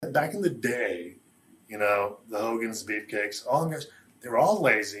back in the day, you know, the Hogans, the Beefcakes, all them guys, they were all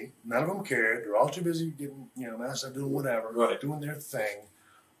lazy. None of them cared. They were all too busy getting, you know, master doing whatever, doing their thing,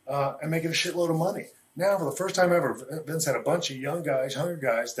 and making a shitload of money. Now, for the first time ever, Vince had a bunch of young guys, hungry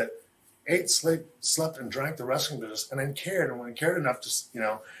guys that ate, slept, and drank the wrestling business, and then cared, and when he cared enough to, you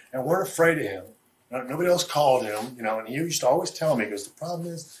know, and weren't afraid of him. Nobody else called him, you know, and he used to always tell me, he goes, the problem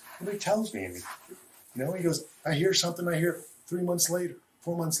is, nobody tells me anything. You know, he goes, I hear something, I hear 3 months later,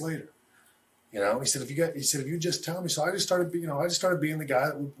 4 months later. You know, he said, if you just tell me. So I just started being the guy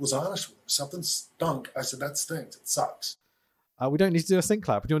that was honest with him. Something stunk. I said, that stinks. It sucks. We don't need to do a sync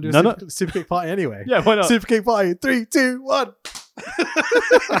clap. Do you want to do a super kick party anyway? Yeah, why not? Super kick party. 3, 2, 1.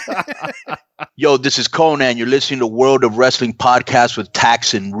 Yo, this is Conan. You're listening to World of Wrestling Podcast with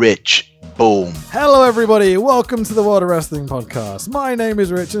Tax and Rich. Boom. Hello, everybody. Welcome to the World of Wrestling Podcast. My name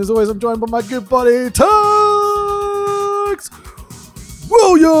is Rich, and as always, I'm joined by my good buddy, Tax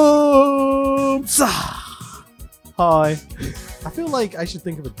Williams. Hi. I feel like I should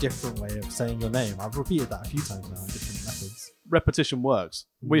think of a different way of saying your name. I've repeated that a few times now in different methods. Repetition works.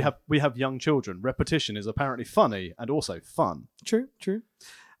 We have young children. Repetition is apparently funny and also fun. True.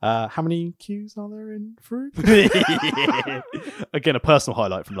 How many Qs are there in fruit? Again, a personal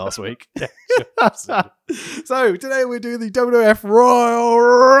highlight from last week. So today we're doing the WWF Royal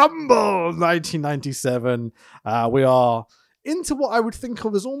Rumble 1997. We are into what I would think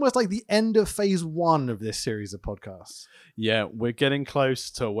of as almost like the end of phase 1 of this series of podcasts. Yeah, we're getting close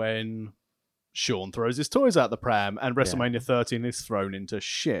to when Sean throws his toys out the pram and WrestleMania 13 is thrown into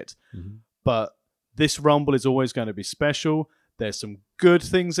shit. Mm-hmm. But this Rumble is always going to be special. There's some good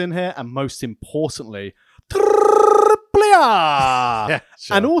things in here, and most importantly, Yeah,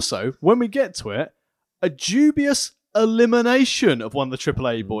 sure. And also, when we get to it, a dubious elimination of one of the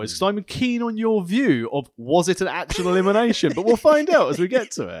AAA boys, because I'm keen on your view of was it an actual elimination, but we'll find out as we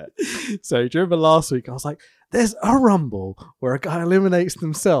get to it. So do you remember last week I was like, there's a Rumble where a guy eliminates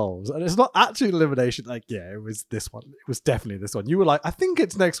themselves, and it's not actually an elimination. Like, yeah, it was this one. It was definitely this one. You were like, I think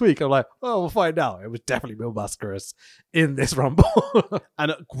it's next week. I'm like, oh, we'll find out. It was definitely Bill Mascaras in this Rumble.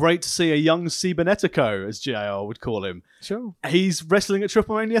 And great to see a young Cibernetico, as JR would call him. Sure. He's wrestling at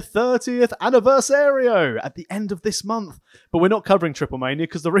Triple Mania 30th Anniversario at the end of this month. But we're not covering Triple Mania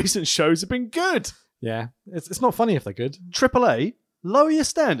because the recent shows have been good. Yeah, it's not funny if they're good. AAA, lower your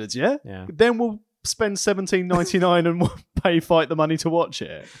standards, yeah? Yeah. Then we'll spend $17.99 and pay Fight the money to watch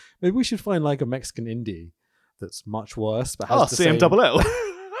it. Maybe we should find like a Mexican indie that's much worse, but has the CMLL.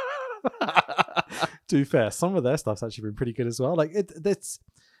 To be fair, some of their stuff's actually been pretty good as well. Like it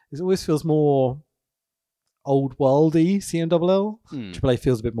always feels more old worldy. CMLL. AAA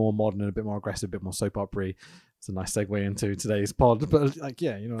feels a bit more modern and a bit more aggressive, a bit more soap opera-y. It's a nice segue into today's pod, but like,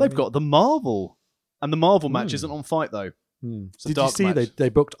 yeah, you know, they've got the Marvel, and the Marvel match isn't on Fight though. Did you see they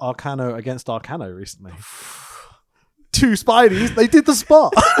booked Arcano against Arcano recently? Two Spideys, they did the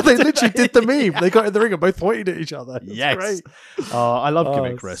spot. They literally did the meme. They got in the ring and both pointed at each other. Yes. Great. I love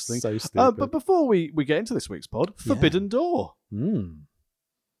gimmick wrestling. So stupid. But before we get into this week's pod, Forbidden Door.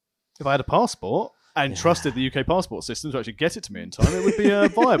 If I had a passport and trusted the UK passport system to actually get it to me in time, it would be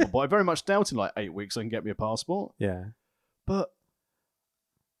viable. But I very much doubt in like 8 weeks I can get me a passport. Yeah. But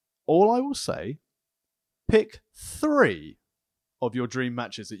all I will say, pick 3 of your dream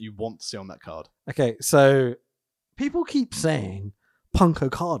matches that you want to see on that card. Okay, so people keep saying Punk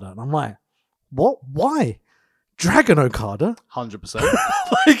Okada, and I'm like, what? Why? Dragon Okada? 100%.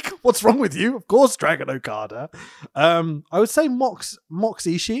 Like, what's wrong with you? Of course, Dragon Okada. I would say Mox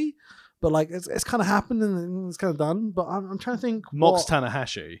Ishii, but like it's kind of happened and it's kind of done. But I'm trying to think. Mox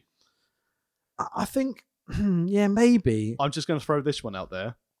Tanahashi. I think, yeah, maybe. I'm just going to throw this one out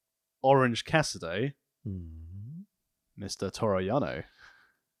there. Orange Cassidy. Mr. Toru Yano.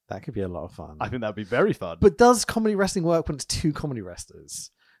 That could be a lot of fun. I think that'd be very fun. But does comedy wrestling work when it's 2 comedy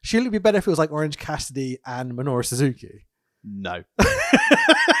wrestlers? Surely it'd be better if it was like Orange Cassidy and Minoru Suzuki. No.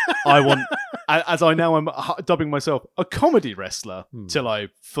 I want, as I now am dubbing myself a comedy wrestler till I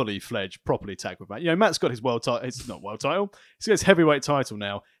fully fledged properly tag with Matt. You know, Matt's got his world title. It's not world title. He's got his heavyweight title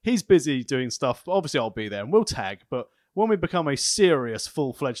now. He's busy doing stuff. Obviously, I'll be there and we'll tag. But when we become a serious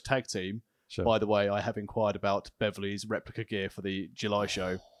full-fledged tag team, sure. By the way, I have inquired about Beverly's replica gear for the July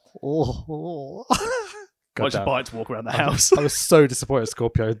show. I just buy it to walk around the house. I was so disappointed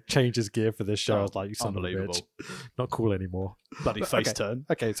Scorpio changed his gear for this show. I was like, you son of a bitch. Not cool anymore. Bloody face turn.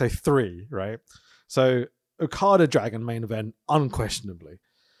 Okay, so 3, right? So Okada Dragon main event, unquestionably.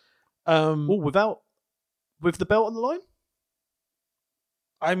 With the belt on the line?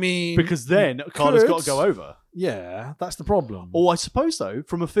 I mean, because then Okada's got to go over. Yeah, that's the problem. Or I suppose though,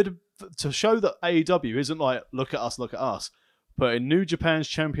 from a fit to show that AEW isn't like look at us, putting New Japan's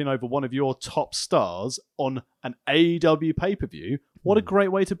champion over one of your top stars on an AEW pay-per-view. What a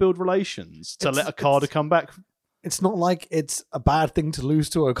great way to build relations, to let Okada come back. It's not like it's a bad thing to lose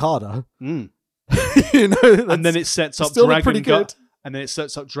to Okada. Mm. And then it sets up Dragon and then it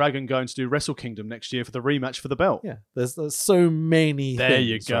sets up Dragon going to do Wrestle Kingdom next year for the rematch for the belt. Yeah, there's so many there things.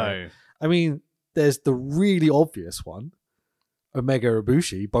 You go. Right? I mean, there's the really obvious one, Omega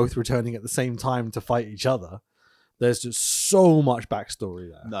Ibushi, both returning at the same time to fight each other. There's just so much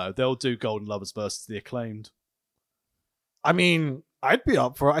backstory there. No, they'll do Golden Lovers versus the Acclaimed. I mean, I'd be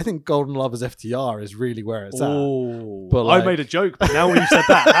up for it. I think Golden Lovers FTR is really where it's at. But I made a joke, but now when you said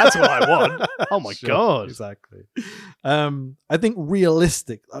that, that's what I want. Oh my God. Exactly. I think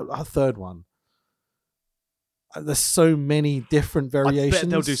realistic, our third one. There's so many different variations. I bet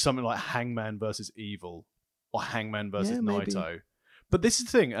they'll do something like Hangman versus Evil or Hangman versus Naito. But this is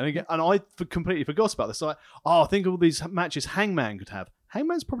the thing, and again, I completely forgot about this. Like, think of all these matches Hangman could have.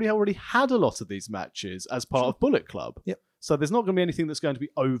 Hangman's probably already had a lot of these matches as part of Bullet Club. Yep. So there's not going to be anything that's going to be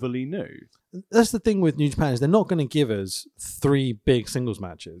overly new. That's the thing with New Japan is they're not going to give us 3 big singles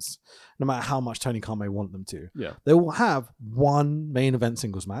matches, no matter how much Tony Khan may want them to. Yeah. They will have one main event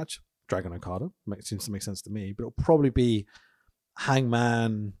singles match, Dragon Okada. Seems to make sense to me, but it'll probably be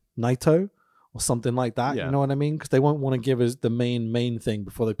Hangman Naito or something like that. Yeah. You know what I mean? Because they won't want to give us the main thing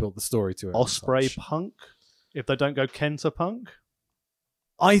before they build the story to it. Ospreay Punk, if they don't go Kenta Punk.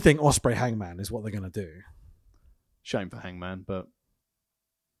 I think Ospreay Hangman is what they're going to do. Shame for Hangman, but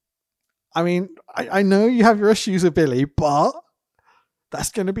I mean, I know you have your issues with Billy, but that's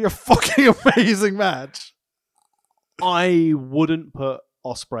going to be a fucking amazing match. I wouldn't put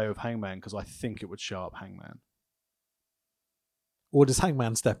Ospreay with Hangman because I think it would show up Hangman. Or does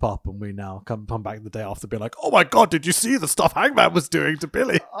Hangman step up and we now come back the day after be like, oh my God, did you see the stuff Hangman was doing to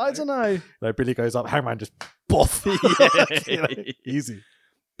Billy? I don't know. Like Billy goes up, Hangman just boff. Easy.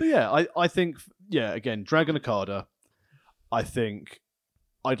 But yeah, I think, again, Dragon Okada, I think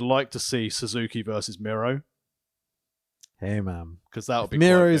I'd like to see Suzuki versus Miro. Hey, man. Because that would be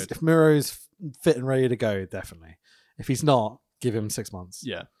Miro's, quite good. If Miro's fit and ready to go, definitely. If he's not, give him 6 months.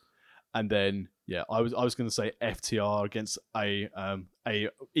 Yeah. And then, I was going to say FTR against a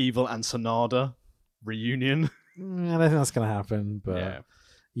Evil and Sonada reunion. I don't think that's going to happen, but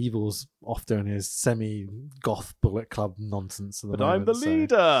Evil's off doing his semi-goth Bullet Club nonsense at the moment. I'm the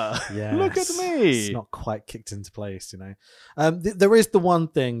leader. Yes, look at me. It's not quite kicked into place, you know. There is the one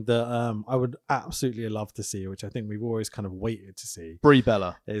thing that I would absolutely love to see, which I think we've always kind of waited to see. Brie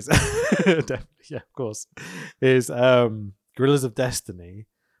Bella. Is definitely, of course. Is Guerrillas of Destiny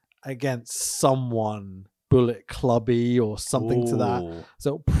against someone Bullet Clubby or something to that. So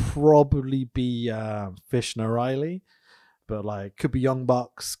it'll probably be Fish and O'Reilly. But like, could be Young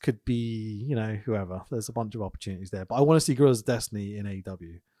Bucks, could be, whoever. There's a bunch of opportunities there. But I want to see Guerrillas of Destiny in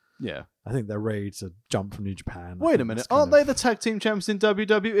AEW. Yeah. I think they're ready to jump from New Japan. Wait a minute. Aren't they the tag team champions in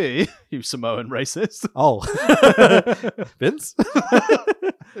WWE? You Samoan racist. Oh. Vince?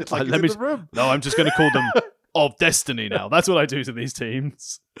 Like, let me. No, I'm just going to call them of Destiny now. That's what I do to these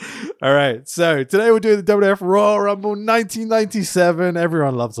teams. All right. So today we're doing the WWF Royal Rumble 1997.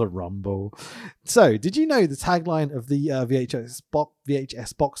 Everyone loves a Rumble. So did you know the tagline of the VHS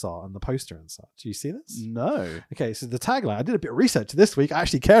box art and the poster and such? Do you see this? No. Okay. So the tagline, I did a bit of research this week. I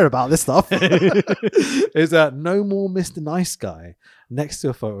actually care about this stuff. Is no more Mr. Nice Guy next to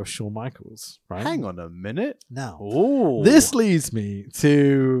a photo of Shawn Michaels. Right. Hang on a minute. Now, Ooh. This leads me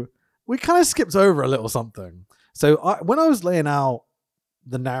to... We kind of skipped over a little something. So when I was laying out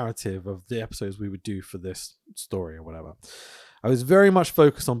the narrative of the episodes we would do for this story or whatever, I was very much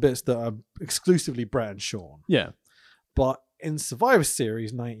focused on bits that are exclusively Bret and Shawn. Yeah. But in Survivor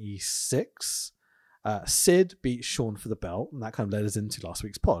Series 96, Sid beat Shawn for the belt, and that kind of led us into last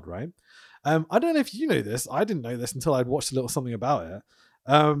week's pod, right? I don't know if you know this. I didn't know this until I'd watched a little something about it.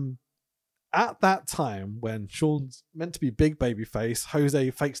 At that time, when Shawn's meant to be big babyface,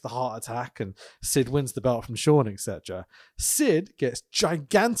 Jose fakes the heart attack and Sid wins the belt from Shawn, etc. Sid gets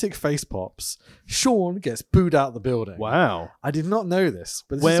gigantic face pops. Shawn gets booed out of the building. Wow. I did not know this.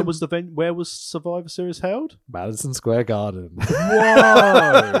 But where was Survivor Series held? Madison Square Garden.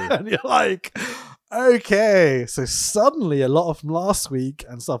 Whoa. And you're like, okay. So suddenly a lot of last week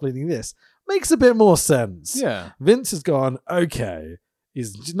and stuff leading this makes a bit more sense. Yeah. Vince has gone, okay.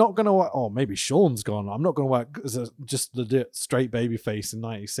 He's not going to work. Oh, maybe Shawn's gone. I'm not going to work as a just legit straight baby face in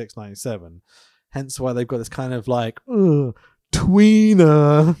 96, 97. Hence why they've got this kind of like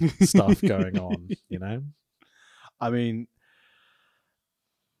tweener stuff going on, you know? I mean,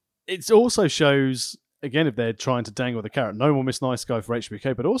 it also shows, again, if they're trying to dangle the carrot, no more Mr. Nice Guy for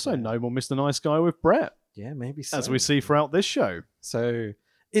HBK, but also no more Mr. Nice Guy with Bret. Yeah, maybe so. As we see throughout this show. So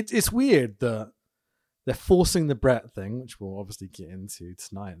it's weird that they're forcing the Brett thing, which we'll obviously get into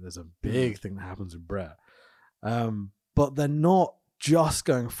tonight. There's a big thing that happens with Brett. But they're not just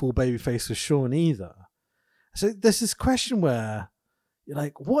going full babyface with Sean either. So there's this question where you're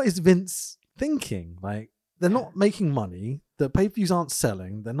like, what is Vince thinking? Like, they're not making money. The pay-per-views aren't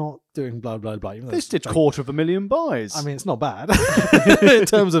selling. They're not doing blah, blah, blah. Even though This did like, 250,000 buys. I mean, it's not bad. In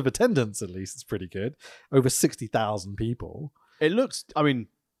terms of attendance, at least, it's pretty good. Over 60,000 people. It looks,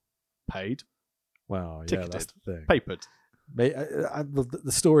 paid, Well, ticketed, yeah, that's the thing. papered.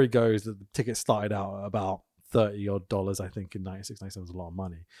 The story goes that the tickets started out at about $30 odd, I think, in 96, 97 was a lot of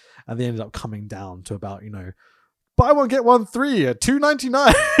money. And they ended up coming down to about, buy one, get one free at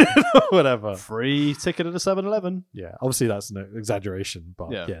 $2.99 or whatever. Free ticket at a 7-Eleven. Yeah, obviously that's an exaggeration,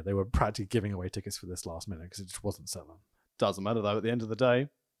 but Yeah. yeah, they were practically giving away tickets for this last minute because it just wasn't selling. Doesn't matter though. At the end of the day, I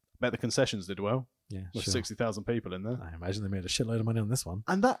bet the concessions did well. Yeah, With sure. 60,000 people in there. I imagine they made a shitload of money on this one.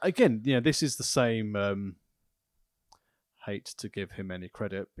 And that, again, this is the same. Hate to give him any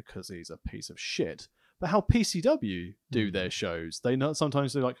credit because he's a piece of shit. But how PCW do their shows, they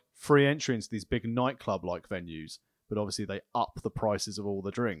sometimes do like free entry into these big nightclub-like venues, but obviously they up the prices of all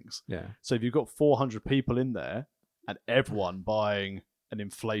the drinks. Yeah. So if you've got 400 people in there and everyone buying an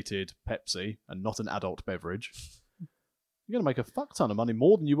inflated Pepsi and not an adult beverage, you're going to make a fuck ton of money,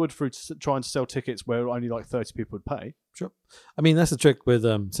 more than you would through trying to sell tickets where only like 30 people would pay. Sure. I mean, that's the trick with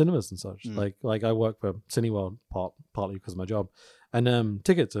cinemas and such. Like I work for Cineworld partly because of my job, and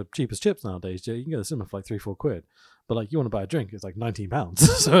tickets are cheap as chips nowadays. You can go to the cinema for like £3-4, but like you want to buy a drink, it's like £19.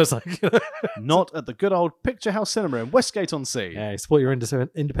 So it's like Not at the good old Picture House Cinema in Westgate-on-Sea. yeah, support your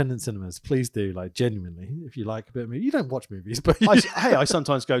independent cinemas, please do. Like genuinely, if you like a bit of movie, you don't watch movies, but I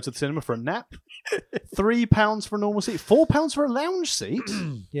sometimes go to the cinema for a nap. £3 for a normal seat, £4 for a lounge seat.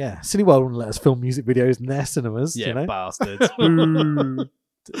 yeah, Cineworld won't let us film music videos in their cinemas. Yeah, you know? bastards. Boo.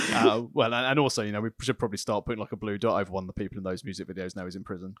 Well, and also, we should probably start putting like a blue dot over one of the people in those music videos now he's in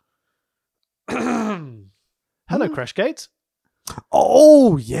prison. Hello, Crashgate.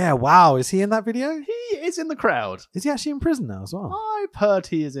 Oh yeah, wow! Is he in that video? He is in the crowd. Is he actually in prison now as well? I've heard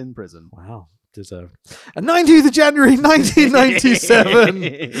he is in prison. Wow, deserved. And 19th of January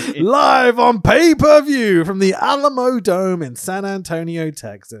 1997, live on pay-per-view from the Alamo Dome in San Antonio,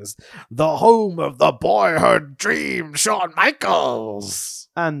 Texas, the home of the boyhood dream, Shawn Michaels.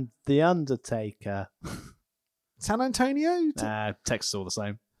 And The Undertaker. San Antonio? Texas all the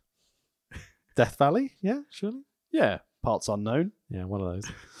same. Death Valley? Yeah, surely. Yeah, parts unknown. Yeah, one of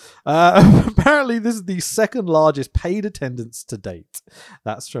those. Apparently, this is the second largest paid attendance to date.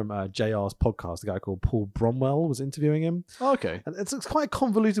 That's from JR's podcast. A guy called Paul Bromwell was interviewing him. Okay. And it's quite a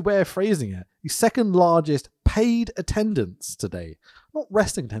convoluted way of phrasing it. The second largest paid attendance to date. Not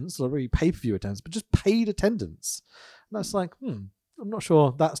wrestling attendance, or really pay-per-view attendance, but just paid attendance. And that's like, I'm not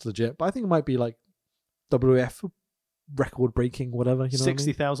sure that's legit, but I think it might be like WF record breaking, whatever.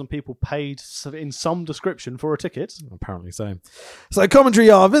 60,000 people paid in some description for a ticket. Apparently so. So commentary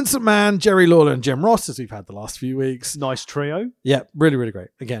are Vince McMahon, Jerry Lawler, and Jim Ross, as we've had the last few weeks. Nice trio. Yeah, really, really great.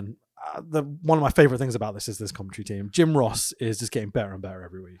 Again, one of my favorite things about this is this commentary team. Jim Ross is just getting better and better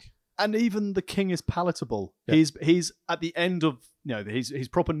every week. And even the King is palatable. Yeah. He's at the end of he's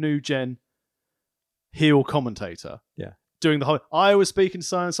proper new gen heel commentator. Yeah. Doing the whole I was speaking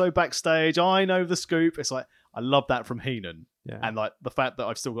so and so backstage, I know the scoop. It's like I love that from Heenan. Yeah. And like the fact that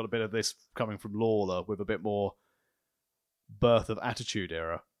I've still got a bit of this coming from Lawler with a bit more birth of Attitude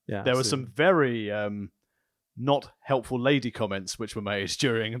Era. Yeah. There were some very not helpful lady comments which were made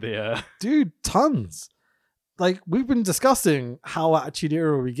during the dude, tons. Like we've been discussing how Attitude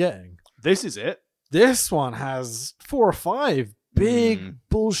Era are we getting. This is it. This one has 4 or 5 big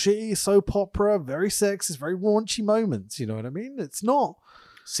bullshitty soap opera, very sexist, very raunchy moments. You know what I mean? It's not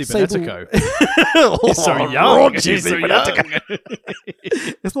Cybernetico. He's so young. Raunchy He's so young.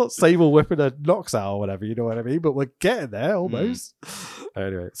 It's not Sable whipping a knocks out or whatever, you know what I mean? But we're getting there almost.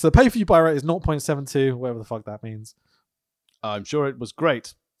 Anyway, so the pay-per-view buy rate is 0.72, whatever the fuck that means. I'm sure it was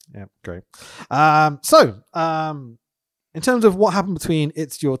great. Yeah, great. In terms of what happened between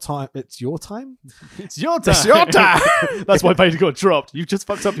It's Your Time. It's your time. It's your time. That's why Vader got dropped. You just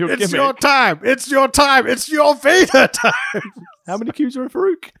fucked up your It's gimmick. your time. It's your time. It's your Vader time. How many Qs are in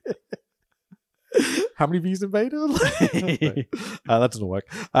Farouk? How many V's in Vader? That doesn't work.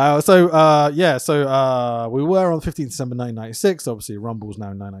 So we were on 15th December 1996. Obviously, Rumble's now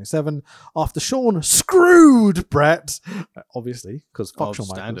 1997. After Shawn screwed Brett, obviously, because fuck Shawn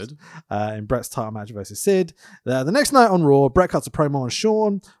Michaels, in Brett's title match versus Sid. The next night on Raw, Brett cuts a promo on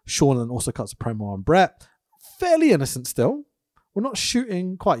Shawn. Shawn then also cuts a promo on Brett. Fairly innocent still. we're not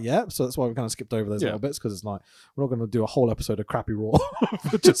shooting quite yet, so that's why we kind of skipped over those little bits, because it's like we're not going to do a whole episode of crappy Raw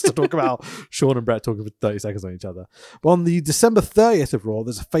just to talk about Sean and Brett talking for 30 seconds on each other. But on the December 30th of Raw,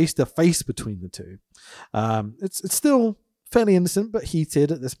 there's a face-to-face between the two. It's still fairly innocent but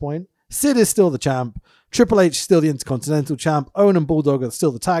heated at this point. Sid is still the champ. Triple H is still the Intercontinental champ. Owen and Bulldog are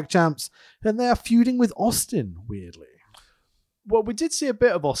still the tag champs, and they are feuding with Austin. Weirdly, well, we did see a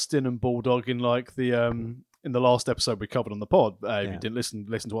bit of Austin and Bulldog in like the in the last episode we covered on the pod. If you didn't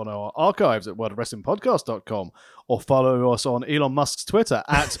listen to one of our archives at worldofwrestlingpodcast.com, or follow us on Elon Musk's Twitter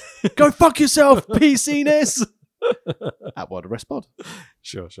at go fuck yourself, PC-ness, at World of Rest Pod.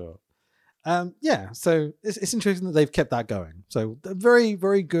 Sure. So it's interesting that they've kept that going. So they're very,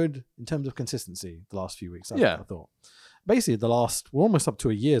 very good in terms of consistency the last few weeks. I thought. Basically, we're almost up to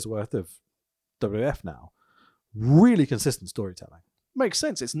a year's worth of WF now. Really consistent storytelling. Makes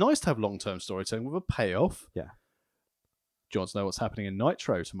sense. It's nice to have long-term storytelling with a payoff. Yeah. Do you want to know what's happening in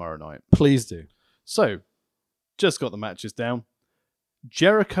Nitro tomorrow night? Please do. So, just got the matches down.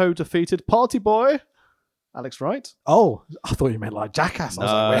 Jericho defeated Party Boy, Alex Wright. Oh, I thought you meant like Jackass. I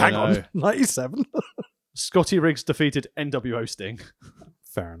was like, wait, hang on. 97? Scotty Riggs defeated NWO Sting.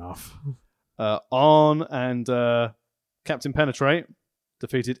 Fair enough. Arn and Captain Penetrate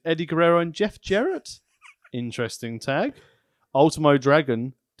defeated Eddie Guerrero and Jeff Jarrett. Interesting tag. Ultimo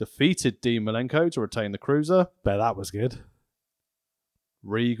Dragon defeated Dean Malenko to retain the cruiser. Bet that was good.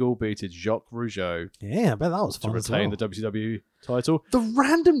 Regal beated Jacques Rougeau. Yeah, I bet that was fun to retain the WCW title. The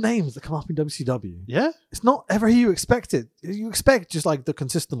random names that come up in WCW. Yeah. It's not ever who you expect it. You expect just like the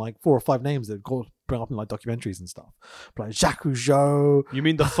consistent like 4 or 5 names that bring up in like documentaries and stuff. But like Jacques Rougeau. You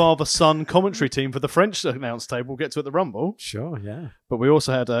mean the father-son commentary team for the French announce table? We'll get to at the Rumble. Sure, yeah. But we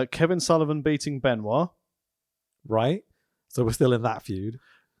also had Kevin Sullivan beating Benoit. Right. So we're still in that feud.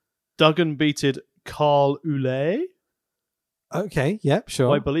 Duggan beated Carl Ouellet. Okay, yep, sure.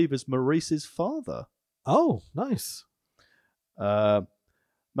 Who I believe is Maurice's father. Oh, nice. Masahiro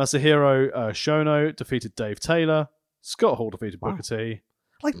Shono defeated Dave Taylor. Scott Hall defeated Booker T.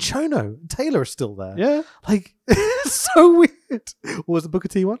 Like Chono, Taylor is still there. Yeah. Like, it's so weird. What was the Booker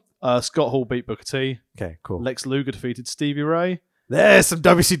T one? Scott Hall beat Booker T. Okay, cool. Lex Luger defeated Stevie Ray. There's some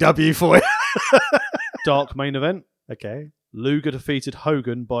WCW for you. Dark main event. Okay. Luger defeated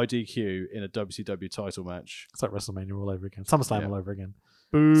Hogan by DQ in a WCW title match. It's like WrestleMania all over again. SummerSlam all over again.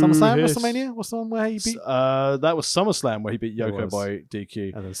 Boo SummerSlam, hiss. WrestleMania? What's the one where he beat? That was SummerSlam where he beat Yoko by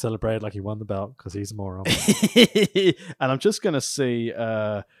DQ. And then celebrated like he won the belt because he's a moron. And I'm just going to see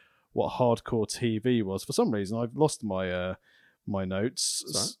what Hardcore TV was. For some reason, I've lost my my notes.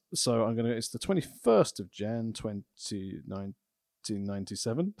 Sorry? So I'm going to... It's the 21st of Jan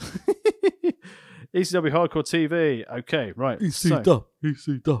 1997. ECW Hardcore TV. Okay, right.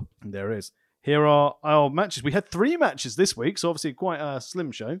 ECW. There is. Here are our matches. We had 3 matches this week, so obviously quite a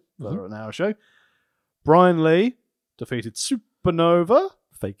slim show for an hour show. Brian Lee defeated Supernova.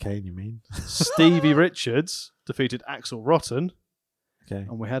 Fake Kane, you mean? Stevie Richards defeated Axel Rotten. Okay.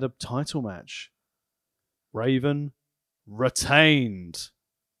 And we had a title match. Raven retained.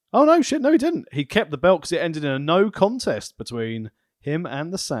 Oh, no, shit. No, he didn't. He kept the belt because it ended in a no contest between him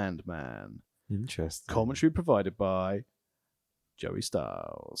and the Sandman. Interesting. Commentary provided by Joey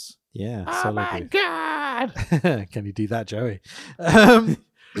Styles. Yeah. Oh my God! Can you do that, Joey?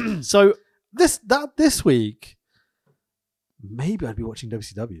 So this week, maybe I'd be watching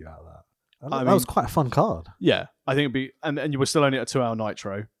WCW out of that. That was quite a fun card. Yeah, I think it'd be, and you were still only at a 2-hour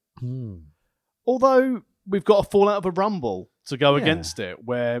Nitro. Although we've got a fallout of a Rumble to go against it,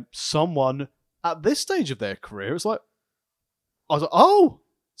 where someone at this stage of their career, it's like, I was like, oh.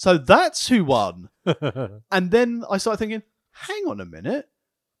 So that's who won. And then I started thinking, hang on a minute.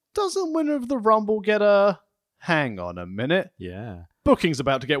 Doesn't winner of the Rumble get a... Hang on a minute. Yeah. Booking's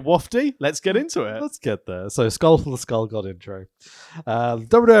about to get wafty. Let's get into it. Let's get there. So Skull for the Skull God intro.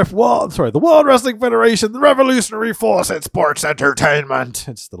 the World Wrestling Federation, the Revolutionary Force in Sports Entertainment.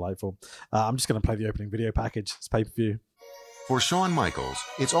 It's delightful. I'm just going to play the opening video package. It's pay-per-view. For Shawn Michaels,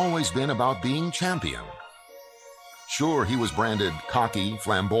 it's always been about being champion. Sure, he was branded cocky,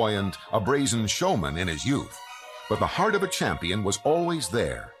 flamboyant, a brazen showman in his youth. But the heart of a champion was always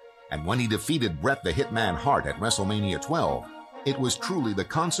there. And when he defeated Bret the Hitman Hart at WrestleMania 12, it was truly the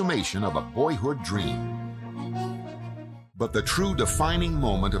consummation of a boyhood dream. But the true defining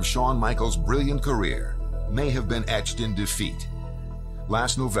moment of Shawn Michaels' brilliant career may have been etched in defeat.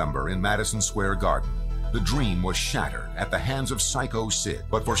 Last November in Madison Square Garden, the dream was shattered at the hands of Psycho Sid.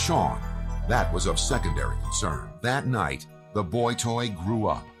 But for Shawn, that was of secondary concern. That night, the boy toy grew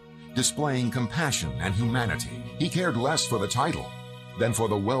up, displaying compassion and humanity. He cared less for the title than for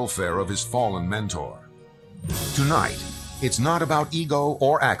the welfare of his fallen mentor. Tonight, it's not about ego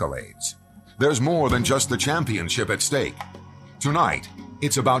or accolades. There's more than just the championship at stake. Tonight,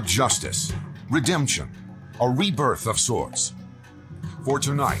 it's about justice, redemption, a rebirth of sorts. For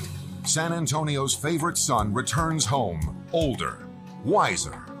tonight, San Antonio's favorite son returns home, older,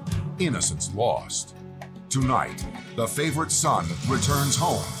 wiser, innocence lost. Tonight, the favorite son returns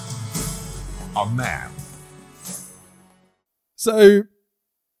home, a man. So,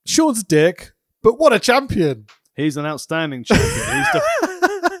 Sean's dick, but what a champion! He's an outstanding champion.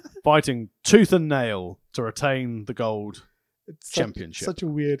 He's fighting tooth and nail to retain the gold championship. Such a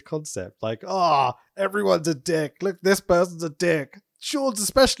weird concept. Like, everyone's a dick. Look, this person's a dick. Sean's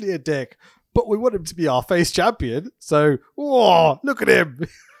especially a dick. But we want him to be our face champion. So, look at him.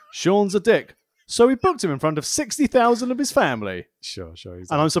 Sean's a dick. So we booked him in front of 60,000 of his family. Sure. Exactly.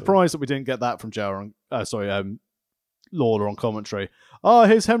 And I'm surprised that we didn't get that from Lawler on commentary.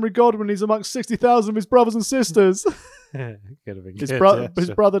 Here's Henry Godwin. He's amongst 60,000 of his brothers and sisters. Could have been His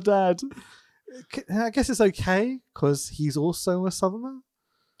good, brother dad. I guess it's okay because he's also a Southerner.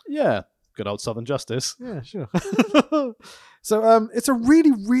 Yeah. Good old Southern Justice. Yeah, sure. So it's a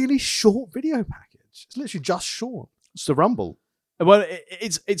really, really short video package. It's literally just Sean. It's the Rumble. Well,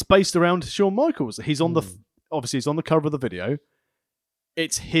 it's based around Shawn Michaels. He's on obviously he's on the cover of the video.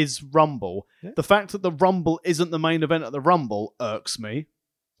 It's his Rumble. Yeah. The fact that the Rumble isn't the main event at the Rumble irks me,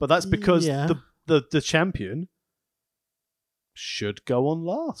 but that's because the champion should go on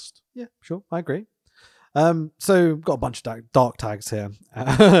last. Yeah, sure, I agree. So we've got a bunch of dark tags here.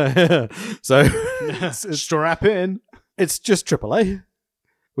 So strap in. It's just AAA.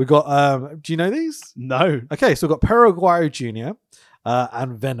 We got. Do you know these? No. Okay, so we've got Paraguayo Jr.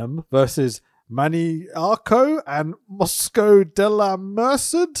 And Venom versus Maniaco and Mosco de la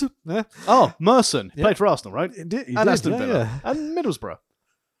Merced. Yeah. Oh, Merson. Yeah. Played for Arsenal, right? He did, and Aston Villa. Yeah. And Middlesbrough.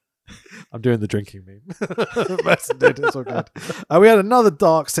 I'm doing the drinking meme. Merson did. It's all good. We had another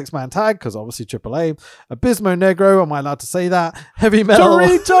dark 6-man tag because obviously AAA. Abismo Negro. Am I allowed to say that? Heavy Metal.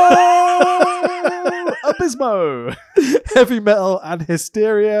 Torito! Abismo! Heavy Metal and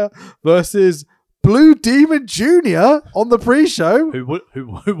Hysteria versus Blue Demon Jr. on the pre-show. Who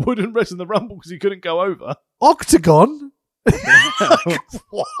wouldn't wrestle in the Rumble because he couldn't go over. Octagon?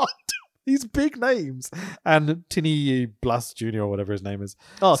 What? These big names. And Tinny Blas Jr. or whatever his name is.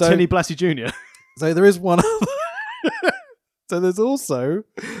 Oh, Tinny Blassie Jr. So there is one other. So there's also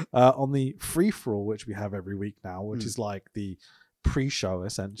on the free-for-all, which we have every week now, which is like the pre-show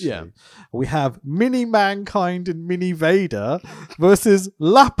essentially. Yeah. We have Mini Mankind and Mini Vader versus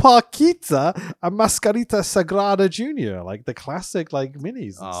La Parquita and Mascarita Sagrada Jr. Like the classic like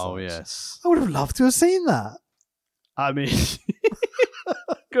minis. Oh yes. I would have loved to have seen that. I mean,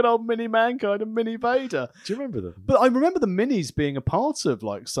 good old Mini Mankind and Mini Vader. Do you remember them? But I remember the minis being a part of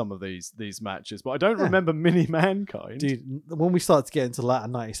like some of these matches, but I don't remember Mini Mankind. Dude, when we start to get into latter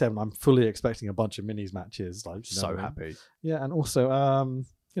 97, I'm fully expecting a bunch of minis matches. Like, so happy. Yeah, and also,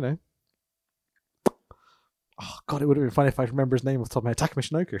 you know, oh god, it would have been funny if I remember his name off the top of my head. Takumi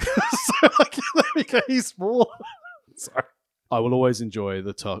Shinoku. So like, there we go. He's small. Sorry. I will always enjoy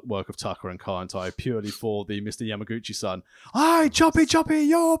the work of Tucker and Kai purely for the Mr. Yamaguchi son. Aye, choppy,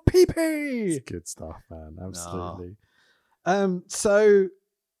 your pee-pee! It's good stuff, man. Absolutely. So,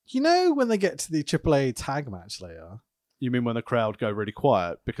 you know when they get to the AAA tag match later? You mean when the crowd go really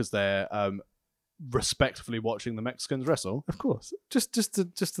quiet because they're respectfully watching the Mexicans wrestle? Of course. Just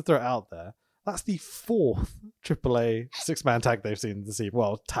to throw it out there, that's the 4th AAA 6-man tag they've seen this evening.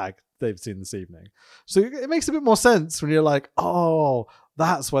 Well, tag they've seen this evening. So it makes a bit more sense when you're like, oh,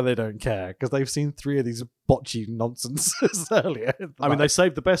 that's why they don't care, because they've seen 3 of these botchy nonsense earlier. I mean, they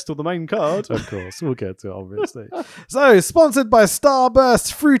saved the best till the main card. Of course, we'll get to it, obviously. So, sponsored by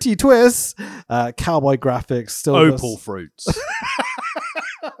Starburst Fruity Twists, Cowboy Graphics, still Opal Fruits.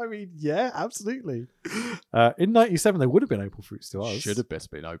 I mean, yeah, absolutely. In 97, they would have been Opal Fruits to us. Should have best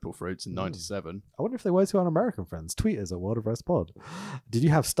been Opal Fruits in 97. I wonder if they were to our American friends. Tweet us at World of Rest Pod. Did you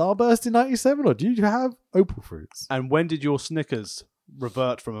have Starburst in 97 or did you have Opal Fruits? And when did your Snickers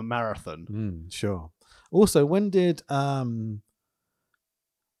revert from a marathon? Sure. Also, when did... what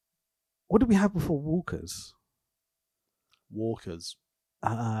did we have before Walkers? Walkers.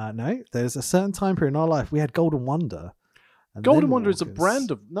 No, there's a certain time period in our life we had Golden Wonder. Golden Wonder is a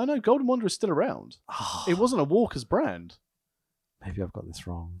brand of... No, Golden Wonder is still around. It wasn't a Walker's brand. Maybe I've got this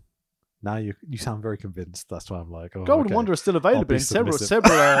wrong. Now you sound very convinced. That's why I'm like... Oh, Golden Wonder is still available in several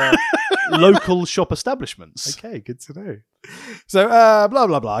local shop establishments. Okay, good to know. So, blah,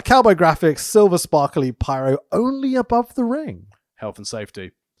 blah, blah. Cowboy Graphics, silver sparkly pyro only above the ring. Health and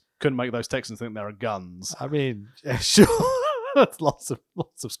safety. Couldn't make those Texans think there are guns. I mean, yeah, sure. lots of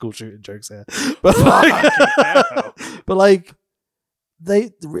school shooting jokes here, but like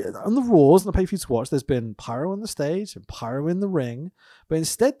on the Raws and the pay-per-view to watch, there's been pyro on the stage and pyro in the ring, but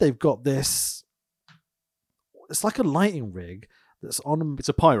instead they've got this. It's like a lighting rig that's on It's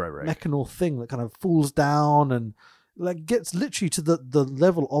a pyro rig. mechanal thing that kind of falls down and like gets literally to the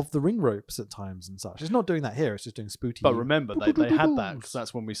level of the ring ropes at times and such. It's not doing that here. It's just doing spooty. But remember, they had that because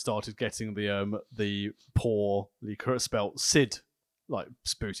that's when we started getting the poorly spelt Sid like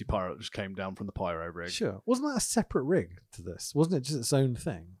spooty pyro that just came down from the pyro rig. Sure. Wasn't that a separate rig to this? Wasn't it just its own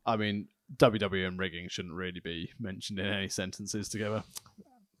thing? I mean, WWE and rigging shouldn't really be mentioned in any sentences together.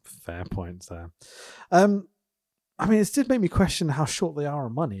 Fair points there. I mean, it did make me question how short they are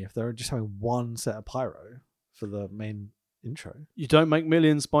on money if they're just having one set of pyro for the main intro. You don't make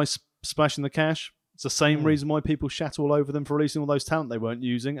millions by splashing the cash. It's the same reason why people shat all over them for releasing all those talent they weren't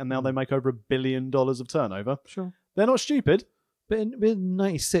using, and now they make over $1 billion of turnover. Sure. They're not stupid. But in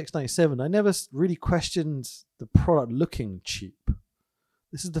 96, 97, I never really questioned the product looking cheap.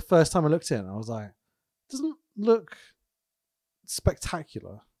 This is the first time I looked at it and I was like, it doesn't look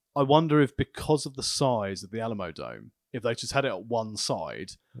spectacular. I wonder if because of the size of the Alamo Dome, if they just had it at one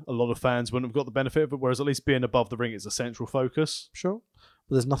side, a lot of fans wouldn't have got the benefit of it, whereas at least being above the ring is a central focus. Sure.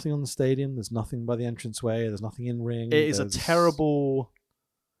 But there's nothing on the stadium. There's nothing by the entranceway. There's nothing in ring. It is a terrible...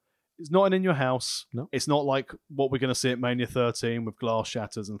 It's not in your house. No. It's not like what we're going to see at Mania 13 with glass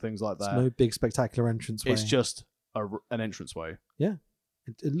shatters and things like that. There's no big spectacular entranceway. It's just an entranceway. Yeah.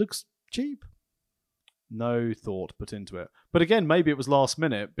 It looks cheap. No thought put into it. But again, maybe it was last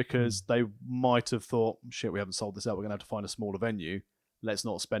minute because they might have thought, shit, we haven't sold this out. We're going to have to find a smaller venue. Let's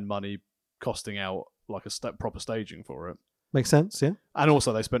not spend money costing out like a proper staging for it. Makes sense, yeah. And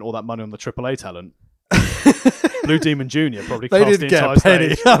also they spent all that money on the AAA talent. Blue Demon Jr. probably They cost the didn't entire get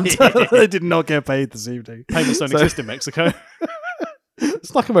a penny. stage. They did not get paid this evening. Payments don't exist in Mexico.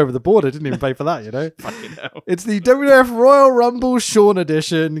 Snuck him over the border. Didn't even pay for that, you know. Fucking hell. It's the WWF Royal Rumble Shawn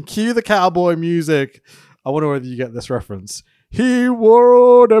edition. Cue the cowboy music. I wonder whether you get this reference. He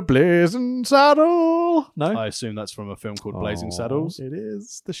wore the blazing saddle. No? I assume that's from a film called Blazing Saddles. It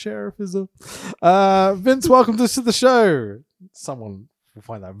is. The sheriff is a... Vince, welcome to the show. Someone will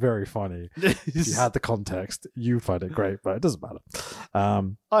find that very funny. If you had the context, you find it great, but it doesn't matter.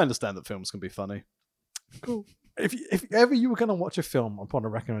 I understand that films can be funny. Cool. If ever you were going to watch a film upon a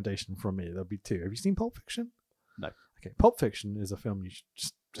recommendation from me, there'll be two. Have you seen Pulp Fiction? No. Okay, Pulp Fiction is a film you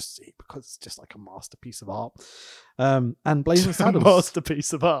should just see because it's just like a masterpiece of art. And Blazing Saddles,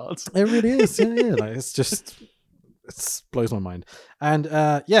 masterpiece of art. It really is. Yeah. Like, it blows my mind. And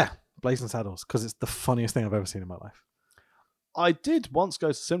Blazing Saddles because it's the funniest thing I've ever seen in my life. I did once go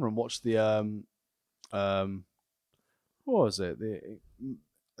to cinema and watch the what was it?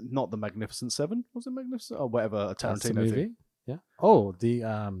 Not the Magnificent Seven. Was it Magnificent or whatever? A Tarantino movie. thing. Yeah. Oh,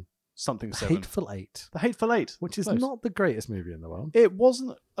 the Something Seven. Hateful Eight. The Hateful Eight, which is Close. not the greatest movie in the world. It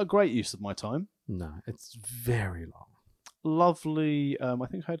wasn't a great use of my time. No, it's very long. Lovely. I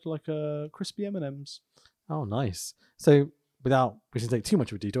think I had like a crispy M&Ms. Oh, nice. So, we shouldn't take too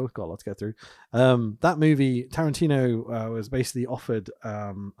much of a detour. We've got a lot to get through. That movie, Tarantino was basically offered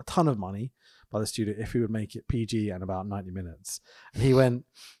a ton of money by the studio if he would make it PG and about 90 minutes. And he went,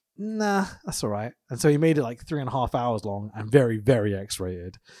 nah, that's all right. And so he made it like 3.5 hours long and very, very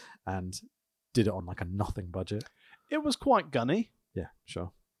X-rated and did it on like a nothing budget. It was quite gunny. Yeah,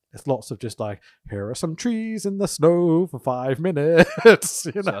 sure. It's lots of just like, here are some trees in the snow for 5 minutes.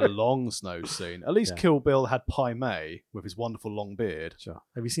 You It's know? a long snow scene. At least Yeah. Kill Bill had Pai Mei with his wonderful long beard. Sure.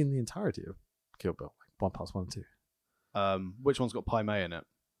 Have you seen the entirety of Kill Bill? Like 1 + 1 and 2? Which one's got Pai Mei in it?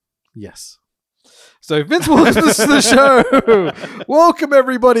 Yes. So Vince welcomes us to the show. Welcome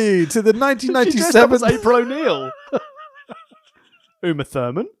everybody to the She dressed up 1997 as April O'Neil. Uma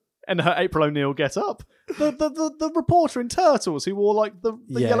Thurman and her April O'Neil get up. The reporter in Turtles who wore like the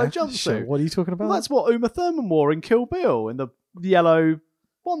yellow jumpsuit. Sure. What are you talking about? Well, that's what Uma Thurman wore in Kill Bill in the yellow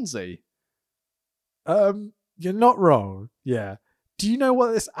onesie. You're not wrong. Yeah. Do you know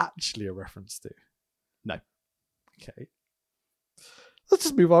what it's actually a reference to? No. Okay. Let's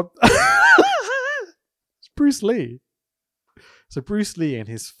just move on. It's Bruce Lee. So Bruce Lee in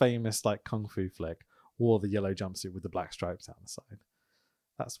his famous like kung fu flick wore the yellow jumpsuit with the black stripes down the side.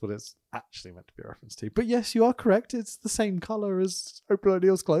 That's what it's actually meant to be a reference to. But yes, you are correct. It's the same colour as April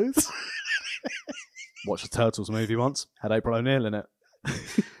O'Neil's clothes. Watched a Turtles movie once. Had April O'Neil in it.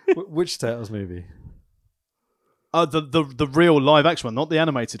 Which Turtles movie? The real live action one, not the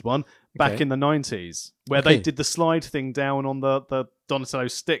animated one, back Okay. in the 90s, where they did the slide thing down on the Donatello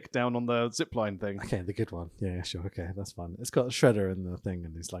stick down on the zipline thing. Okay, the good one. Yeah, sure. Okay, that's fun. It's got Shredder in the thing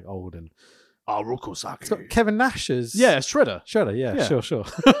and he's like old and Arukosaki. It's got Kevin Nash's. Yeah, Shredder. Shredder. Yeah, Yeah. sure.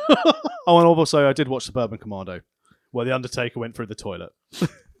 Oh, and also I did watch Suburban Commando, where the Undertaker went through the toilet. Fuck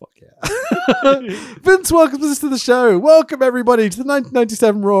yeah. Vince welcomes us to the show. Welcome everybody to the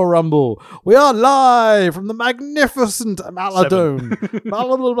 1997 Royal Rumble. We are live from the magnificent Maladome.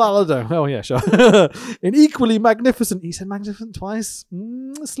 Maladome. Oh yeah, sure. In equally magnificent. He said magnificent twice.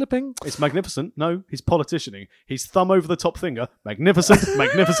 Slipping. It's magnificent. No, he's politicianing. He's thumb over the top finger. Magnificent,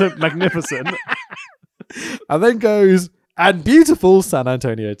 magnificent, magnificent. And then goes, and beautiful San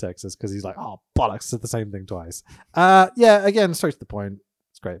Antonio, Texas, because he's like, oh, bollocks, said the same thing twice. Yeah, again, straight to the point.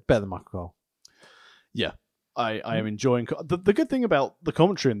 It's great. Better than Michael Cole. Yeah, I am enjoying... The good thing about the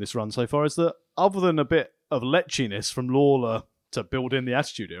commentary in this run so far is that other than a bit of lechiness from Lawler to build in the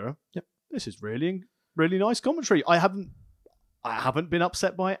Attitude Era, this is really, really nice commentary. I haven't been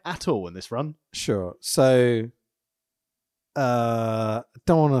upset by it at all in this run. Sure. So, don't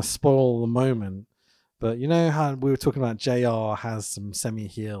want to spoil the moment, but you know how we were talking about JR has some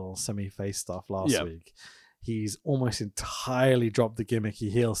semi-heel, semi-face stuff last week? He's almost entirely dropped the gimmicky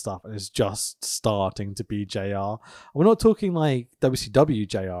heel stuff and is just starting to be JR. We're not talking like WCW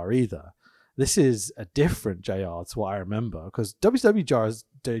JR either. This is a different JR to what I remember, because WCW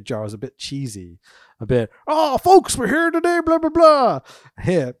JR is a bit cheesy, a bit, oh, folks, we're here today, blah, blah, blah.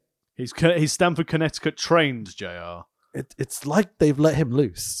 Here, he's Stamford, Connecticut trained JR. It's like they've let him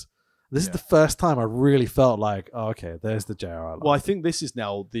loose. This is the first time I really felt like, oh, okay, there's the JR. Well, I think this is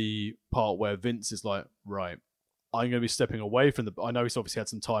now the part where Vince is like, right, I'm going to be stepping away from the... I know he's obviously had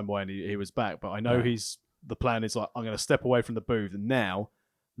some time when he was back, but I know the plan is like, I'm going to step away from the booth, and now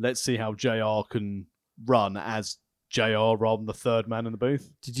let's see how JR can run as JR rather than the third man in the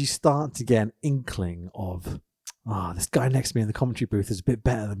booth. Did you start to get an inkling of, this guy next to me in the commentary booth is a bit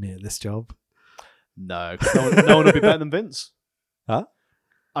better than me at this job? No, 'cause no one would be better than Vince. Huh?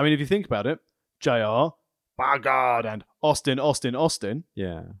 I mean, if you think about it, JR, by God, and Austin.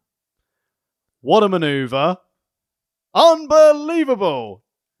 Yeah. What a maneuver. Unbelievable.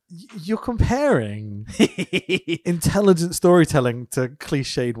 You're comparing intelligent storytelling to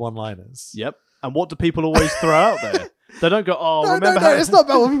cliched one-liners. Yep. And what do people always throw out there? They don't go, remember how... It's not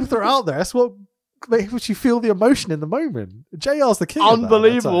about what people throw out there. It's what makes you feel the emotion in the moment. JR's the king.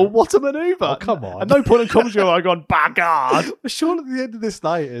 Unbelievable. What a maneuver. Oh, come on. At no point in commentary have I gone, by God. Surely the end of this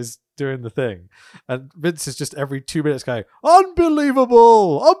night is doing the thing. And Vince is just every 2 minutes going,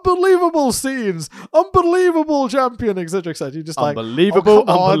 unbelievable scenes, unbelievable champion, etc., etc. You're just unbelievable,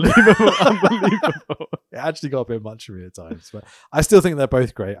 unbelievable. It actually got a bit much for me at times. But I still think they're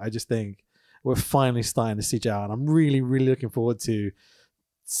both great. I just think we're finally starting to see JR, and I'm really, really looking forward to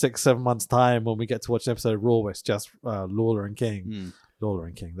 6-7 months time when we get to watch an episode of Raw where it's just Lawler and King. Lawler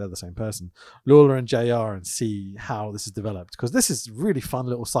and King, they're the same person. Lawler and JR, and see how this is developed, because this is really fun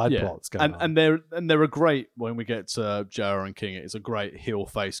little side plots going on. And they're a great, when we get to JR and King, it's a great heel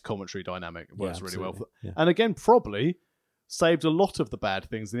face commentary dynamic. It works really well. And again, probably saved a lot of the bad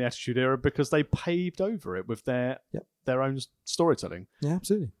things in the Attitude Era because they paved over it with their own storytelling. Yeah,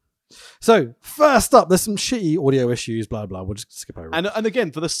 absolutely. So, first up, there's some shitty audio issues, blah, blah. We'll just skip over it. And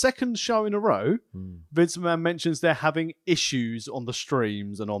again, for the second show in a row, Vince McMahon mentions they're having issues on the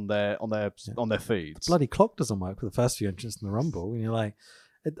streams and on their feeds. The bloody clock doesn't work for the first few entrants in the Rumble. And you're like,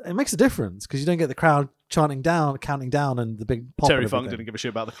 it makes a difference because you don't get the crowd counting down, and the big pop. Terry Funk didn't give a shit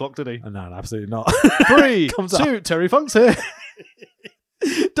about the clock, did he? No, absolutely not. 3, 2, Terry Funk's here.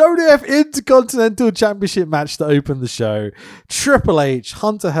 WWF Intercontinental Championship match to open the show. Triple H,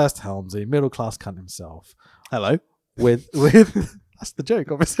 Hunter Hearst Helmsley, middle class cunt himself. Hello. With that's the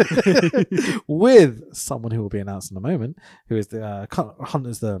joke, obviously. With someone who will be announced in a moment, who is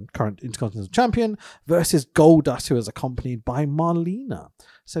Hunter's the current Intercontinental Champion, versus Goldust, who is accompanied by Marlena.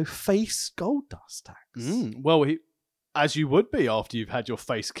 So face Goldust, Tax. Well, as you would be after you've had your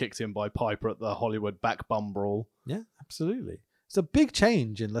face kicked in by Piper at the Hollywood back bum brawl. Yeah, absolutely. It's a big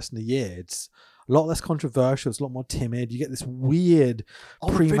change in less than a year. It's a lot less controversial. It's a lot more timid. You get this weird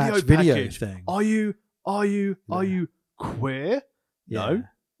pre-match video thing. Are you queer? Yeah. No.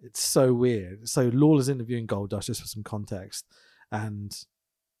 It's so weird. So Lawler's interviewing Goldust, just for some context, and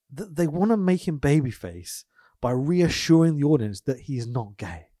they want to make him babyface by reassuring the audience that he's not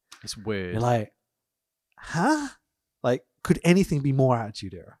gay. It's weird. You're like, huh? Like, could anything be more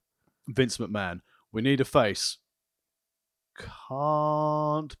Attitude Era? Vince McMahon, we need a face.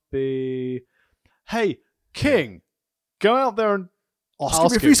 Can't be. Hey, King, go out there and ask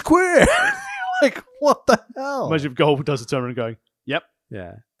him if he's queer. Like, what the hell? Imagine if Gold does a turn and going, yep.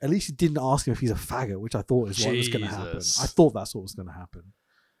 Yeah. At least he didn't ask him if he's a faggot, which I thought is what was going to happen. I thought that's what was going to happen.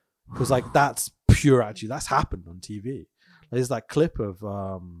 Because, like, that's pure Attitude. That's happened on TV. There's that clip of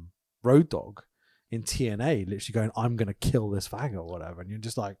Road Dogg in TNA, literally going, "I'm gonna kill this fag" or whatever, and you're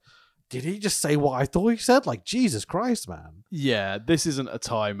just like, did he just say what I thought he said? Like, Jesus Christ, man. Yeah, this isn't a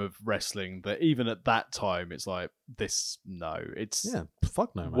time of wrestling that even at that time it's like it's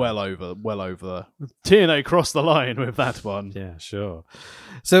Fuck no, man. well over TNA crossed the line with that one. Yeah, sure.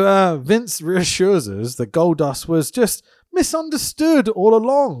 So Vince reassures us that Goldust was just misunderstood all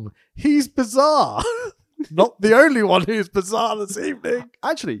along. He's bizarre. Not the only one who's bizarre this evening.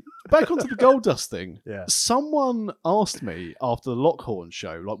 Actually, back onto the Goldust thing. Yeah. Someone asked me after the Lockhorn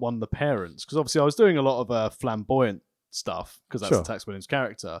show, like one of the parents, because obviously I was doing a lot of flamboyant stuff because that's Tex Williams'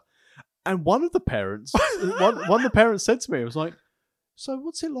 character, and one of the parents, one of the parents said to me, "It was like, so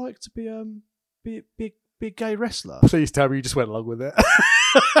what's it like to be a gay wrestler?" Please tell me you just went along with it.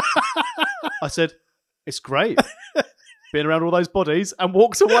 I said, "It's great being around all those bodies," and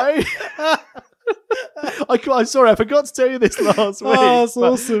walked away. I'm sorry, I forgot to tell you this last week. Oh, that's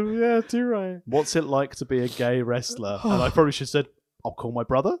awesome. Yeah, too right. What's it like to be a gay wrestler? And I probably should have said, I'll call my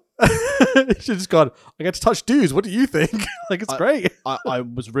brother. You should have just gone, I get to touch dudes. What do you think? Like, it's great. I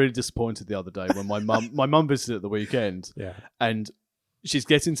was really disappointed the other day when my mum visited at the weekend. Yeah. And she's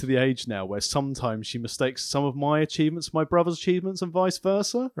getting to the age now where sometimes she mistakes some of my achievements for my brother's achievements and vice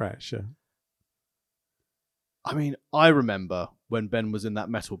versa. Right, sure. I mean, I remember when Ben was in that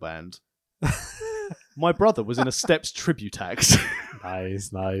metal band. My brother was in a Steps tribute act.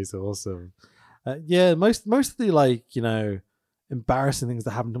 Nice, awesome. Yeah, most of the, like, you know, embarrassing things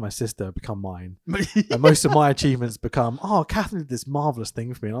that happened to my sister become mine. And most of my achievements become, oh, Catherine did this marvelous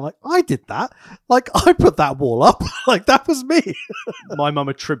thing for me. And I'm like, I did that. Like, I put that wall up. Like, that was me. My mum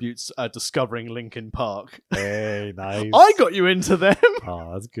attributes discovering Linkin Park. Hey, nice. I got you into them.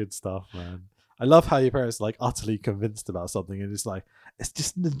 Oh, that's good stuff, man. I love how your parents are like utterly convinced about something and it's like, it's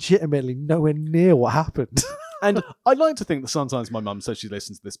just legitimately nowhere near what happened. And I'd like to think that sometimes my mum says she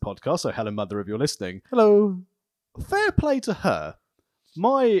listens to this podcast, so hello, mother, if you're listening. Hello. Fair play to her.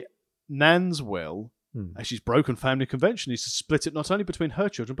 My nan's will, as she's broken family convention, is to split it not only between her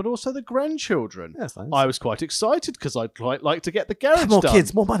children, but also the grandchildren. Yes, nice. I was quite excited because I'd quite like to get the garage more done.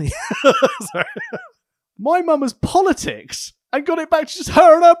 kids, more money. Sorry. My mum has politics and got it back to just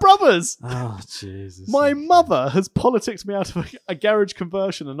her and her brothers. Oh, Jesus. My mother has politicked me out of a garage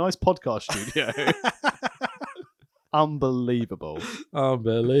conversion, a nice podcast studio. Unbelievable.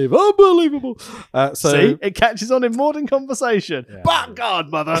 See, it catches on in modern conversation. Yeah. But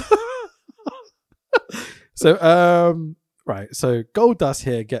God, mother. So, right. So Goldust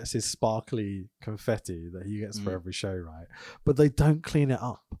here gets his sparkly confetti that he gets for every show, right? But they don't clean it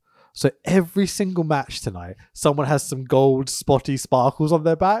up. So every single match tonight, someone has some gold spotty sparkles on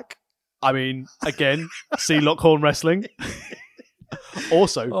their back. I mean, again, see Lockhorn Wrestling.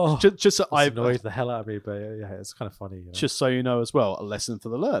 Also, just so I've annoyed the hell out of me, but yeah, it's kind of funny. You know? Just so you know as well, a lesson for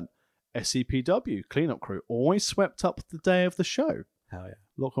the learn. SCPW cleanup crew always swept up the day of the show. Hell yeah.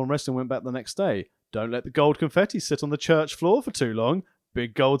 Lockhorn Wrestling went back the next day. Don't let the gold confetti sit on the church floor for too long.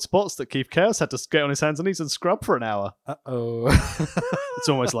 Big gold spots that Keith Chaos had to get on his hands and knees and scrub for an hour. Uh-oh. It's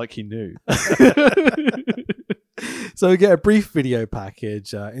almost like he knew. So we get a brief video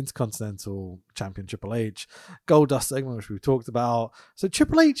package, Intercontinental Champion Triple H, Goldust segment, which we've talked about. So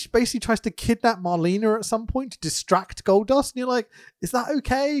Triple H basically tries to kidnap Marlena at some point to distract Goldust, and you're like, is that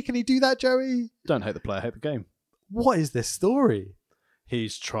okay? Can he do that, Joey? Don't hate the player, hate the game. What is this story?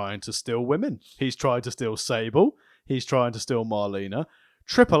 He's trying to steal women. He's trying to steal Sable. He's trying to steal Marlena.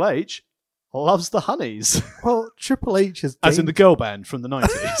 Triple H loves the honeys. Well, Triple H has as in the girl band from the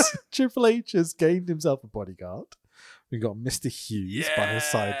 90s. Triple H has gained himself a bodyguard. We've got Mr. Hughes by his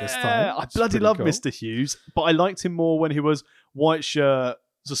side this time. I bloody love cool. Mr. Hughes, but I liked him more when he was white shirt,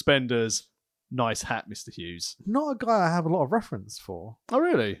 suspenders, nice hat, Mr. Hughes. Not a guy I have a lot of reference for. Oh,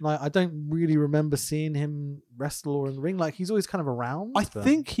 really? Like, I don't really remember seeing him wrestle or in the ring. Like, he's always kind of around. I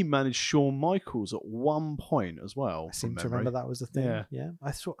think he managed Shawn Michaels at one point as well. I seem to remember that was a thing. Yeah.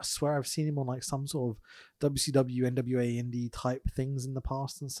 I swear I've seen him on like some sort of WCW, NWA indie type things in the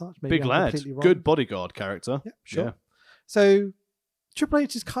past and such. Maybe Big lad. Good bodyguard character. Yeah, sure. Yeah. So Triple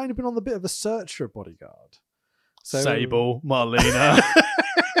H has kind of been on the bit of a search for a bodyguard. So, Sable, Marlena,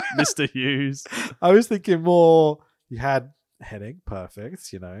 Mr. Hughes. I was thinking more, you had Hennig,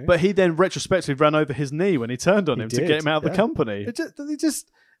 perfect, you know. But he then retrospectively ran over his knee when he turned on him to get him out of the company. It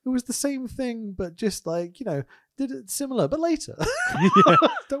was the same thing, but just like, you know, did it similar, but later. Yeah.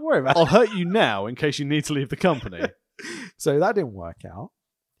 Don't worry about it. I'll hurt you now in case you need to leave the company. So that didn't work out.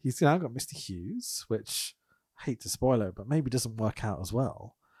 He's now got Mr. Hughes, which I hate to spoil it, but maybe doesn't work out as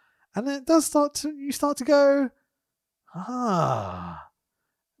well. And then it does you start to go,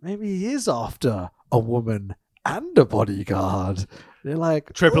 maybe he is after a woman and a bodyguard. They're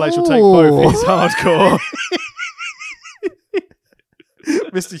like Triple H will take both. "Ooh." He's hardcore.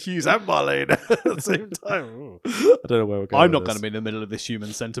 Mr. Hughes and Marlene at the same time. Ooh. I don't know where we're going. I'm not going to be in the middle of this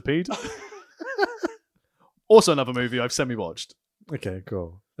human centipede. Also, another movie I've semi-watched. Okay,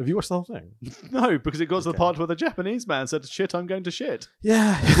 cool. Have you watched the whole thing? No, because it got to the Okay. part where the Japanese man said, "Shit, I'm going to shit."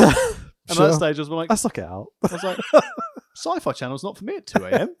 Yeah. And Sure. at that stage, I was like, I suck it out. I was like, Sci-Fi Channel's not for me at 2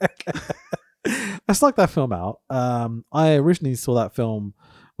 a.m. I stuck that film out. I originally saw that film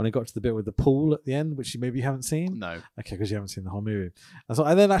when it got to the bit with the pool at the end, which maybe you haven't seen. No. Okay, because you haven't seen the whole movie. And so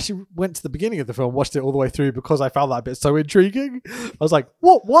I then actually went to the beginning of the film, watched it all the way through because I found that bit so intriguing. I was like,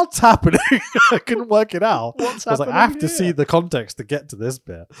 what's happening? I couldn't work it out. What's I was like, I have to see the context to get to this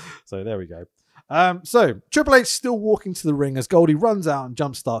bit. So there we go. So Triple H still walking to the ring as Goldie runs out and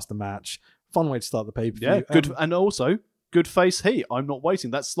jump starts the match. Fun way to start the pay-per-view. Yeah, good. And also, good face heat. I'm not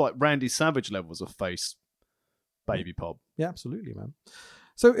waiting. That's like Randy Savage levels of face baby pop. Yeah, absolutely, man.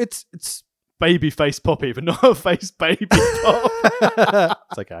 So it's Baby face pop even, not a face baby pop.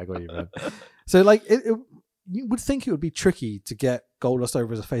 it's okay, I got you, man. So like you would think it would be tricky to get Goldust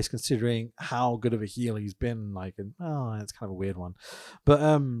over as a face considering how good of a heel he's been, like, and it's kind of a weird one. But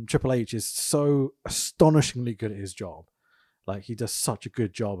Triple H is so astonishingly good at his job. Like, he does such a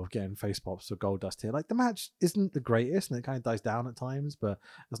good job of getting face pops for Goldust here. Like, the match isn't the greatest and it kind of dies down at times, but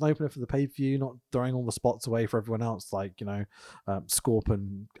as an opener for the pay-per-view, not throwing all the spots away for everyone else, like, Scorp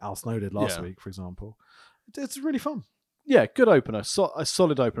and Al Snow did last week, for example. It's really fun. Yeah, good opener. A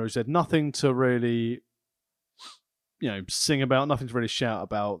solid opener. He said nothing to really, sing about, nothing to really shout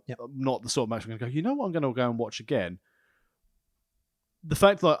about. Yep. Not the sort of match I'm going to go, you know what, I'm going to go and watch again. The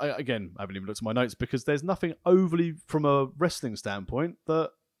fact that, again, I haven't even looked at my notes because there's nothing overly, from a wrestling standpoint, that...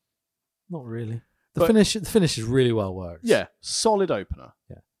 Not really. The But- finish is really well worked. Yeah, solid opener.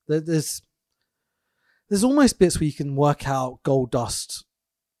 Yeah. There's almost bits where you can work out Goldust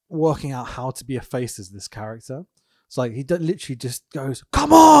working out how to be a face as this character. It's like he literally just goes,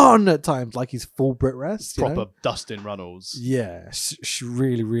 "Come on!" at times, like he's full Brit Rest. you know? Proper Dustin Runnels. Yeah, she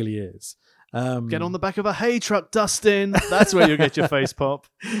really, really is. Get on the back of a hay truck, Dustin. That's where you'll get your face pop.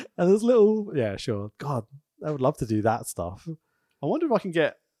 And there's little, yeah, sure. God, I would love to do that stuff. I wonder if I can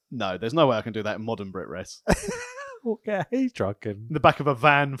get... No, there's no way I can do that in modern Brit Rest. Or get a hay truck and In the back of a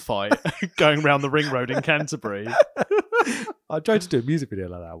van fight going around the ring road in Canterbury. I tried to do a music video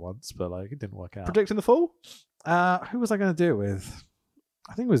like that once, but like it didn't work out. Predicting the fall? Who was I going to do it with?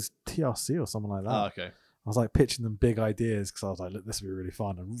 I think it was TRC or someone like that. Oh, okay. I was like pitching them big ideas because I was like, look, this would be really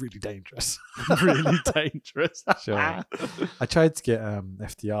fun and really dangerous. Really dangerous. Sure. I tried to get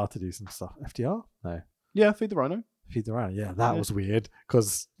FDR to do some stuff. FDR? No. Yeah, Feed the Rhino. Feed the Rhino. Yeah, that Yeah. was weird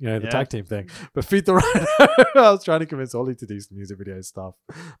because, the Yeah. tag team thing. But Feed the Rhino, I was trying to convince Ollie to do some music video stuff.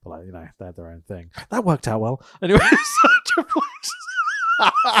 But like, they had their own thing. That worked out well. Anyway, so Triple H.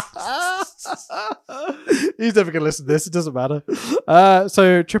 He's never going to listen to this. It doesn't matter.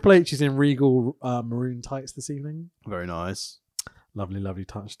 So Triple H is in regal maroon tights this evening. Very nice. Lovely, lovely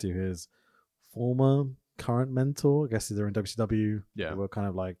touch to his former current mentor. I guess they're in WCW. Yeah. They were kind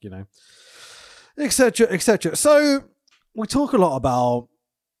of like, etc., etc. So we talk a lot about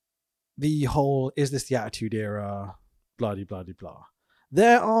the whole, is this the Attitude Era, blah, blah, blah, blah.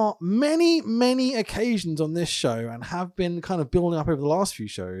 There are many, many occasions on this show and have been kind of building up over the last few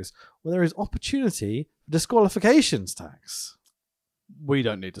shows where there is opportunity for disqualifications, Tax. We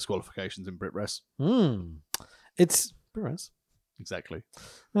don't need disqualifications in Brit Rest. It's Perez. Exactly.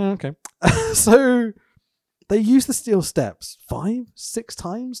 Okay. So they use the steel steps 5-6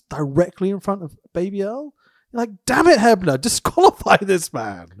 times directly in front of Baby Earl. You're like, damn it, Hebner, disqualify this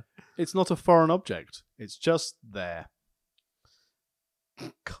man. It's not a foreign object. It's just there.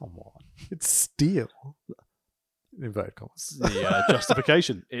 Come on. It's steel. Inverted commas. The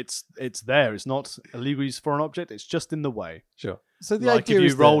justification. It's there. It's not a legal use for an object. It's just in the way. Sure. So the Like idea if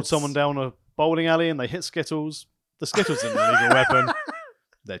is you rolled this. someone down a bowling alley and they hit Skittles, the Skittles isn't a legal weapon.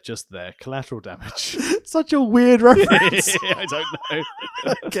 They're just there. Collateral damage. Such a weird reference. I don't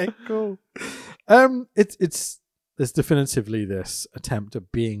know. Okay, cool. It's there's definitively this attempt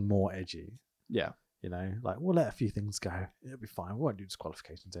at being more edgy. Yeah. Like we'll let a few things go. It'll be fine. We won't do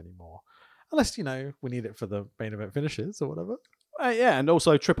disqualifications anymore. Unless, we need it for the main event finishes or whatever. Yeah, and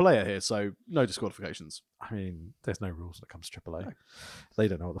also AAA are here, so no disqualifications. I mean, there's no rules when it comes to AAA. They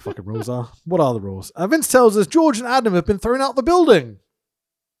don't know what the fucking rules are. What are the rules? Vince tells us George and Adam have been thrown out the building.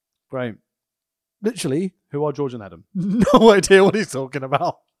 Great. Literally, Who are George and Adam? no idea what he's talking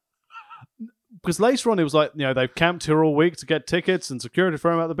about. Because later on it was like, they've camped here all week to get tickets and security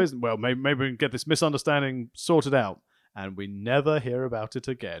for him out of the business. Well, maybe we can get this misunderstanding sorted out. And we never hear about it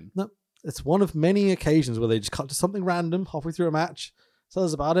again. No. It's one of many occasions where they just cut to something random halfway through a match, tell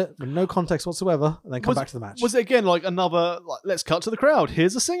us about it with no context whatsoever, and then come back to the match. Was it again like another, like, let's cut to the crowd,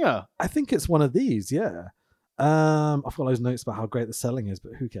 here's a singer? I think it's one of these, yeah. I've got those notes about how great the selling is,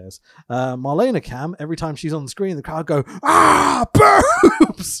 but who cares? Marlena Cam, every time she's on the screen, the crowd go, ah,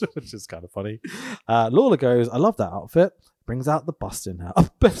 boobs, which is kind of funny. Lawler goes, I love that outfit. Brings out the bust in her.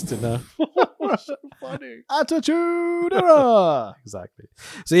 Best in her. So funny. Attitude era. Exactly.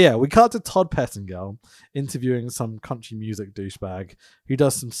 So yeah, we cut to Todd Pettengill interviewing some country music douchebag who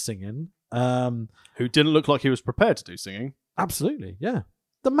does some singing. Who didn't look like he was prepared to do singing. Absolutely, yeah.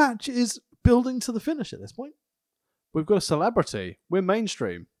 The match is building to the finish at this point. We've got a celebrity. We're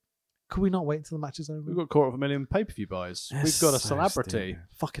mainstream. Could we not wait until the match is over? We've got 250,000 pay-per-view buys. Yes, We've got a so celebrity. stupid.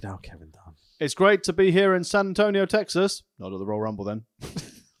 Fuck it out, Kevin Dunn. It's great to be here in San Antonio, Texas. Not at the Royal Rumble, then.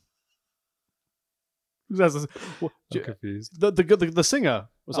 I'm confused. The singer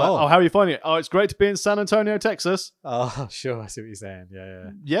was like, Oh. how are you finding it? Oh, it's great to be in San Antonio, Texas. Oh, sure. I see what you're saying.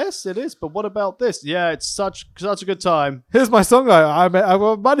 Yeah. Yes, it is. But what about this? Yeah, it's such a good time. Here's my song. I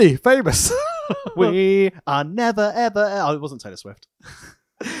want money, famous. We are never, ever... Oh, it wasn't Taylor Swift.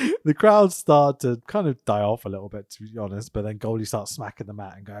 The crowd start to kind of die off a little bit, to be honest, but then Goldie starts smacking the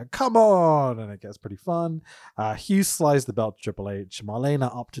mat and going, come on, and it gets pretty fun. Hughes slides the belt to Triple H,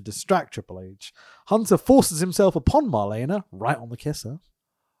 Marlena up to distract Triple H. Hunter forces himself upon Marlena, right on the kisser.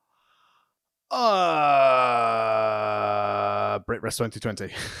 Brit Rest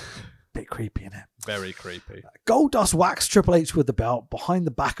 2020. Bit creepy, innit? Very creepy. Goldust whacks Triple H with the belt behind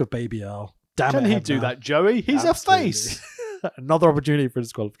the back of Baby Earl. Damn Can it, he Head do now. that, Joey? He's Absolutely. a face. Another opportunity for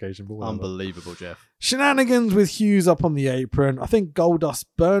disqualification. But whatever. Unbelievable, Jeff. Shenanigans with Hughes up on the apron. I think Goldust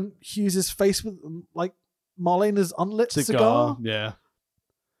burnt Hughes' face with like Marlena's unlit cigar. Yeah.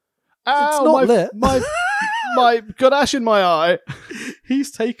 It's Ow, not lit. My got ash in my eye.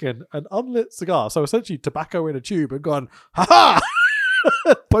 He's taken an unlit cigar, so essentially tobacco in a tube, and gone, ha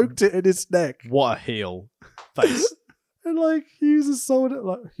ha, poked it in his neck. What a heel face. And like Hughes has sold it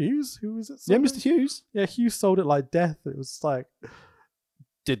like Hughes? Who was it? Yeah, sold Mr. it? Hughes. Yeah, Hughes sold it like death. It was like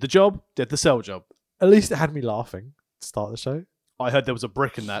Did the job, did the sell job. at least it had me laughing to start the show. I heard there was a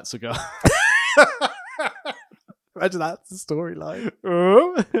brick in that cigar. Imagine that's the storyline.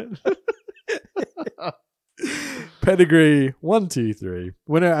 Pedigree 1, 2, 3.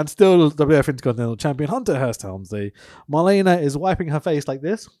 Winner and still WF Intercontinental Champion Hunter Hearst Helmsley. Marlena is wiping her face like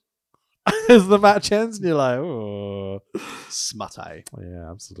this as the match ends, and you're like, oh. Smutty.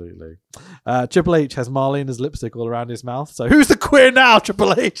 Yeah, absolutely. Triple H has Marlena's lipstick all around his mouth. So who's the queer now,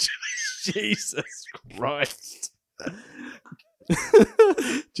 Triple H? Jesus Christ.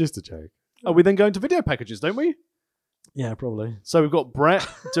 Just a joke. Are we then going to video packages, don't we? Yeah, probably. So we've got Brett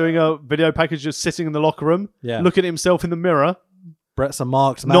doing a video package, just sitting in the locker room, Yeah. looking at himself in the mirror. Brett's a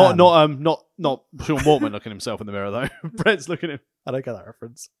marked man. Not Sean Waltman looking at himself in the mirror though. Brett's looking at him. I don't get that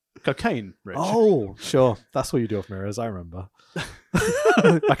reference. Cocaine, Rich. Oh, sure. That's what you do off mirrors. I remember.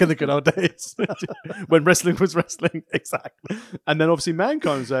 Back in the good old days. When wrestling was wrestling. Exactly. And then obviously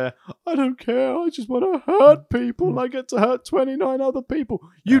Mankind's there. I don't care. I just want to hurt people. I get to hurt 29 other people.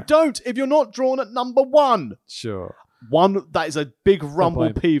 You don't if you're not drawn at number 1. Sure. One, that is a big rumble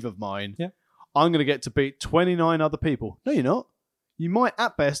point. peeve of mine. Yeah. I'm going to get to beat 29 other people. No, you're not. You might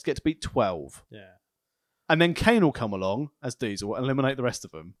at best get to beat 12. Yeah. And then Kane will come along as Diesel and eliminate the rest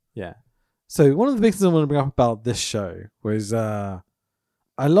of them. Yeah. So one of the big things I want to bring up about this show was I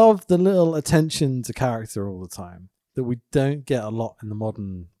love the little attention to character all the time that we don't get a lot in the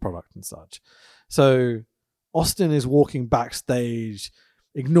modern product and such. So Austin is walking backstage,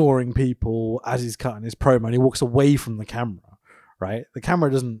 ignoring people as he's cutting his promo, and he walks away from the camera. Right, the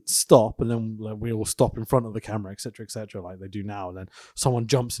camera doesn't stop, and then we all stop in front of the camera, etc., like they do now. And then someone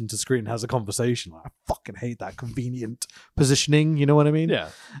jumps into screen and has a conversation. Like, I fucking hate that convenient positioning. You know what I mean? Yeah.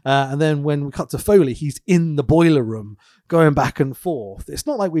 And then when we cut to Foley, he's in the boiler room, going back and forth. It's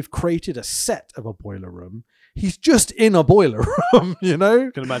not like we've created a set of a boiler room. He's just in a boiler room. You know?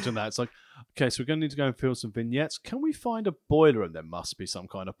 You can imagine that. It's like, okay, so we're going to need to go and film some vignettes. Can we find a boiler? And there must be some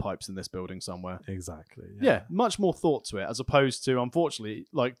kind of pipes in this building somewhere. Exactly. Yeah, much more thought to it, as opposed to, unfortunately,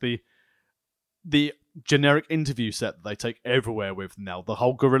 like the generic interview set that they take everywhere with now. The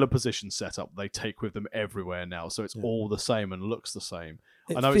whole gorilla position setup they take with them everywhere now, so it's all the same and looks the same.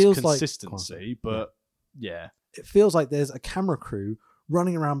 It I know feels it's like consistency, but yeah. It feels like there's a camera crew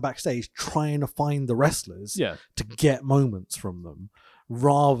running around backstage trying to find the wrestlers to get moments from them,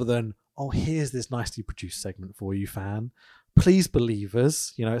 rather than, oh, here's this nicely produced segment for you, fan. Please believe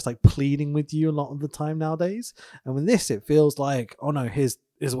us. You know, it's like pleading with you a lot of the time nowadays. And with this, it feels like, oh no, here's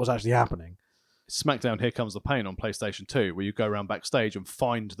what's actually happening. SmackDown Here Comes the Pain on PlayStation 2, where you go around backstage and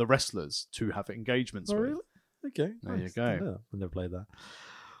find the wrestlers to have engagements Oh, with. really? Okay. There you nice. go. Yeah, I've never played that.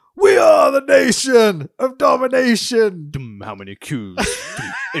 We are the nation of domination. Dum, how many Qs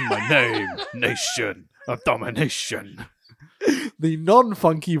in my name? Nation of domination. The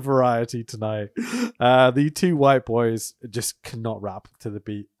non-funky variety tonight. The two white boys just cannot rap to the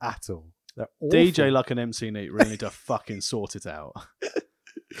beat at all. They're awful. DJ Luck and MC Neat really need to fucking sort it out.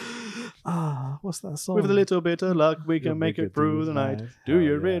 What's that song? With a little bit of luck, we can You'll make it through the night. Do Hell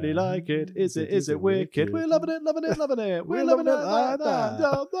you yeah. really like it? Is it wicked? We're loving it, loving it, loving it. We're We're loving it loving it like like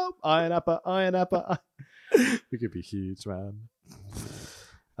that. that. Iron apple, iron apple. We could be huge, man.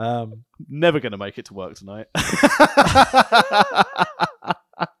 Never going to make it to work tonight.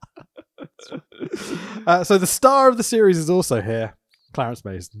 So the star of the series is also here, Clarence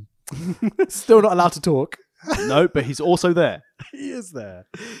Mason. Still not allowed to talk. No, but he's also there. He is there.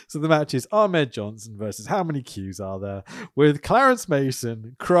 So the match is Ahmed Johnson versus how many Qs are there? With Clarence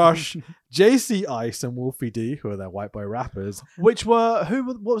Mason, Crush, JC Ice, and Wolfie D, who are their white boy rappers. Which were,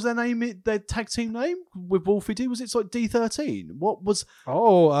 what was their name, their tag team name with Wolfie D? Was it like D13? What was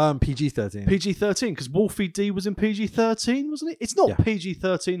PG-13. PG-13? Because Wolfie D was in PG-13, wasn't it? It's not Yeah.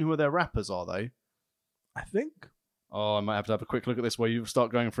 PG-13 who are their rappers, are they? I think. Oh, I might have to have a quick look at this while you start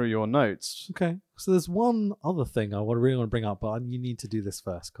going through your notes. Okay. So there's one other thing I really want to bring up, but you need to do this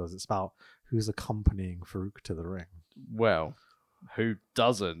first because it's about who's accompanying Farouk to the ring. Well, who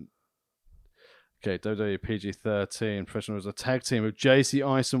doesn't? Okay, WWE PG-13 professional was a tag team with JC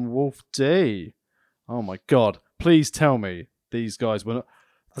Ice and Wolf D. Oh my god! Please tell me these guys were not.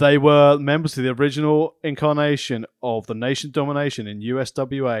 They were members of the original incarnation of the Nation of Domination in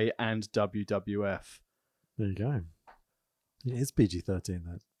USWA and WWF. There you go. It is PG-13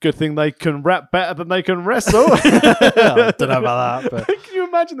 then. Good thing they can rap better than they can wrestle. I don't know about that, but Can you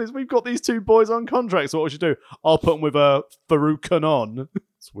imagine this? We've got these two boys on contracts. What would you do? I'll put them with a Farouk Anon.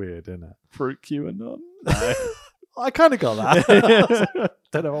 it's weird, isn't it? Farouk QAnon? No. I kind of got that.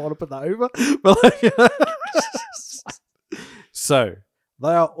 Don't know if I want to put that over. But so, they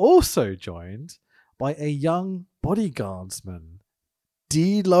are also joined by a young bodyguardsman.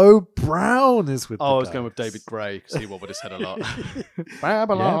 D'Lo Brown is with Oh, I the was going guys. with David Gray because he wobbled his head a lot. Yeah,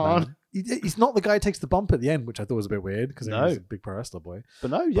 Babylon. man. He's not the guy who takes the bump at the end, which I thought was a bit weird because No. he's a big pro wrestler boy.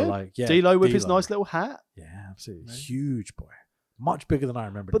 But no, yeah. But like, yeah, D'Lo with his D'Lo. nice little hat. Yeah, absolutely. Huge boy. Much bigger than I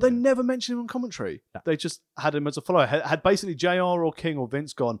remember. But they never mentioned him on commentary. No. They just had him as a follower. Had basically JR or King or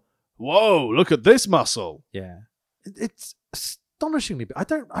Vince gone, whoa, look at this muscle. Yeah. It's astonishingly big.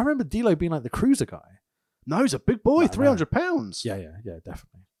 I remember D'Lo being like the cruiser guy. No, he's a big boy, No, 300 pounds. Yeah,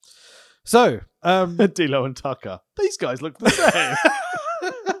 definitely. So, D'Lo and Tucker. These guys look the same.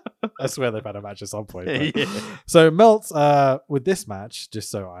 I swear they've had a match at some point. Yeah. So Melt, with this match,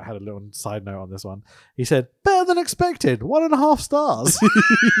 just so I had a little side note on this one, he said, better than expected, 1.5 stars.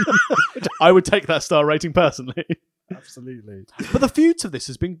 I would take that star rating personally. Absolutely. But the feuds of this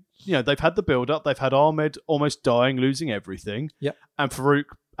has been, they've had the build-up. They've had Ahmed almost dying, losing everything. Yep. And Farouk,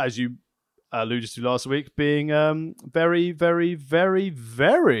 as you alluded to last week, being very, very, very,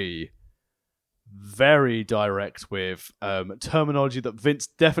 very, very direct with terminology that Vince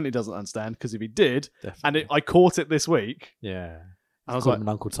definitely doesn't understand, because if he did, Definitely. and I caught it this week, Yeah. I was Called like, him an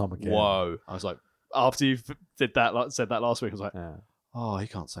Uncle Tom again. whoa. I was like, after you said that last week, I was like, Yeah. oh, he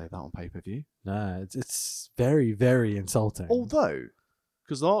can't say that on pay-per-view. No, it's very, very insulting. Although,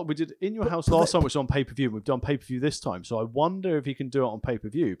 because we did In Your House but last the- time, which was on pay-per-view, and we've done pay-per-view this time, so I wonder if he can do it on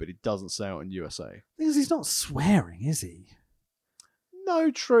pay-per-view, but he doesn't say it on USA. Because he's not swearing, is he?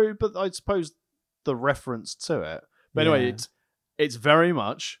 No, true, but I suppose the reference to it. But anyway, Yeah. it's very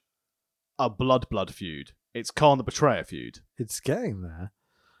much a blood feud. It's Khan the Betrayer feud. It's getting there.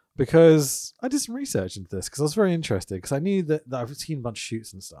 Because I did some research into this because I was very interested because I knew that I've seen a bunch of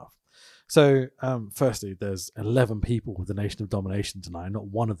shoots and stuff. So, firstly, there's 11 people with the Nation of Domination tonight. Not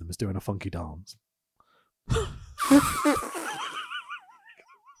one of them is doing a funky dance.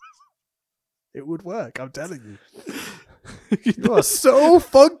 It would work, I'm telling you. You are so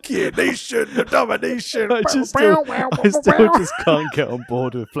funky, Nation of Domination. I still just can't get on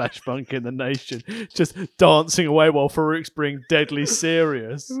board with Flash Funk in the Nation just dancing away while Farouk's being deadly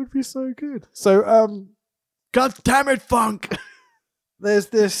serious. It would be so good. So, God damn it, Funk! there's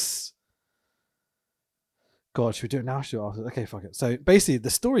this. God, should we do it now? Should we after? Okay, fuck it. So basically, the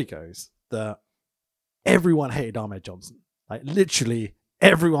story goes that everyone hated Ahmed Johnson. Like literally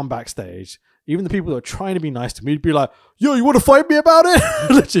everyone backstage, even the people that were trying to be nice to me, would be like, "Yo, you want to fight me about it?"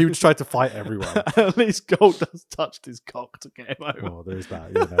 Literally, he would try to fight everyone. At least Goldust touched his cock to get him over. Oh, there's that,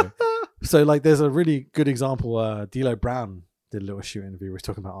 you know. So like, there's a really good example. D'Lo Brown did a little shoot interview. Where he's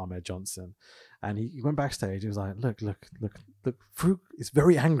talking about Ahmed Johnson, And he went backstage. He was like, look, Farouk is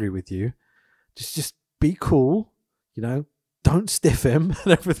very angry with you. Just be cool, don't stiff him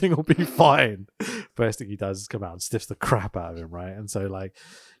and everything will be fine. First thing he does is come out and stiffs the crap out of him, right? And so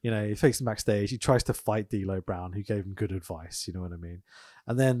he takes him backstage. He tries to fight D'Lo Brown, who gave him good advice, you know what I mean?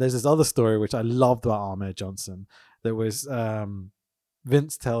 And then there's this other story which I loved about Ahmed Johnson. There was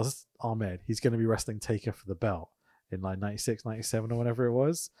Vince tells Ahmed he's going to be wrestling Taker for the belt in like 96, 97 or whatever it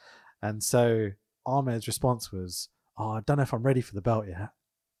was. And so Ahmed's response was, I don't know if I'm ready for the belt yet.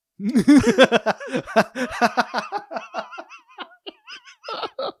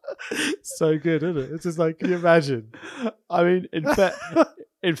 So good, isn't it? It's just like, can you imagine? I mean,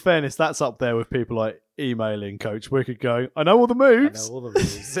 in fairness, that's up there with people like emailing Coach Wicked going, I know all the moves.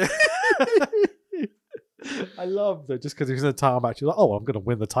 I love that just because he was in a title match, you're like, I'm going to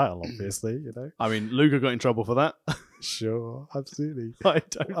win the title, obviously, I mean, Luger got in trouble for that. Sure, absolutely. I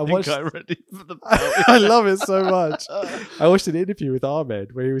think I'm ready for the belt. I love it so much. I watched an interview with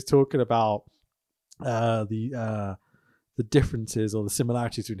Ahmed where he was talking about the differences or the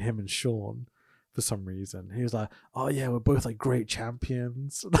similarities between him and Sean for some reason. He was like, oh yeah, we're both like great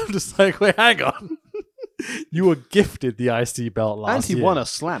champions. And I'm just like, wait, hang on. You were gifted the IC belt last year. And he won a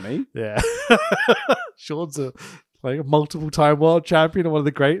Slammy. Yeah. Sean's a multiple time world champion and one of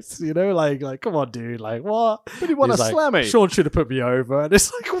the greats, like come on, dude, like what? But he won a Slammy. Sean should have put me over. And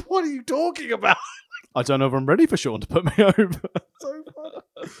it's like, what are you talking about? I don't know if I'm ready for Sean to put me over. So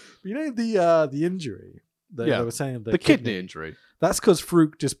funny. The injury. They were saying the kidney injury. That's because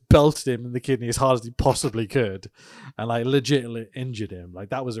Farouk just belted him in the kidney as hard as he possibly could, and like legitimately injured him. Like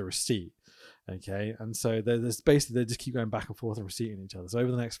that was a receipt. Okay, and so there's basically they just keep going back and forth and receipting each other. So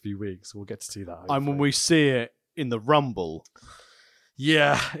over the next few weeks, we'll get to see that. Hopefully. And when we see it in the Rumble,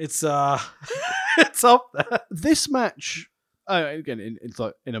 yeah, it's it's up there. This match, again, it's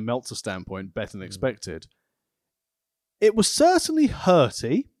like in a Meltzer standpoint, better than expected. It was certainly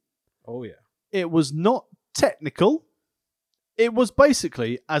hurty. Oh yeah, it was not technical. It was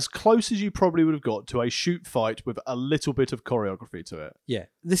basically as close as you probably would have got to a shoot fight with a little bit of choreography to it. Yeah,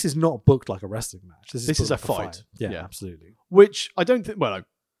 this is not booked like a wrestling match. This is a fight. Yeah, absolutely. Which I don't think,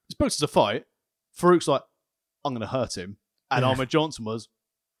 it's booked as a fight. Farouk's like, I'm going to hurt him. And Ahmed Johnson was,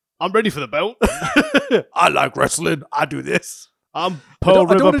 I'm ready for the belt. I like wrestling. I do this. I'm Pearl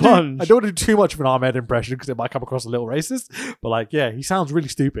River Plunge. I don't want to do too much of an Ahmed impression because it might come across a little racist. But he sounds really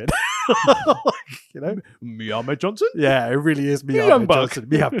stupid. Me Ahmed Johnson? Yeah, it really is me Ahmed Johnson.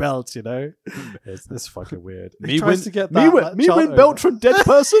 Me have belts, It's fucking weird. Me win belt from dead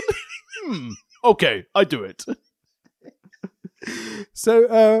person? Okay, I do it.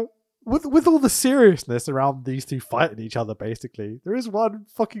 So, with all the seriousness around these two fighting each other, basically, there is one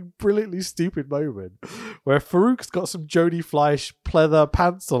fucking brilliantly stupid moment where Farouk's got some Jody Fleisch pleather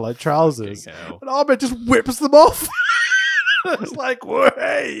pants on, like trousers, and Ahmed just whips them off. It's like,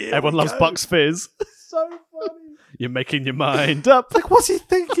 hey, everyone loves Bucks Fizz. So funny. You're making your mind up. Like, what's he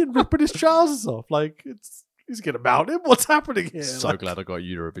thinking? Ripping his trousers off? Like, he's gonna mount him. What's happening here? So glad I got a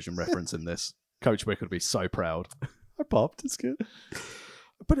Eurovision reference in this. Coach Wick would be so proud. I popped. It's good.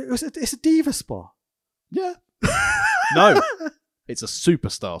 But it's a diva spot. Yeah. No. It's a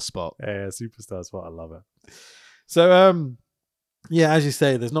superstar spot. Yeah, superstar spot. I love it. So, yeah, as you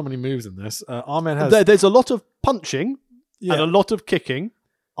say, there's not many moves in this. Ahmed has... There's a lot of punching and a lot of kicking.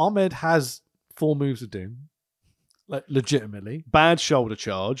 Ahmed has 4 moves of doom. Like, legitimately. Bad shoulder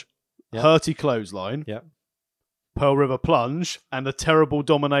charge. Yep. Hurty clothesline. Yep. Pearl River plunge. And a terrible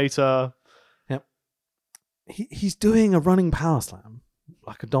dominator. Yep. He's doing a running power slam.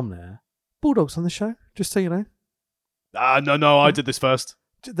 Like a Dominator. Bulldog's on the show, just so you know. No, I did this first.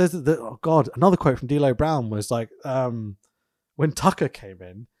 There's oh god, another quote from D'Lo Brown was like, when Tucker came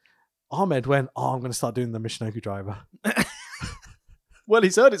in, Ahmed went, I'm going to start doing the Michinoku driver. Well,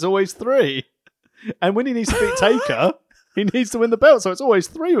 he's heard it's always 3. And when he needs to beat Taker, he needs to win the belt, so it's always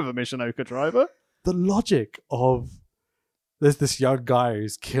 3 with a Michinoku driver. The logic of... There's this young guy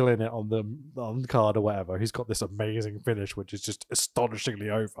who's killing it on the card or whatever. He's got this amazing finish, which is just astonishingly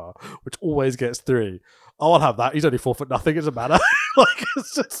over, which always gets 3. Oh, I'll have that. He's only 4 foot nothing. It doesn't matter.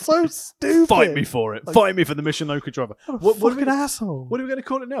 It's just so stupid. Fight me for it. Fight me for the Michinoku driver. What an asshole. What are we going to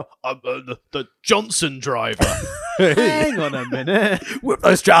call it now? The Johnson driver. Hang on a minute. Whip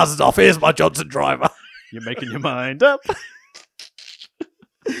those trousers off. Here's my Johnson driver. You're making your mind up.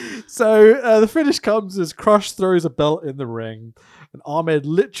 So the finish comes as Crush throws a belt in the ring, and Ahmed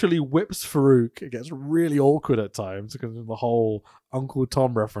literally whips Farouk. It gets really awkward at times because of the whole Uncle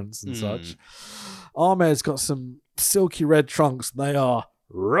Tom reference and such. Ahmed's got some silky red trunks. They are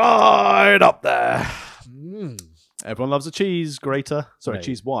right up there. Everyone loves a cheese grater. Sorry,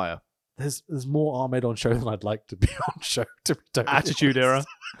 cheese wire. there's more Ahmed on show than I'd like to be on show. To be totally Attitude honest.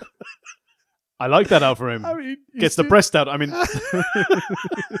 Era. I like that out for him. I mean, Gets the breast out. I mean,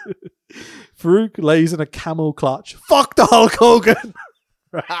 Farouk lays in a camel clutch. Fuck the Hulk Hogan.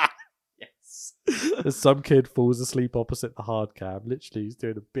 yes. As some kid falls asleep opposite the hard cab. Literally, he's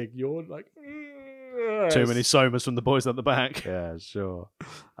doing a big yawn, like. Too many somas from the boys at the back. Yeah, sure.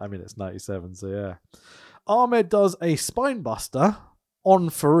 I mean, it's 97, so yeah. Ahmed does a spine buster on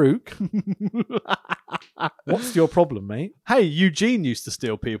Farouk. What's your problem, mate? Hey, Eugene used to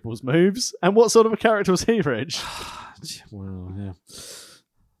steal people's moves. And what sort of a character was he, Rich? Well, yeah.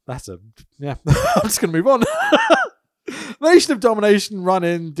 I'm just going to move on. Nation of Domination, run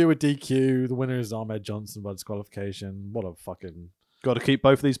in, do a DQ. The winner is Ahmed Johnson by disqualification. What a fucking... Got to keep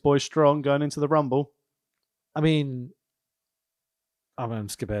both of these boys strong going into the Rumble. I mean, I'm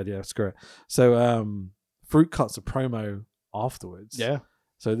skip ahead, yeah, screw it. So, Farouk cuts a promo afterwards. Yeah.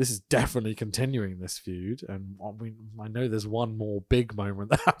 So this is definitely continuing this feud, and I know there's one more big moment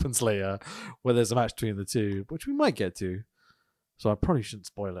that happens later where there's a match between the two, which we might get to. So I probably shouldn't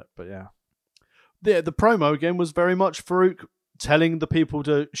spoil it, but yeah. The promo again was very much Farouk telling the people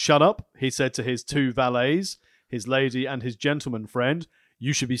to shut up. He said to his two valets, his lady and his gentleman friend,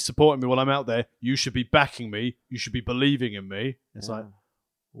 you should be supporting me while I'm out there. You should be backing me. You should be believing in me. It's like,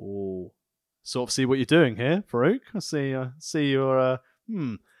 oh, sort of see what you're doing here, Farouk. I see your,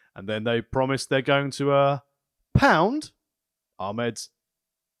 And then they promise they're going to pound Ahmed's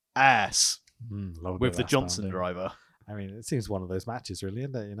ass with the Johnson driver. I mean, it seems one of those matches, really,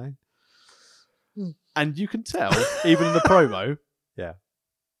 isn't it? You know? And you can tell, even in the promo, yeah,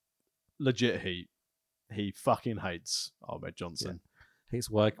 legit heat. He fucking hates Ahmed Johnson. Yeah. Hates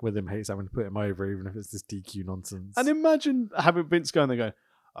working with him, hates having to put him over, even if it's this DQ nonsense. And imagine having Vince going there going,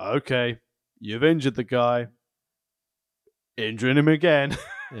 okay, you've injured the guy. Injuring him again.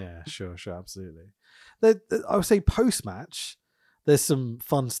 Yeah, sure, absolutely. I would say post-match, there's some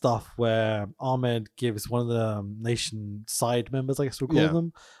fun stuff where Ahmed gives one of the Nation side members, I guess we'll call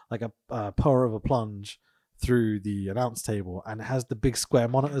them, like a power of a plunge through the announce table, and it has the big square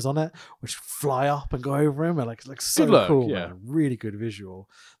monitors on it which fly up and go over him, and like so good look, cool, yeah. man. Really good visual.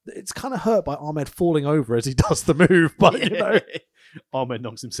 It's kind of hurt by Ahmed falling over as he does the move, but you know, Ahmed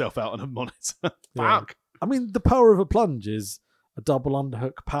knocks himself out on a monitor. Yeah. Fuck. I mean, the power of a plunge is a double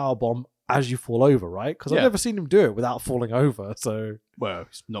underhook power bomb as you fall over, right? Because I've never seen him do it without falling over. So, well,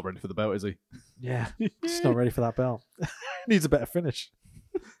 he's not ready for the belt, is he? Yeah, just not ready for that belt. Needs a better finish.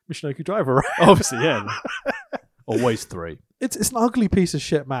 Michinoku driver, right? Obviously, yeah. Always 3. It's an ugly piece of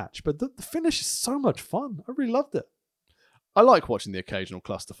shit match, but the finish is so much fun. I really loved it. I like watching the occasional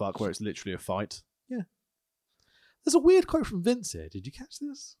clusterfuck where it's literally a fight. Yeah. There's a weird quote from Vince here. Did you catch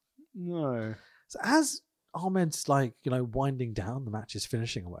this? No. So as Ahmed's winding down, the match is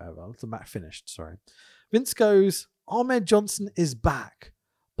finishing or whatever. The match finished, sorry. Vince goes, Ahmed Johnson is back,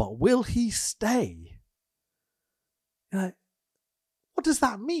 but will he stay? What does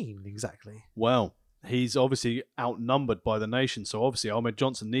that mean exactly? Well, he's obviously outnumbered by the Nation, so obviously Ahmed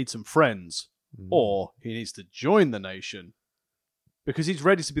Johnson needs some friends, or he needs to join the Nation because he's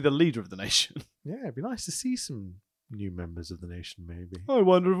ready to be the leader of the Nation. Yeah, it'd be nice to see some new members of the Nation, maybe. I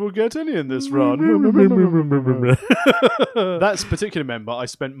wonder if we'll get any in this run. That particular member, I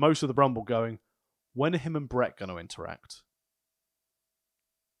spent most of the Rumble going, when are him and Brett going to interact?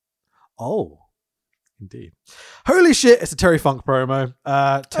 Oh, indeed. Holy shit, it's a Terry Funk promo.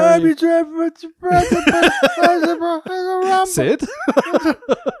 Terry... Sid?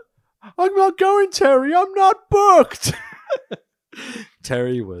 I'm not going, Terry. I'm not booked.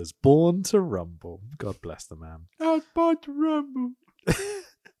 Terry was born to rumble. God bless the man. I was born to rumble.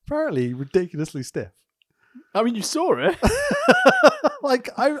 Apparently ridiculously stiff. I mean, you saw it.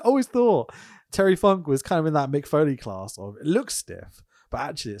 I always thought Terry Funk was kind of in that Mick Foley class of it looks stiff, but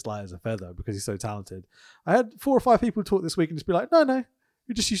actually it's light as a feather because he's so talented. I had 4 or 5 people talk this week and just be like, no,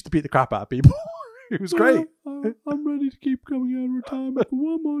 you just used to beat the crap out of people. It was great. I'm ready to keep coming out of retirement for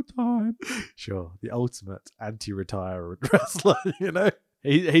one more time. Sure, the ultimate anti-retire wrestler, you know?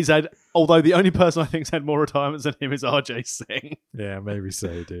 He's had, although the only person I think's had more retirements than him is RJ Singh. Yeah, maybe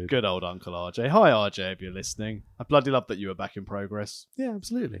so, dude. Good old Uncle RJ. Hi, RJ, if you're listening. I bloody love that you were back in progress. Yeah,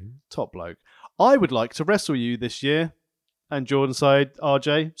 absolutely. Top bloke. I would like to wrestle you this year. And Jordan side,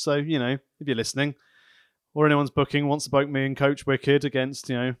 RJ. So, if you're listening, or anyone's booking wants to book me and Coach Wicked against,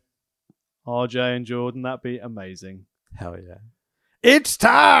 RJ and Jordan, that'd be amazing. Hell yeah. It's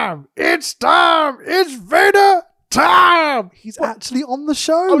time! It's time! It's Vader time! He's actually on the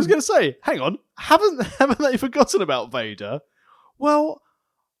show. I was going to say, hang on, haven't they forgotten about Vader? Well,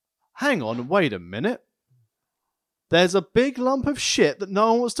 hang on, wait a minute. There's a big lump of shit that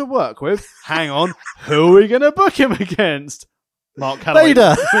no one wants to work with. Hang on, who are we going to book him against? Mark Calloway.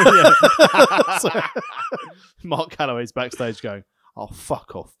 Vader. Mark Calloway's backstage going, oh,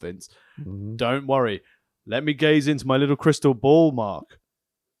 fuck off, Vince. Mhm. Don't worry. Let me gaze into my little crystal ball, Mark.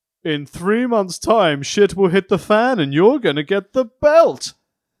 In 3 months' time, shit will hit the fan and you're going to get the belt.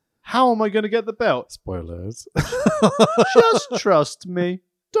 How am I going to get the belt? Spoilers. Just trust me.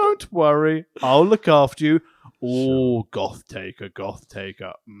 Don't worry. I'll look after you. Oh, Goth Taker.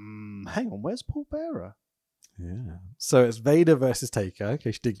 Hang on, where's Paul Bearer? Yeah. So it's Vader versus Taker, in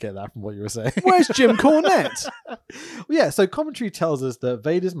case you didn't get that from what you were saying. Where's Jim Cornette? Well, yeah, so commentary tells us that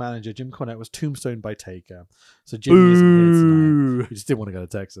Vader's manager, Jim Cornette, was tombstoned by Taker. So Jimmy isn't here tonight. We just didn't want to go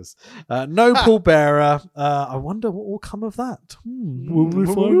to Texas. No Paul Bearer. I wonder what will come of that. Will we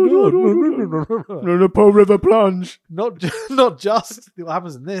find out? No, Paul River plunge. Not just what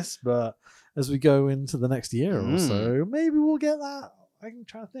happens in this, but as we go into the next year or so, maybe we'll get that. I can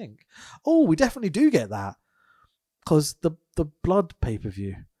try to think. Oh, we definitely do get that. Because the Blood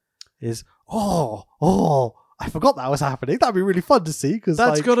pay-per-view is I forgot that was happening. That'd be really fun to see because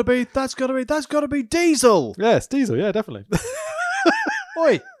That's gotta be Diesel. Yes, Diesel, yeah, definitely.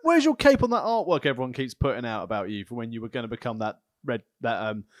 Oi, where's your cape on that artwork everyone keeps putting out about you for when you were going to become the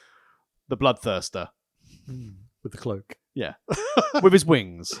Bloodthirster? With the cloak. Yeah. With his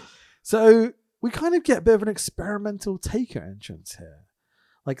wings. So we kind of get a bit of an experimental Taker entrance here.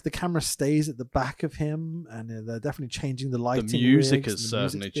 Like the camera stays at the back of him, and they're definitely changing the lighting. The music rigs, has the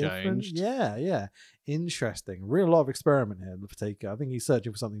music's certainly different. changed. Yeah. Interesting. Real lot of experiment here for Taker. I think he's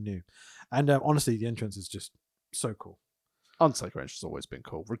searching for something new. And honestly, the entrance is just so cool. Undertaker entrance has always been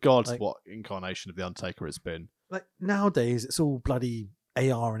cool, regardless Like- of what incarnation of the Undertaker it's been. Like nowadays, it's all bloody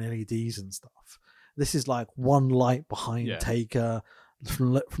AR and LEDs and stuff. This is like one light behind Yeah. Taker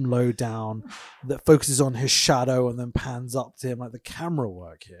from low down that focuses on his shadow and then pans up to him. Like the camera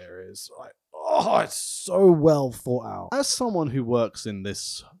work here is like, it's so well thought out. As someone who works in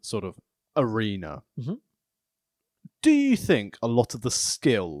this sort of arena, Mhm. do you think a lot of the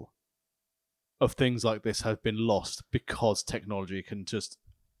skill of things like this have been lost because technology can just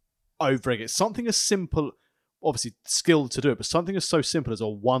overegg it? Something as simple, obviously skill to do it, but something as so simple as a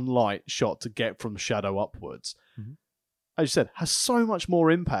one light shot to get from shadow upwards, Mhm. as you said, has so much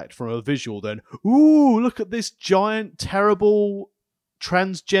more impact from a visual than, ooh, look at this giant, terrible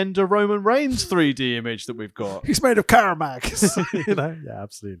transgender Roman Reigns 3D image that we've got. He's made of Caramax. Yeah,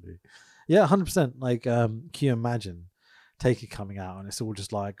 absolutely. Yeah, 100%. Like, can you imagine Taker coming out and it's all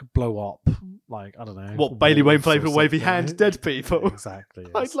just like blow up? Like, I don't know. What, Bailey Wayne playing with wavy something. hand dead people? Exactly.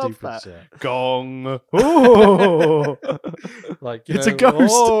 Yeah, I'd love stupid that. shit. Gong. Oh. Like, It's a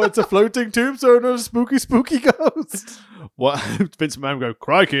ghost. Oh, it's a floating tombstone of a spooky ghost. What? Vince McMahon go,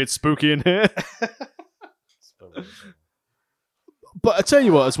 crikey, it's spooky in here. But I tell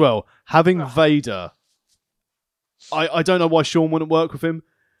you what, as well, having Vader, I don't know why Shawn wouldn't work with him,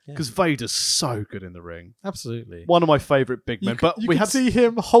 because Vader's so good in the ring. Absolutely. One of my favourite big men. But you we can have see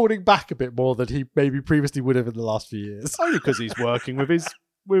him holding back a bit more than he maybe previously would have in the last few years. only because he's working with his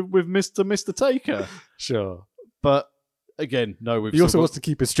with Mr. Taker. Sure. But again, no, we've He also still wants to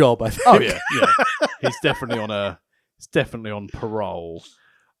keep his job, I think. Oh yeah. He's definitely on parole.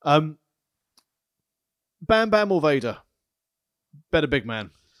 Bam Bam or Vader? Better big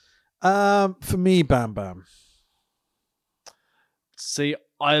man. For me, Bam Bam. See,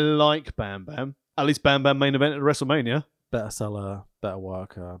 I like Bam Bam. At least Bam Bam main event at WrestleMania. Better seller, better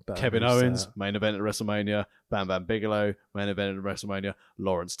worker, better Kevin moveset. Owens, main event at WrestleMania. Bam Bam Bigelow, main event at WrestleMania.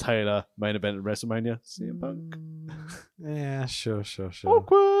 Lawrence Taylor, main event at WrestleMania. CM Punk. Yeah, sure.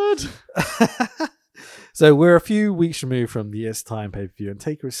 Awkward. So we're a few weeks removed from the It's Time pay-per-view, and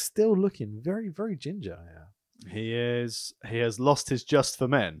Taker is still looking very, very ginger. He has lost his just for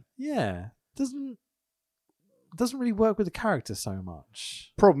men. Yeah, doesn't really work with the character so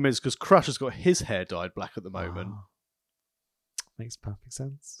much. Problem is because Crusher's got his hair dyed black at the moment. Oh. Makes perfect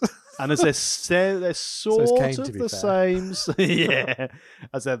sense. And as they're sort Kane, to of be the fair. same, yeah.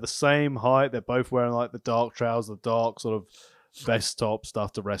 As they're the same height, they're both wearing like the dark trousers, the dark sort of vest top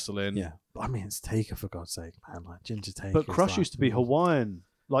stuff to wrestle in. Yeah, I mean it's Taker for God's sake, man. Like Ginger Taker. But Crush used to be Hawaiian,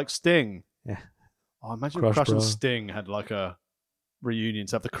 like Sting. Yeah. Oh, imagine Crush, Crush and bro. Sting had like a reunion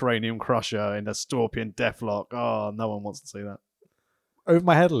to have the Cranium Crusher in the Scorpion Deathlock. Oh, no one wants to see that. Over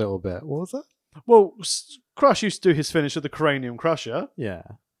my head a little bit. What was that? Well, Crush used to do his finish of the Cranium Crusher Yeah.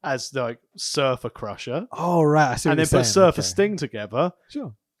 as like Surfer Crusher, Oh right, I see. and what then you're put saying. Surfer Okay. Sting together,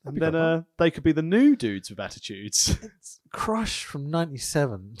 Sure. and then they could be the new dudes with attitudes. It's Crush from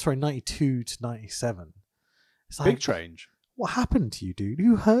 92 to 97. It's like, Big change. What happened to you, dude?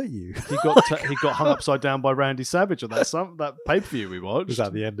 Who hurt you? He got hung upside down by Randy Savage on that pay-per-view we watched. Was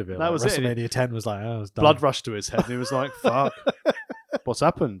that the end of it? That like, was it. WrestleMania 10 was like, oh, it was done. Blood rushed to his head, and he was like, "Fuck, what's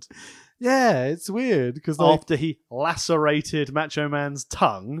happened?" Yeah, it's weird because After he lacerated Macho Man's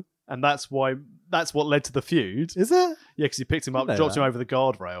tongue, and that's what led to the feud. is it? Yeah, because he picked him up, know dropped him that. over the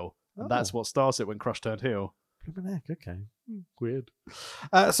guardrail, and Oh. that's what started it when Crush turned heel. Flippin' heck, okay. Weird.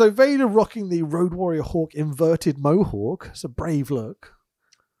 So Vader rocking the Road Warrior Hawk inverted mohawk. It's a brave look.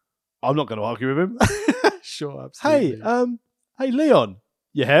 I'm not going to argue with him. Sure, Hey, absolutely. hey, Leon,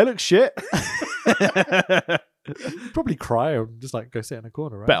 your hair looks shit. You'd probably cry or just like go sit in a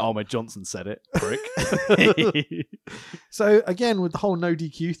corner, right? Bet Ahmed Johnson said it, prick. So again, with the whole no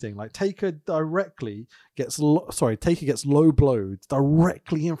DQ thing, like Taker directly gets Taker gets low blowed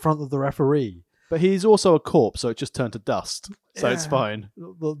directly in front of the referee. But he's also a corpse, so it just turned to dust. So it's Yeah. fine.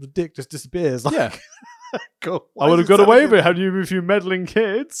 The dick just disappears. Like, Yeah. cool. I would have got away with it had you with you meddling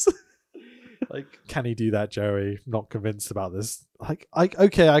kids. Like, can he do that, Joey? Not convinced about this. Like, I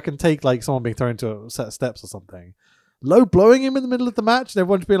can take like someone being thrown to a set of steps or something. Low blowing him in the middle of the match, and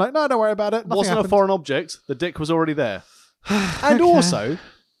everyone just being like, "No, don't worry about it." Nothing Wasn't a happened." foreign object. The dick was already there. And Okay. also,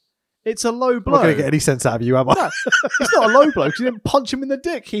 it's a low I'm blow. not going to get any sense out of you, am I? It's not a low blow because he didn't punch him in the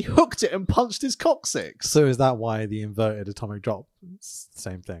dick. He hooked it and punched his coccyx. So is that why the inverted atomic drop? It's the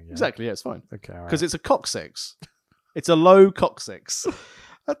same thing. Yeah? Exactly, yeah, it's fine. Okay, all right. Because it's a coccyx. It's a low coccyx.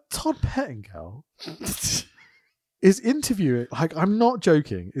 Todd Pettingill is interviewing. Like, I'm not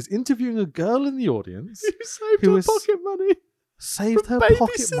joking. Is interviewing a girl in the audience. You saved Who her was- pocket money. Saved her From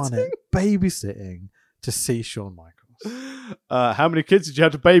pocket money babysitting to see Shawn Michaels. How many kids did you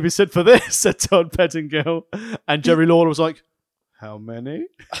have to babysit for this? Said Todd Pettingill. And Jerry Lawler was like, how many?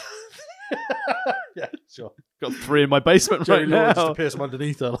 Yeah, sure. Got 3 in my basement Jerry right Lawler just now. appears from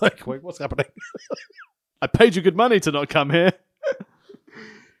underneath her. Like, wait, what's happening? I paid you good money to not come here.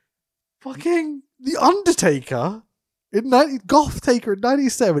 Fucking The Undertaker Goth Taker in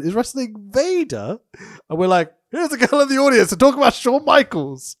 97 is wrestling Vader, and we're like, here's a girl in the audience to talk about Shawn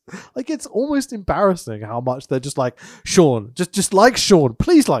Michaels. Like, it's almost embarrassing how much they're just like, Shawn, just like Shawn,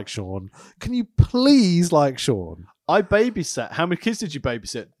 please like Shawn. Can you please like Shawn? I babysat. How many kids did you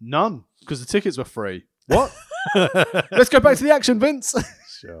babysit? None, because the tickets were free. What? Let's go back to the action, Vince.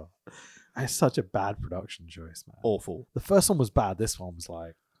 Sure. It's such a bad production choice, man. Awful. The first one was bad. This one was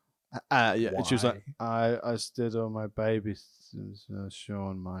like, Yeah, and she was like, why? I stood on my baby,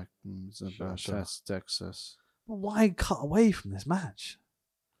 Shawn Michaels, Sure. Texas. why cut away from this match?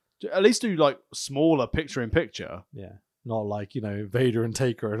 At least do like smaller picture in picture. Yeah. Not like, Vader and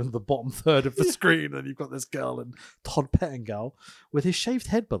Taker and the bottom third of the screen, and you've got this girl and Todd Pettingill with his shaved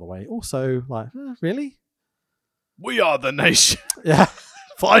head, by the way. Also, like, really? We are the nation. Yeah.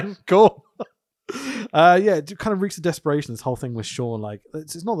 Fine. Cool. It kind of reeks of desperation, this whole thing with Shawn. Like,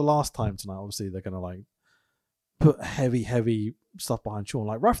 it's not the last time tonight. Obviously, they're going to, like, put heavy stuff behind Shawn.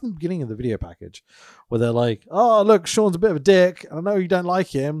 Like, right from the beginning of the video package, where they're like, oh, look, Shawn's a bit of a dick. I know you don't like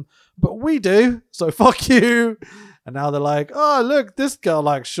him, but we do. So fuck you. And now they're like, oh, look, this girl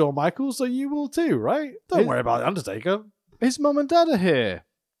likes Shawn Michaels, so you will too, right? Don't worry about the Undertaker. His mum and dad are here.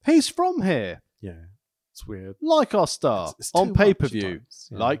 He's from here. Yeah, it's weird. Like our star It's too on much pay per at view. times,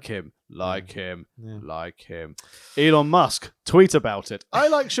 yeah. Like him. Like him. Yeah. Like him. Elon Musk, tweet about it. I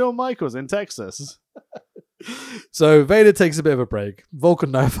like Shawn Michaels in Texas. So Vader takes a bit of a break. Vulcan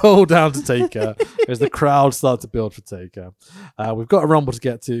Nova all down to Taker as the crowd start to build for Taker. We've got a Rumble to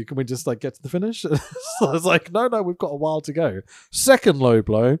get to. Can we just get to the finish? So it's like, no, we've got a while to go. Second low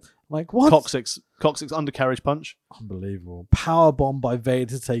blow. Like, what? Coccyx undercarriage punch. Unbelievable. Power bomb by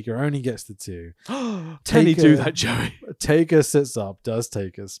Vader to Taker. Only gets the 2. Can he do Taker- that, Joey? Taker sits up, does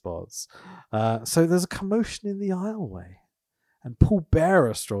Taker's spots. So there's a commotion in the aisleway. And Paul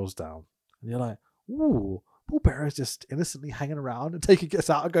Bearer strolls down. And you're like, ooh, Paul Bearer's just innocently hanging around. And Taker gets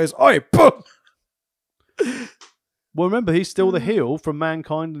out and goes, oi, boom! Well, remember, he's still the heel from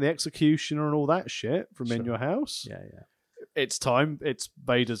Mankind and the Executioner and all that shit from In Sure. Your House. Yeah. It's time. It's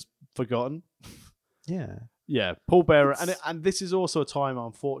Vader's forgotten. Yeah. Yeah, Paul Bearer, It's- and this is also a time.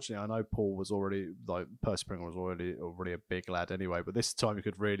 Unfortunately, I know Paul was already Percy Pringle was already a big lad anyway, but this time you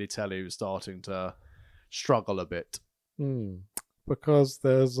could really tell he was starting to struggle a bit. Because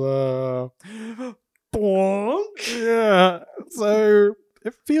there's bonk. Yeah. So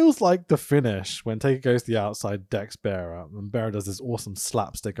it feels like the finish when Taker goes to the outside, decks Bearer, and Bearer does this awesome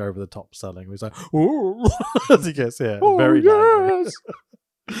slapstick over the top selling. He's like, ooh, as he gets hit. Very loud.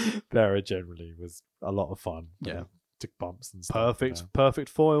 Bearer generally was a lot of fun. Yeah. Took bumps and stuff. Perfect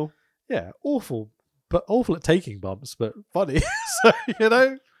foil. Yeah, awful. But awful at taking bumps, but funny. So,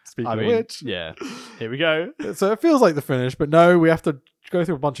 Speaking of which. Yeah. Here we go. So it feels like the finish, but no, we have to go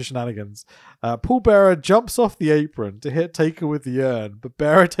through a bunch of shenanigans. Paul Bearer jumps off the apron to hit Taker with the urn, but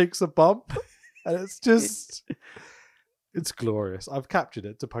Bearer takes a bump, and it's just... It's glorious. I've captured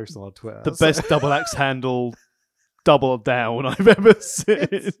it to post on Twitter. The best double axe handle, double down I've ever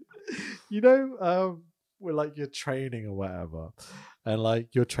seen. You know, where like you're training or whatever, and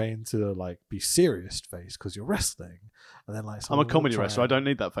like you're trained to like be serious face because you're wrestling, and then like I'm a comedy wrestler. I don't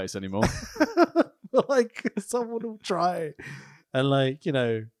need that face anymore. But like someone will try, and like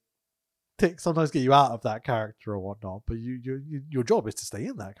sometimes get you out of that character or whatnot. But your job is to stay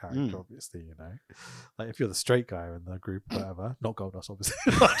in that character, obviously. Like if you're the straight guy in the group, or whatever, not Goldust, obviously.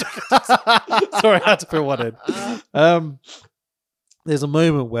 Sorry, I had to put one in. There's a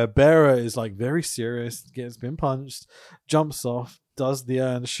moment where Bearer is like very serious, gets been punched, jumps off, does the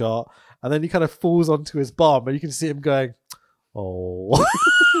urn shot, and then he kind of falls onto his bum, and you can see him going, "Oh,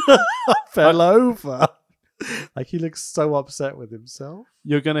 I fell over." Like he looks so upset with himself.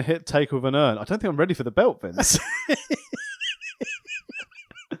 You're going to hit Taker with an urn. I don't think I'm ready for the belt, Vince.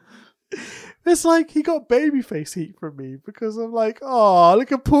 It's like he got babyface heat from me because I'm like, oh,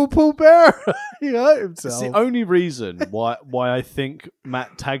 look at Paul Bearer. He hurt himself. It's the only reason why I think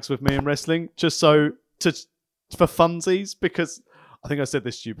Matt tags with me in wrestling, just for funsies, because I think I said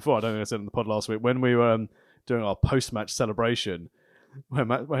this to you before. I don't think I said it in the pod last week when we were doing our post-match celebration, where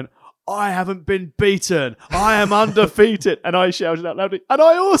Matt went, "I haven't been beaten. I am undefeated," and I shouted out loudly, "And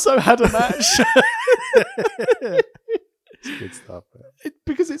I also had a match." It's good stuff.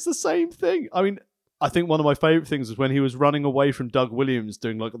 Because it's the same thing. I mean, I think one of my favourite things was when he was running away from Doug Williams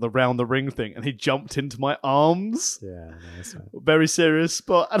doing like the round the ring thing, and he jumped into my arms. Yeah, nice. Very serious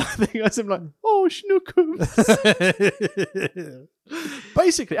spot, and I think I said like, "Oh, schnookums."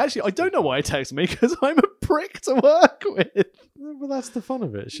 Basically, actually, I don't know why he texted me because I'm a prick to work with. Well, that's the fun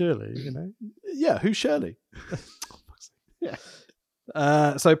of it, surely. Yeah, who's Shirley? Yeah.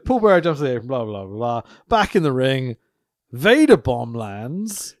 So Paul Bearer jumps in the apron, blah blah blah blah. Back in the ring, Vader bomb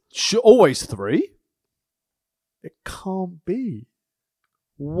lands. Always 3. It can't be.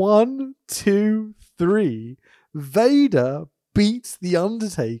 1, 2, 3. Vader beats The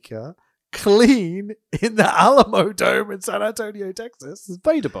Undertaker clean in the Alamo Dome in San Antonio, Texas. It's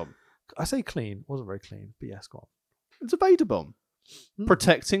Vader bomb. I say clean. It wasn't very clean, but yes, go on. It's a Vader bomb.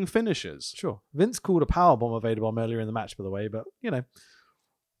 Protecting finishers. Sure. Vince called a power bomb a Vader bomb earlier in the match, by the way, but,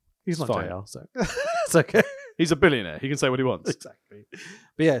 he's not fine. JR, so it's okay. He's a billionaire. He can say what he wants. Exactly.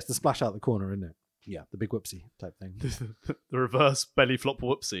 But yeah, it's the splash out the corner, isn't it? Yeah, the big whoopsie type thing. The reverse belly flop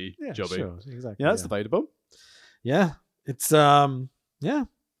whoopsie jobby. Sure, exactly. Yeah, that's the Vader bomb. Yeah, it's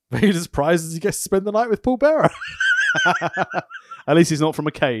Vader's prize is he gets to spend the night with Paul Bearer. At least he's not from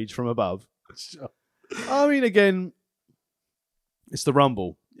a cage from above. Sure. I mean, again, it's the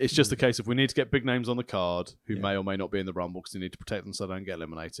Rumble. It's just a case of we need to get big names on the card who may or may not be in the Rumble because we need to protect them so they don't get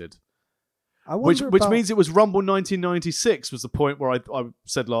eliminated. Which means it was Rumble 1996 was the point where I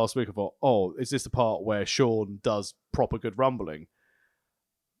said last week, I thought, oh, is this the part where Shawn does proper good rumbling?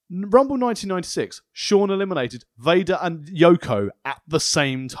 Rumble 1996, Shawn eliminated Vader and Yoko at the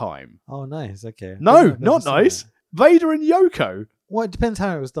same time. Oh, nice. Okay. No, not nice. Vader and Yoko. Well, it depends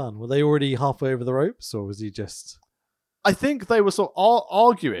how it was done. Were they already halfway over the ropes, or was he just... I think they were sort of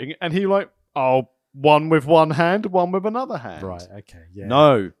arguing, and he one with one hand, one with another hand. Right, okay, yeah.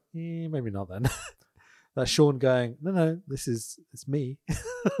 No. Maybe not then. That's Shawn going, no, it's me.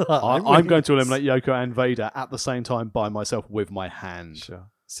 I'm going to eliminate Yoko and Vader at the same time by myself with my hand. Sure.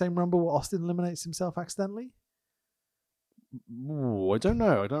 Same Rumble where Austin eliminates himself accidentally? Ooh, I don't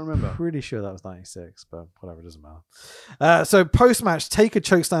know. I don't remember. Pretty sure that was 96, but whatever, it doesn't matter. So post-match, Taker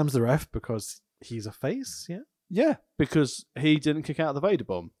chokeslams the ref because he's a face, yeah? Yeah, because he didn't kick out the Vader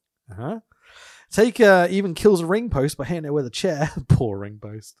bomb. Uh-huh. Taker even kills a ring post by hitting it with a chair. Poor ring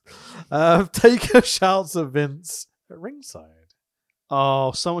post. Taker shouts at Vince at ringside.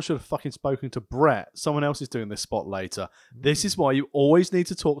 Oh, someone should have fucking spoken to Brett. Someone else is doing this spot later. This is why you always need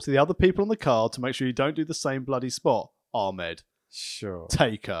to talk to the other people on the card to make sure you don't do the same bloody spot. Ahmed. Sure.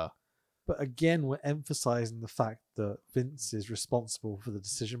 Taker. But again, we're emphasizing the fact that Vince is responsible for the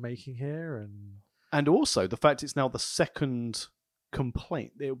decision-making here. And also the fact it's now the second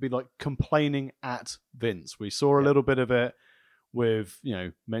complaint. It would be like complaining at Vince. We saw a little bit of it with,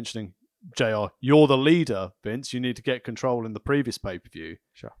 mentioning JR, you're the leader, Vince. You need to get control in the previous pay-per-view.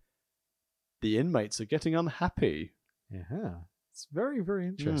 Sure. The inmates are getting unhappy. Yeah. It's very, very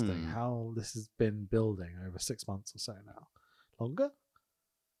interesting how this has been building over 6 months or so now. Longer?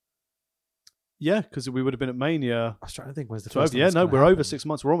 Yeah, because we would have been at Mania. I was trying to think when's the 12, first time yeah, it's no, gonna we're over happen. 6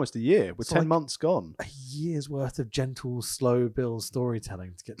 months. We're almost a year. We're So 10 like- months gone. A year's worth of gentle, slow build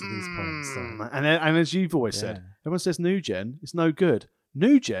storytelling to get to these points. So. And as you've always said, Yeah. everyone says new gen, it's no good.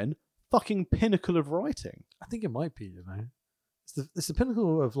 New gen, fucking pinnacle of writing. I think it might be, you know. It's the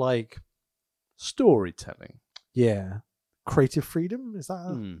pinnacle of like, Storytelling. yeah, creative freedom. Is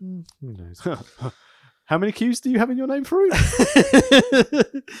that? Who knows? How many Qs do you have in your name, Farouk?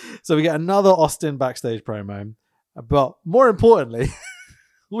 So we get another Austin backstage promo, but more importantly,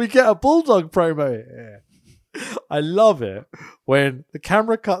 we get a Bulldog promo here. I love it when the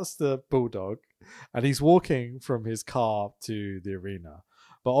camera cuts to Bulldog and he's walking from his car to the arena.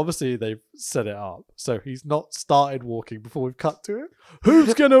 But obviously they've set it up, so he's not started walking before we've cut to it.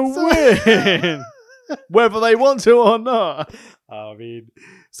 Who's going to win? Whether they want to or not. I mean,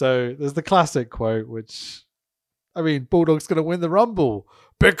 so there's the classic quote, which, I mean, Bulldog's going to win the Rumble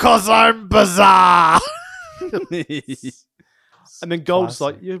because I'm bizarre. And then Gold's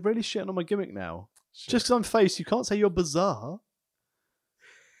Classic. like, you're really shitting on my gimmick now. Just because I'm face, you can't say you're bizarre.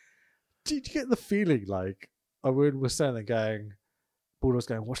 Did you get the feeling like Owen was saying there going, Bulldog's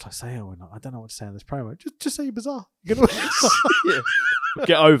going, what should I say, Owen? I don't know what to say in this promo. Just say you're bizarre. You're gonna win.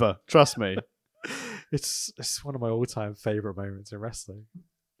 Get over. Trust me. It's one of my all-time favorite moments in wrestling.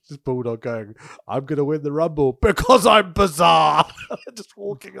 Just Bulldog going, I'm gonna win the Rumble because I'm bizarre. Just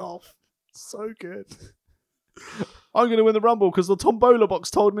walking off. So good. I'm going to win the Rumble because the Tombola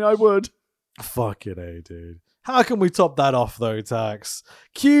box told me I would. Fucking A, dude. How can we top that off, though, Tax?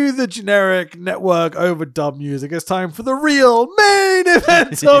 Cue the generic network overdub music. It's time for the real main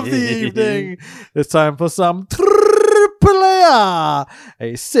event of the evening. It's time for some Triple A,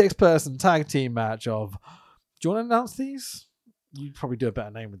 a 6-person tag team match of... Do you want to announce these? You probably do a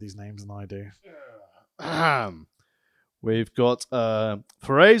better name with these names than I do. We've got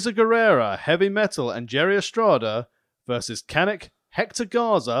Fraser Guerrera, Heavy Metal, and Jerry Estrada versus Kanik, Hector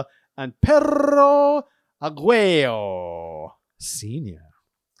Garza, and Perro Aguayo. Senior.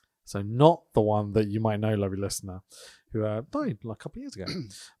 So not the one that you might know, lovely listener, who died like a couple of years ago.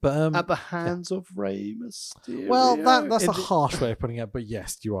 But At the hands of Rey Mysterio. well, that's In a harsh way of putting it, but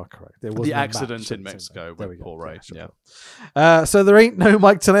yes, you are correct. There was the no accident match in at the same Mexico time. There with we Paul go. Ray. Sure, Yeah. sure. So there ain't no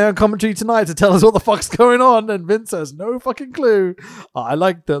Mike Tenay on commentary tonight to tell us what the fuck's going on, and Vince has no fucking clue. I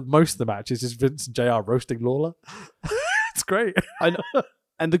like that most of the matches is Vince and JR roasting Lawler. It's great. I know.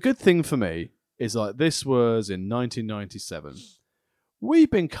 And the good thing for me is like this was in 1997.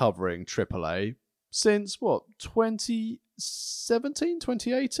 We've been covering AAA since what, 2017,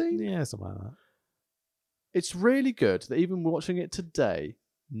 2018? Yeah, something like that. It's really good that even watching it today,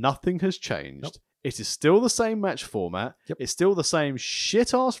 nothing has changed. Nope. It is still the same match format. Yep. It's still the same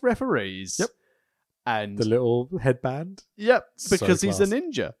shit-ass referees. Yep. And The little headband. yep, So because he's a class.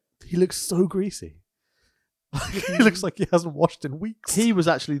 ninja. He looks so greasy. He looks like he hasn't washed in weeks. He was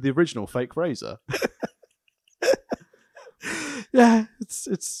actually the original fake Razor. Yeah,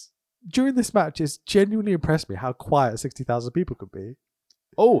 it's during this match, it's genuinely impressed me how quiet 60,000 people could be.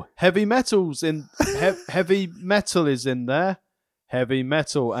 Oh, Heavy Metal's in. Heavy Metal is in there. Heavy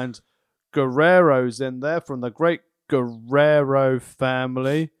Metal and Guerrero's in there from the great Guerrero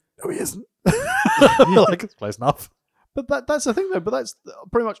family. No, he isn't. Like, it's close enough. But that's the thing, though. But that's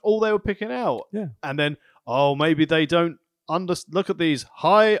pretty much all they were picking out. Yeah. And then, maybe they don't look at these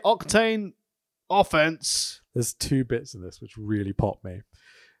high octane offense. There's 2 bits in this which really pop me.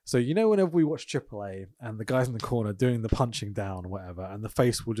 So, you know, whenever we watch AAA and the guys in the corner doing the punching down or whatever, and the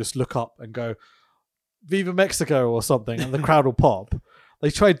face will just look up and go, Viva Mexico or something, and the crowd will pop. They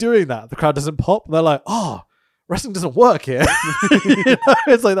try doing that. The crowd doesn't pop. And they're like, oh, wrestling doesn't work here. You know,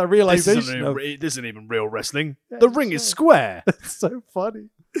 it's like that realization. This isn't even real wrestling. Yeah, The ring is square. It's so funny.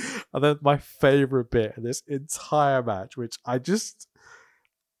 And then my favorite bit in this entire match, which I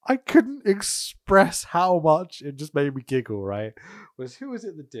couldn't express how much it just made me giggle, right? Was who was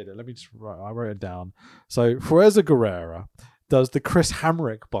it that did it? Let me just I wrote it down. So Fuerza Guerrera does the Chris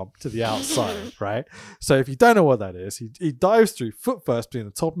Hamrick bump to the outside, right? So if you don't know what that is, he dives through foot first between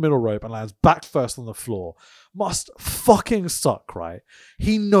the top middle rope and lands back first on the floor. Must fucking suck, right?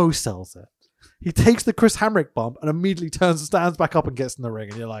 He no-sells it. He takes the Chris Hamrick bump and immediately turns and stands back up and gets in the ring.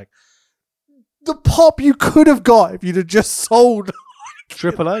 And you're like, the pop you could have got if you'd have just sold.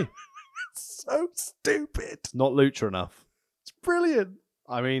 AAA. So stupid. Not lucha enough. It's brilliant.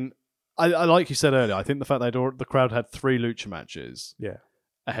 I mean, I like you said earlier, I think the fact that the crowd had 3 lucha matches Yeah.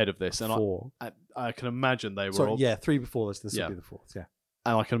 ahead of this. And 4. I can imagine they were Sorry, all... yeah, 3 before this. This Yeah. would be the 4th, yeah.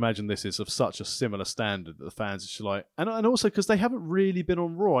 And I can imagine this is of such a similar standard that the fans are just like, and also because they haven't really been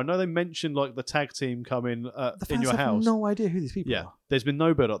on Raw. I know they mentioned like the tag team coming The fans in your have house. no idea who these people Yeah, are. there's been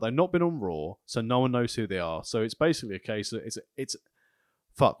no build up. They've not been on Raw, so no one knows who they are. So it's basically a case that it's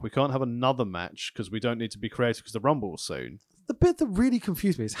fuck. We can't have another match because we don't need to be creative because the Rumble's soon. The bit that really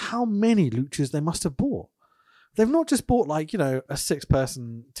confused me is how many luchas they must have bought. They've not just bought a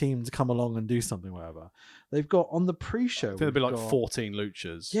 6-person team to come along and do something, whatever. They've got on the pre-show. I think there'll be like 14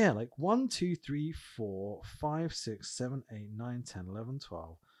 luchas. Yeah, 1, 2, 3, 4, 5, 6, 7, 8, 9, 10, 11,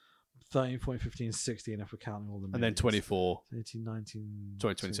 12, 13, 14, 15, 16 if we're counting all the And then 24. 18, 19,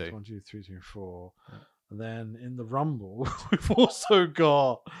 20, 22. 1, 2, 3, 4. Yeah. And then in the Rumble, we've also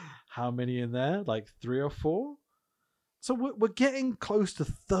got how many in there? 3 or 4? So we're getting close to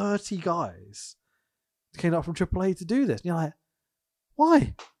 30 guys came up from AAA to do this. And you're like,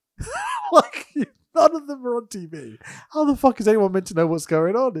 why? None of them are on TV. How the fuck is anyone meant to know what's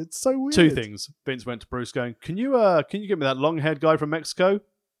going on? It's so weird. 2 things. Vince went to Bruce going, can you get me that long-haired guy from Mexico?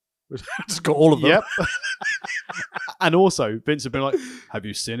 Just got all of them. Yep. And also, Vince had been like, have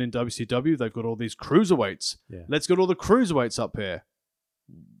you seen in WCW? They've got all these cruiserweights. Yeah. Let's get all the cruiserweights up here.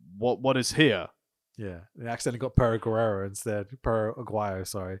 What is here? Yeah. They accidentally got Perro Guerrero instead. Perro Aguayo,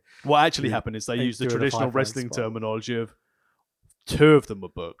 sorry. What actually happened is they used the doing a traditional 5-rank wrestling spot. terminology of 2 of them were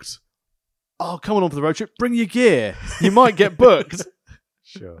booked. Oh, come on for the road trip. Bring your gear. You might get booked.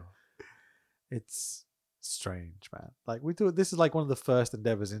 Sure. It's strange, man. We do this is one of the first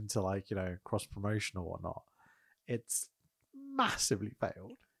endeavors into cross promotion or whatnot. It's massively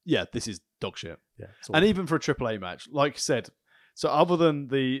failed. Yeah, this is dog shit. Yeah. And even for a AAA match, like I said, so other than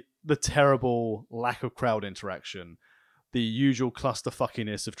the terrible lack of crowd interaction, the usual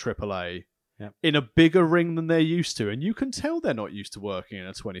clusterfuckiness of AAA, Yep. in a bigger ring than they're used to, and you can tell they're not used to working in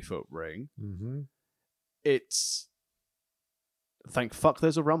a 20-foot ring. Mm-hmm. It's thank fuck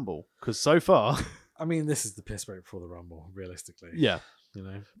there's a Rumble, because so far, I mean, this is the piss break before the Rumble, realistically. yeah,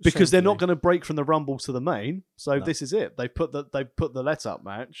 Shamefully. because they're not going to break from the Rumble to the main. So No. this is it. They put the let up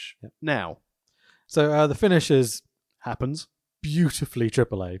match Yep. now. So the finish is Happens. beautifully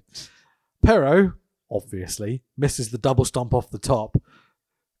AAA. Perro, obviously, misses the double stomp off the top.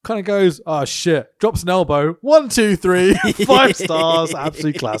 Kind of goes, oh shit, drops an elbow. 1, 2, 3, 5 stars.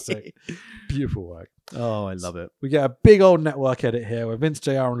 Absolute classic. Beautiful work. Oh, I love it. We get a big old network edit here where Vince,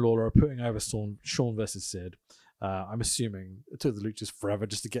 JR, and Lawler are putting over Shawn versus Sid. I'm assuming it took the Luchas forever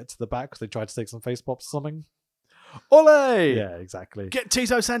just to get to the back because they tried to take some face pops or something. Ole! Yeah, exactly. Get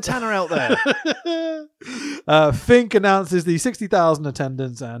Tito Santana out there. Fink announces the 60,000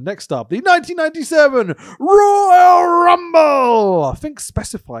 attendance, and next up, the 1997 Royal Rumble. Fink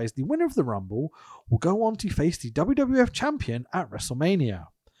specifies the winner of the Rumble will go on to face the WWF champion at WrestleMania.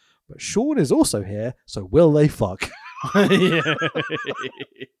 But Shawn is also here, so will they fuck? Yeah.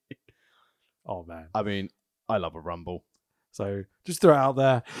 Oh, man. I mean, I love a Rumble. So just throw it out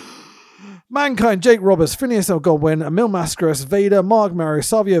there. Mankind, Jake Roberts, Phineas L. Godwin, Emil Mascaras, Vader, Mark Mero,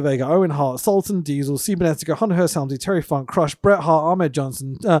 Savio Vega, Owen Hart, Sultan, Diesel, Cybernetica, Hunter Hearst Helmsley, Terry Funk, Crush, Bret Hart, Ahmed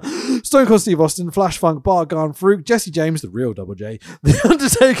Johnson, Stone Cold Steve Austin, Flash Funk, Bart Gunn, Farouk, Jesse James, the real Double J, The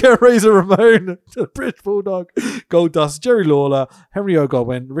Undertaker, Razor Ramon, the British Bulldog, Goldust, Jerry Lawler, Henry O.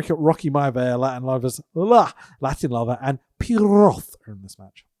 Godwin, Rocky Maivia, Latin Lover, and Piroth are in this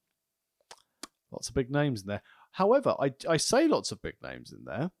match. Lots of big names in there. However, I say lots of big names in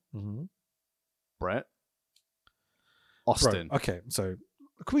there. Mm-hmm. Brett. Austin. Right, okay, so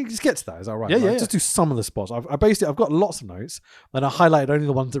can we just get to that? Is that right? Yeah, Like, yeah. Just do some of the spots. I've got lots of notes, and I highlighted only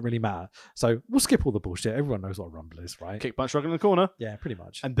the ones that really matter. So we'll skip all the bullshit. Everyone knows what a Rumble is, right? Kick punch rug in the corner. Yeah, pretty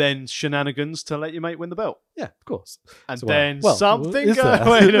much. And then shenanigans to let your mate win the belt. Yeah, of course. And So, then well, something is there?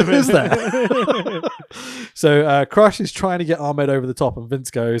 Wait a minute. Is there? So Crush is trying to get Ahmed over the top, and Vince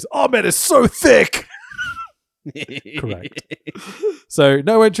goes, Ahmed is so thick! Correct. So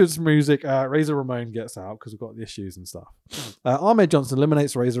no entrance music. Razor Ramon gets out because we've got the issues and stuff. Ahmed Johnson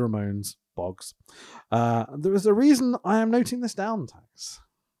eliminates Razor Ramon's Boggs. There is a reason I am noting this down, Tax.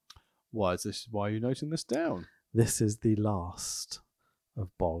 Why are you noting this down? This is the last of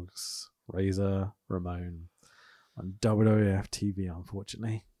Boggs, Razor Ramon on WWF TV,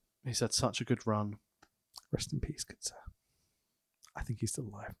 unfortunately. He's had such a good run. Rest in peace, good sir. I think he's still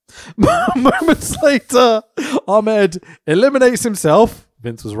alive. Moments later, Ahmed eliminates himself.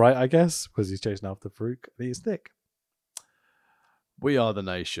 Vince was right, I guess, because he's chasing after Farouk. He's thick. We are the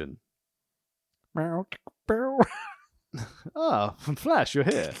nation. From Flash, you're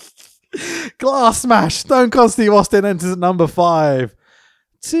here. Glass smash. Stone Cold Steve Austin enters at number 5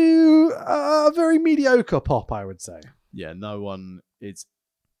 to a very mediocre pop, I would say. Yeah, no one is.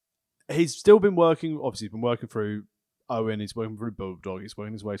 He's still been working. Obviously, he's been working through Owen. He's working through Bulldog. He's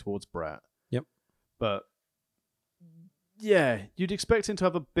working his way towards Brat. Yep. But yeah, you'd expect him to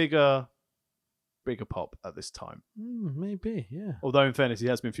have a bigger pop at this time. Maybe, yeah. Although in fairness, he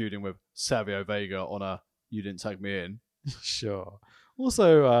has been feuding with Savio Vega on a "you didn't tag me in." Sure.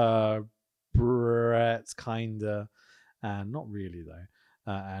 Also, Brett kinda, and not really though.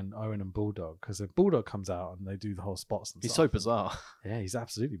 And Owen and Bulldog, because if Bulldog comes out and they do the whole spots and He's stuff. so bizarre. Yeah, he's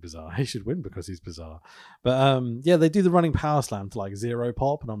absolutely bizarre. He should win because he's bizarre. But yeah, they do the running power slam to like 0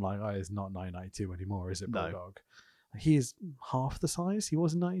 pop, and I'm like, oh, it's not 992 anymore, is it, No. Bulldog? He is half the size he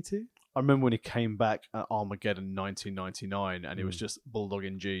was in 92. I remember when he came back at Armageddon 1999 and he was just Bulldog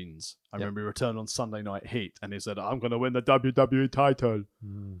in jeans. I remember he returned on Sunday Night Heat and he said, I'm going to win the WWE title.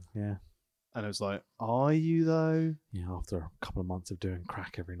 Yeah. And I was like, are you though? Yeah, after a couple of months of doing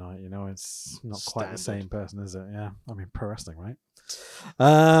crack every night, it's not quite the Standard. same person, is it? Yeah. I mean, pro wrestling, right?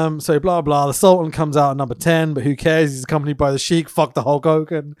 So blah, blah. The Sultan comes out at number 10, but who cares? He's accompanied by the Sheik. Fuck the Hulk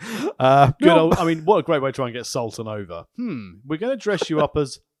Hogan. Good old, I mean, what a great way to try and get Sultan over. We're going to dress you up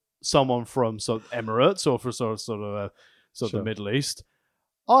as someone from sort of Emirates or for sort of the Middle East.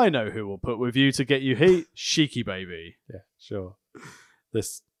 I know who we'll put with you to get you heat. Sheiky baby. Yeah, sure.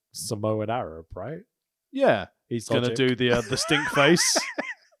 This Samoan Arab, right? Yeah. He's going to do the stink face.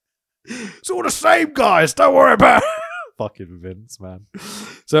 It's all the same, guys. Don't worry about it. Fucking Vince, man.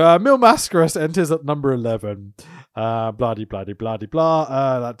 So Mil Mascaras enters at number 11. Bloody, bloody, bloody,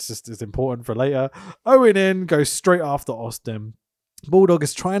 blah. That's just as important for later. Owen in goes straight after Austin. Bulldog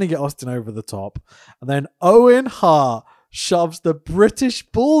is trying to get Austin over the top. And then Owen Hart shoves the British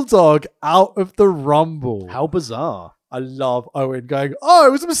Bulldog out of the Rumble. How bizarre. I love Owen going, oh,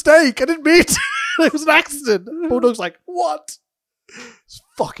 it was a mistake. I didn't mean to. It was an accident. Bulldog's like, what? It's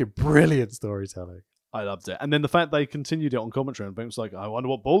fucking brilliant storytelling. I loved it. And then the fact they continued it on commentary and Vince was like, I wonder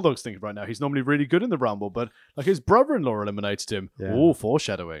what Bulldog's thinking right now. He's normally really good in the Rumble, but like his brother-in-law eliminated him. Yeah. All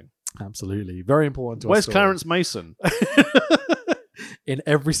foreshadowing. Absolutely. Very important to us. Where's Clarence Mason? In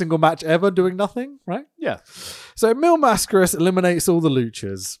every single match ever, doing nothing, right? Yeah. So Mil Mascaras eliminates all the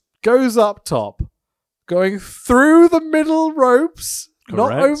luchas, goes up top, going through the middle ropes,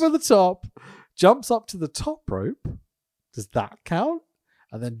 not Correct. over the top, jumps up to the top rope. Does that count?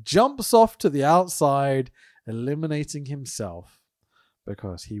 And then jumps off to the outside, eliminating himself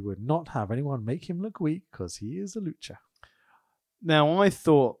because he would not have anyone make him look weak because he is a lucha. Now, I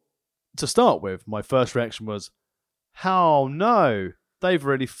thought, to start with, my first reaction was, how no? They've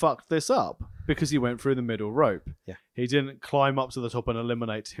really fucked this up because he went through the middle rope. Yeah. He didn't climb up to the top and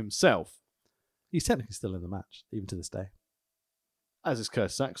eliminate himself, He's technically still in the match, even to this day. as is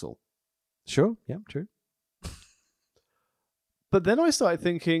Curtis Axel. Sure, yeah, true. But then I started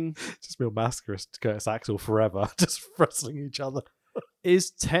thinking, Just Mil Mascaras to Curtis Axel forever, just wrestling each other.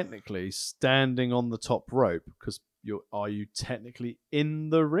 is technically standing on the top rope because are you technically in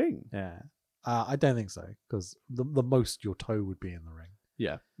the ring? Yeah. I don't think so, because the most your toe would be in the ring.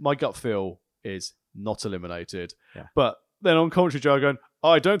 Yeah, my gut feel is not eliminated. Yeah. But then on commentary, Joe going,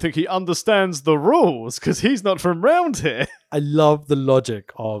 I don't think he understands the rules because he's not from round here. I love the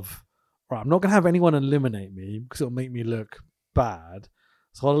logic of, right, I'm not going to have anyone eliminate me because it'll make me look bad.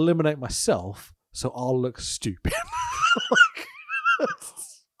 So I'll eliminate myself so I'll look stupid.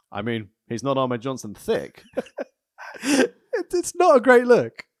 I mean, he's not Ahmed Johnson thick. It's not a great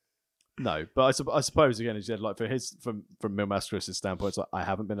look. No, but I suppose again, as you said, like from Mil Mascaras' standpoint, it's like I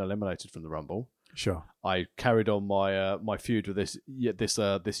haven't been eliminated from the Rumble. Sure. I carried on my my feud with this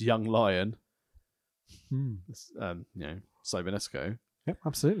young lion, Cybernesco. Yep,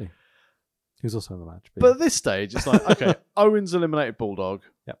 absolutely. He was also in the match. But at this stage, it's like, okay, Owens eliminated Bulldog,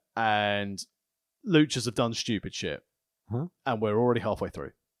 Yep. and Luchas have done stupid shit, and we're already halfway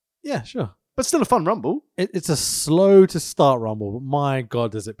through. yeah, sure. But still a fun Rumble. It's a slow to start Rumble, but my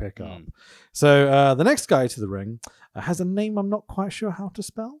God, does it pick up. So the next guy to the ring has a name I'm not quite sure how to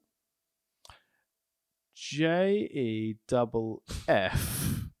spell. JEFF.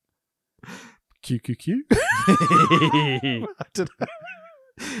 QQQ? I don't know.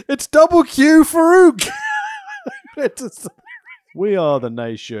 It's double Q Farouk. We are the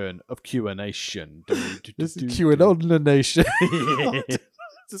nation of Q-nation. This is QAnon the nation. Is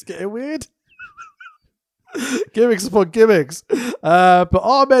this getting weird? Gimmicks upon gimmicks. But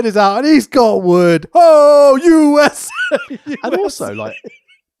Ahmed is out and he's got wood. Oh, USA! And also, like,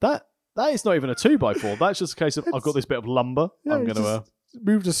 that is not even a 2x4. That's just a case of, I've got this bit of lumber. Yeah, I'm going to...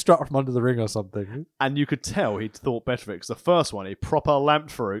 moved a strap from under the ring or something. And you could tell he'd thought better of it because the first one, he proper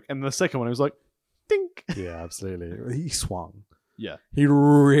lamped Farouk, and the second one, he was like, dink. Yeah, absolutely. He swung. Yeah. He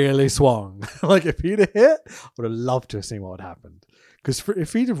really swung. Like, if he'd have hit, I would have loved to have seen what had happened. Because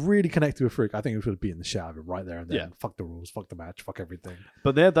if he'd have really connected with Farouk, I think he would have beaten the shit out of him right there and then. Yeah. Fuck the rules, fuck the match, fuck everything.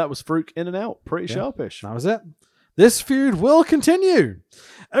 But that was Farouk in and out. Pretty sharpish. That was it. This feud will continue.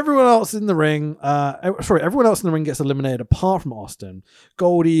 Everyone else in the ring, everyone else in the ring gets eliminated apart from Austin.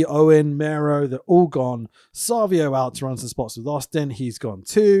 Goldie, Owen, Mero, they're all gone. Savio out to run some spots with Austin. He's gone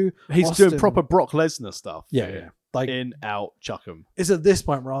too. He's Austin, doing proper Brock Lesnar stuff. Yeah. Like, in, out, chuck him. it's at this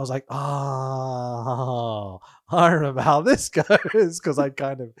point where I was like, I remember how this goes, because I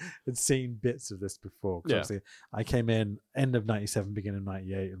kind of had seen bits of this before. Yeah. Obviously, I came in end of 97, beginning of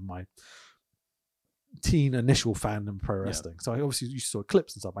 98, and my teen initial fandom pro wrestling. So I obviously you saw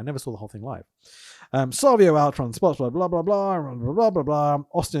clips and stuff. I never saw the whole thing live. Savio out on spots, blah blah blah blah blah blah blah blah.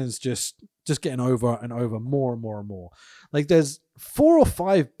 Austin's just getting over and over more and more and more. Like there's 4 or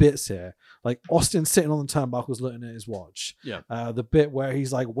 5 bits here. Like Austin sitting on the turnbuckles looking at his watch. Yeah. The bit where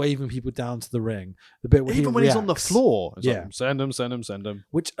he's like waving people down to the ring. The bit where Even when he's on the floor. It's Yeah. like, send him.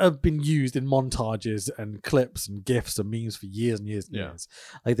 Which have been used in montages and clips and GIFs and memes for years and years and Yeah. years.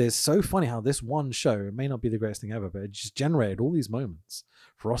 Like, there's so funny how this one show, it may not be the greatest thing ever, but it just generated all these moments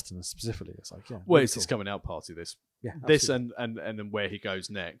for Austin specifically. It's like, yeah. Well, really it's his cool. coming out party, this. Yeah, This absolutely. and then where he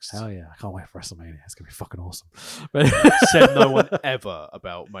goes next. Hell yeah. I can't wait for WrestleMania. It's going to be fucking awesome. But Said no one ever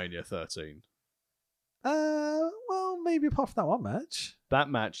about Mania 13. well, maybe apart from that one match. That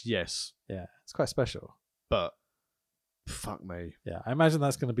match, yes. Yeah, it's quite special. But fuck me. Yeah, I imagine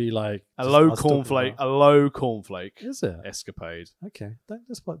that's going to be like A just low us talking cornflake about- Is it? escapade. Okay, don't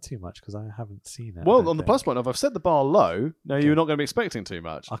disappoint too much because I haven't seen it. I Well, don't on the think. plus point, if I've set the bar low, now you're not going to be expecting too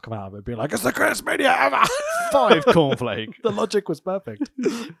much. I'll come out of it being like, it's the greatest Mania ever. 5 cornflake. The logic was perfect.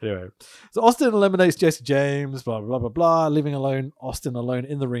 Anyway, so Austin eliminates Jesse James, blah, blah, blah, blah, leaving Austin alone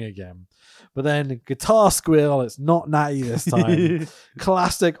in the ring again. But then guitar squeal, it's not Natty this time.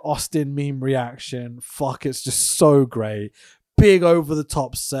 Classic Austin meme reaction. Fuck, it's just so great. Big over the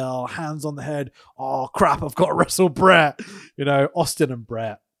top sell, hands on the head. Oh crap, I've got to wrestle Brett. You know, Austin and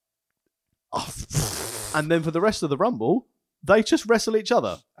Brett. Oh, And then for the rest of the Rumble, they just wrestle each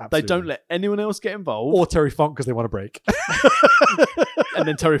other. They absolutely. don't let anyone else get involved. Or Terry Funk because they want to break. And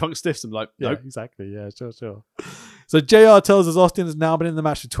then Terry Funk stiffs them like, nope. Yeah, exactly. Yeah, sure. So JR tells us Austin has now been in the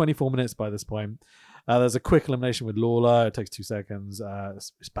match for 24 minutes by this point. There's a quick elimination with Lawler. It takes 2 seconds.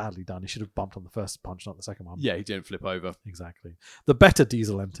 It's badly done. He should have bumped on the first punch, not the second one. Yeah, he didn't flip over. Exactly. The better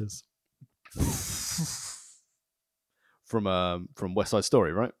Diesel enters. From West Side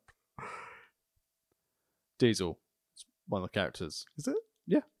Story, right? Diesel. It's one of the characters. Is it?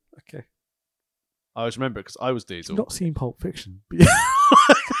 Yeah. Okay. I always remember it because I was Diesel. I've not seen Pulp Fiction.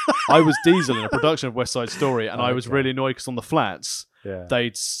 I was Diesel in a production of West Side Story, and I was Okay. really annoyed because on the flats, Yeah.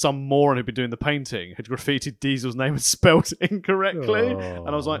 some moron who'd been doing the painting had graffitied Diesel's name and spelled it incorrectly. And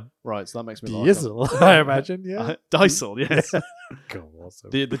I was like, right, so that makes me like him. Diesel, I imagine. Yeah. Diesel, yes. Cool, awesome.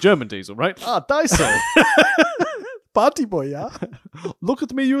 The German Diesel, right? Ah, Diesel. Party boy, yeah. Look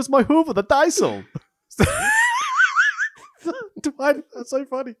at me use my Hoover, the Diesel. That's so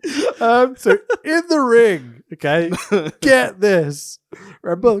funny. So in the ring, okay, get this.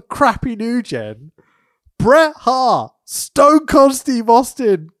 Remember crappy New Gen? Bret Hart, Stone Cold Steve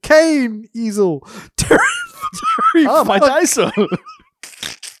Austin, Kane, Easel, Terry Oh, my Funk, Diesel.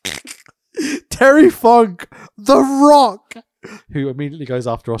 Terry Funk, The Rock, who immediately goes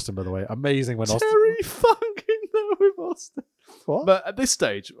after Austin, by the way. Amazing when Austin... Terry Funk in there with Austin. What? But at this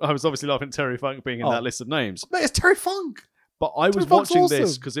stage, I was obviously laughing at Terry Funk being in Oh. that list of names. Mate, it's Terry Funk. But I was Terry Funk's watching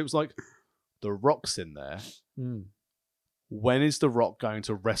this awesome. because it was like, The Rock's in there. Mm. When is The Rock going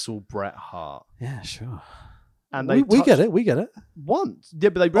to wrestle Bret Hart? Yeah, sure. And they we get it. We get it. once. Yeah,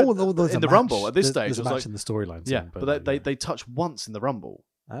 but they There's in a the match. Rumble at this stage. There's it a was match like, in the storyline. yeah, scene, but they touch once in the Rumble.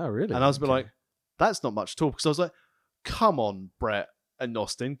 Oh, really? And I was a bit Okay. like, that's not much at all. Because I was like, come on, Bret and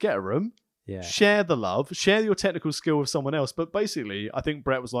Austin, get a room. yeah. Share the love. Share your technical skill with someone else. But basically, I think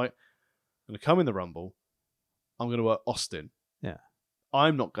Bret was like, I'm going to come in the Rumble. I'm going to work Austin. Yeah.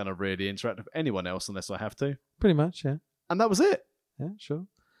 I'm not going to really interact with anyone else unless I have to. Pretty much, yeah. And that was it. Yeah, sure.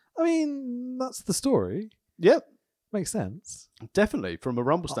 I mean, that's the story. Yep. Makes sense. Definitely. From a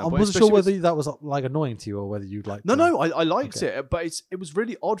Rumble I standpoint. wasn't sure especially whether with- that was like annoying to you or whether you'd like No, to... no, I liked Okay. it, but it was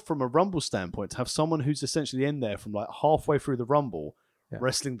really odd from a Rumble standpoint to have someone who's essentially in there from like halfway through the Rumble Yeah.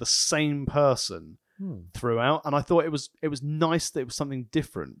 wrestling the same person Hmm. throughout, and I thought it was nice that it was something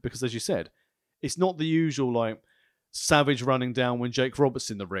different because, as you said, it's not the usual like Savage running down when Jake Roberts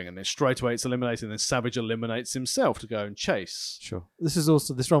in the ring and then straight away it's eliminated, and then Savage eliminates himself to go and chase. Sure.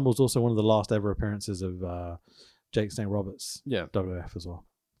 This Rumble's also one of the last ever appearances of Jake Snake Roberts, Yeah. WWF as well.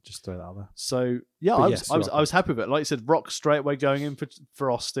 Just throw that out there. So yeah, But I yes, was you're right. happy with it. Like you said, Rock straight away going in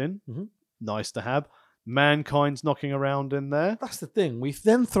for Austin. Mhm. Nice to have. Mankind's knocking around in there. That's the thing. We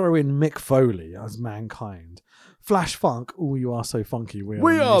then throw in Mick Foley as Mankind. Flash Funk. Oh, you are so funky.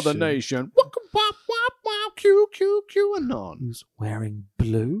 We are the nation. Q, Q, Q, anon. Who's wearing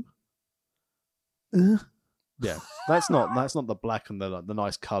blue? Yeah, that's not the black and the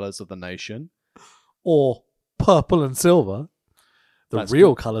nice colours of the nation. Or purple and silver. That's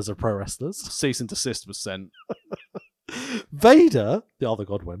real colours of pro wrestlers. Cease and desist was sent. Vader, the other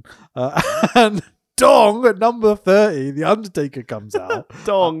Godwin, and Dong at number 30, The Undertaker comes out.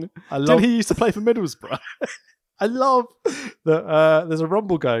 Dong. I love. Did he used to play for Middlesbrough? I love that there's a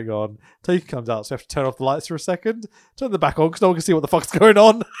rumble going on. Taker comes out, so you have to turn off the lights for a second, turn them back on because no one can see what the fuck's going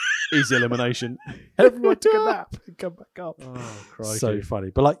on. Easy elimination. Everyone took a nap and come back up. Oh, crikey. So funny.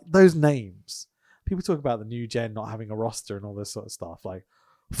 But like those names, people talk about the new gen not having a roster and all this sort of stuff. Like,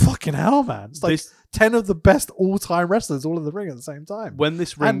 fucking hell, man. It's like 10 of the best all-time wrestlers all in the ring at the same time. When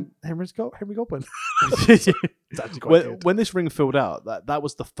this ring... And Henry Godwin. It's actually quite good. When this ring filled out, that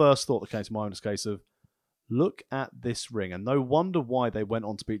was the first thought that came to mind, was a case of, look at this ring. And no wonder why they went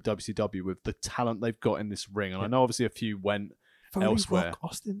on to beat WCW with the talent they've got in this ring. And I know obviously a few went Foley, elsewhere. Rock,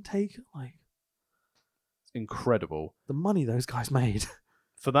 Austin, Taker, like... Incredible. The money those guys made.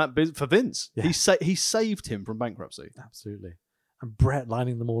 For Vince. Yeah. He saved him from bankruptcy. Absolutely. And Brett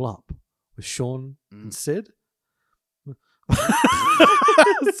lining them all up with Sean and Sid.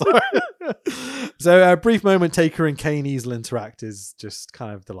 Sorry. So a brief moment, Taker and Kane Easel interact is just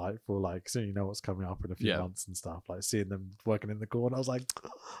kind of delightful. Like, so you know what's coming up in a few months and stuff. Like seeing them working in the corner, I was like,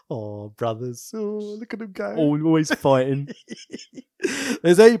 "Oh, brothers! Oh, look at them go! Always fighting."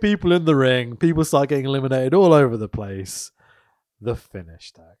 There's 8 people in the ring. People start getting eliminated all over the place. The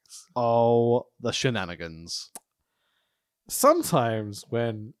finish tags. Oh, the shenanigans. Sometimes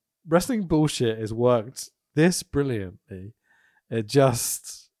when wrestling bullshit is worked this brilliantly, it's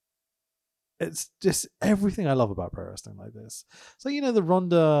just everything I love about pro wrestling like this. So, you know, the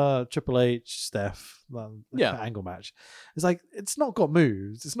Ronda, Triple H, Steph, angle match. It's like, it's not got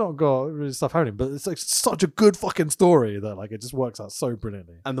moves. It's not got really stuff happening, but it's like such a good fucking story that like it just works out so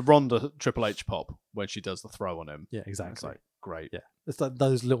brilliantly. And the Ronda Triple H pop when she does the throw on him. Yeah, exactly. It's like, great. Yeah. It's like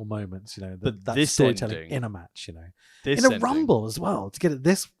those little moments, you know, that this storytelling ending, in a match, you know. This in a rumble as well, to get it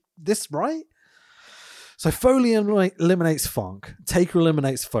this right. So Foley eliminates Funk. Taker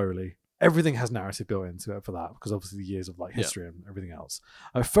eliminates Foley. Everything has narrative built into it for that, because obviously the years of like history and everything else.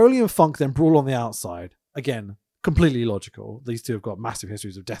 Foley and Funk then brawl on the outside. Again, completely logical. These two have got massive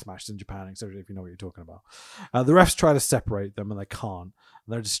histories of death matches in Japan, etc. If you know what you're talking about. The refs try to separate them and they can't. And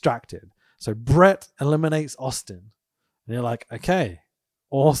they're distracted. So Brett eliminates Austin. And you're like, okay,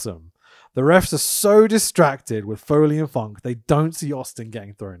 awesome. The refs are so distracted with Foley and Funk, they don't see Austin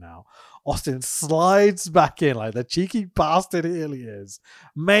getting thrown out. Austin slides back in like the cheeky bastard he is.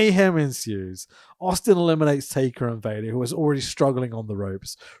 Mayhem ensues. Austin eliminates Taker and Vader, who is already struggling on the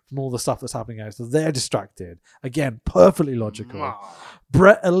ropes from all the stuff that's happening out. So they're distracted. Again, perfectly logical.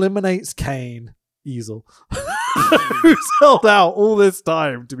 Brett eliminates Kane. Easel. Who's held out all this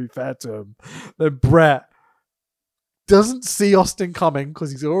time, to be fair to him. Then Brett doesn't see Austin coming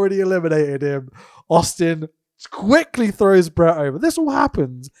because he's already eliminated him. Austin quickly throws Brett over. This all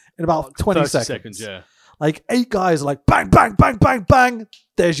happens in about 20 seconds. Yeah. Like 8 guys are like bang, bang, bang, bang, bang.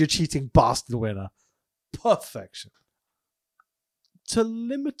 There's your cheating bastard winner. Perfection. To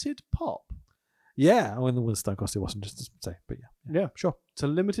limited pop. Yeah, when the Stone Cold Steve Austin, just to say, but yeah, sure. To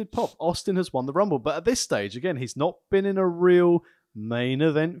limited pop. Austin has won the Rumble, but at this stage, again, he's not been in a real main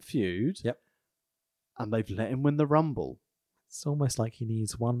event feud. Yep. And they've let him win the Rumble. It's almost like he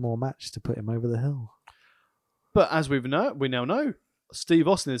needs one more match to put him over the hill. But as we now know, Steve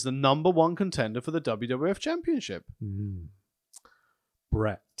Austin is the #1 contender for the WWF Championship.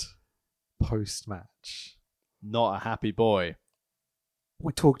 Brett, post-match. Not a happy boy.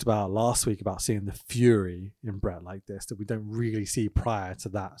 We talked about last week about seeing the fury in Brett like this that we don't really see prior to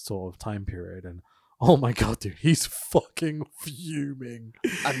that sort of time period. And oh my God, dude, he's fucking fuming.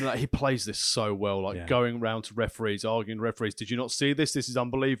 And he plays this so well, going around to referees, arguing to referees, did you not see this? This is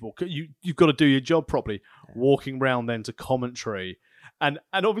unbelievable. You've got to do your job properly. Yeah. Walking round then to commentary. And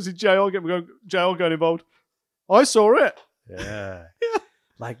obviously JR going involved. I saw it. Yeah.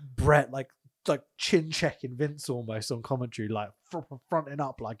 Like Brett, like chin checking Vince almost on commentary, like fronting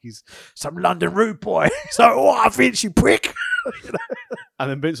up like he's some London rude boy. So, what, Vince, you prick? You know? And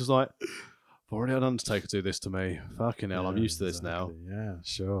then Vince was like, I've already had Undertaker do this to me. Fucking hell, I'm used to this now. Yeah,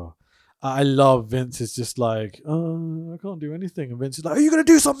 sure. I love Vince is just like, I can't do anything. And Vince is like, are you going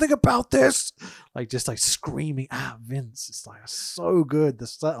to do something about this? Like, just like screaming at Vince. It's like so good, the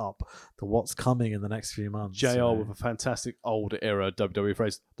setup to what's coming in the next few months. JR with a fantastic old era WWE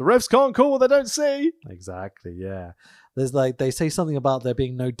phrase. The refs can't call what they don't see. Exactly, yeah. There's like, they say something about there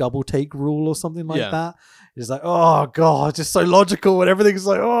being no double take rule or something like that. It's like, oh God, it's just so logical and everything's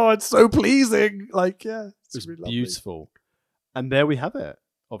like, oh, it's so pleasing. Like, yeah. It's really beautiful. And there we have it.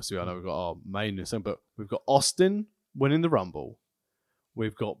 Obviously, I know we've got our main news, but we've got Austin winning the Rumble.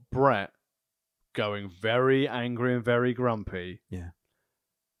 We've got Brett going very angry and very grumpy. Yeah.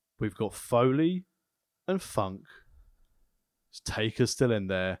 We've got Foley and Funk. Taker's still in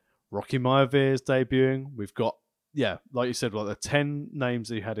there. Rocky Maivia debuting. We've got, like you said, like the 10 names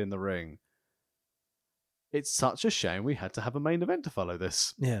that you had in the ring. It's such a shame we had to have a main event to follow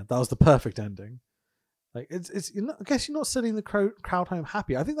this. Yeah, that was the perfect ending. Like it's I guess you're not sending the crowd home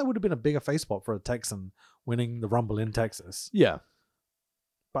happy. I think that would have been a bigger face spot for a Texan winning the Rumble in Texas. Yeah.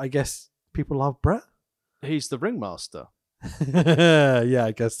 But I guess people love Brett. He's the ringmaster. Yeah,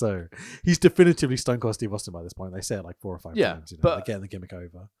 I guess so. He's definitively Stone Cold Steve Austin by this point. They say it like 4 or 5 times. But they're getting the gimmick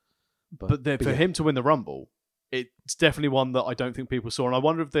over. But for him to win the Rumble, it's definitely one that I don't think people saw. And I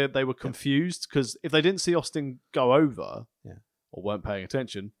wonder if they were confused because if they didn't see Austin go over or weren't paying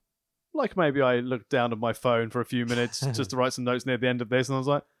attention, like maybe I looked down at my phone for a few minutes just to write some notes near the end of this, and I was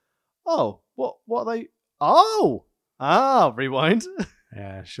like, "Oh, what are they? Oh, rewind."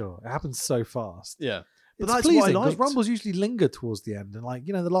 Yeah, sure. It happens so fast. Yeah, but that's pleasing what I because liked. Rumbles usually linger towards the end, and like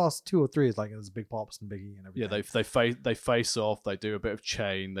the last 2 or 3 is like there's Big Pops and Biggie and everything. Yeah, they face off. They do a bit of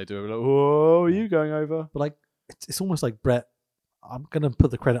chain. They do a little, "Whoa, are you going over?" But like it's almost like Brett. I'm going to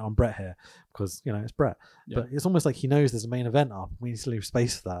put the credit on Brett here because, it's Brett. Yeah. But it's almost like he knows there's a main event up. We need to leave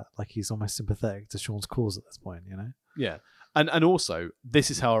space for that. Like he's almost sympathetic to Sean's cause at this point, Yeah. And also,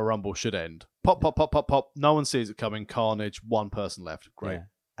 this is how a Rumble should end. Pop, pop, pop, pop, pop. No one sees it coming. Carnage. One person left. Great. Yeah.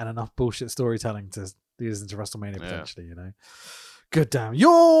 And enough bullshit storytelling to lead us into WrestleMania potentially, Good damn.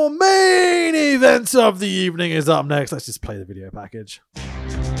 Your main event of the evening is up next. Let's just play the video package.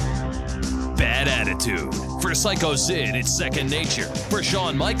 Bad attitude. For Psycho Sid, it's second nature. For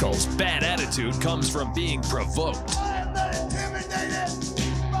Shawn Michaels, bad attitude comes from being provoked. I am not intimidated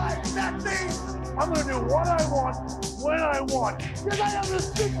by nothing. I'm going to do what I want, when I want. Because I am the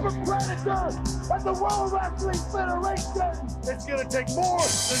super predator of the World Wrestling Federation. It's going to take more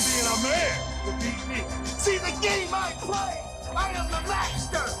than being a man to beat me. See the game I play. I am the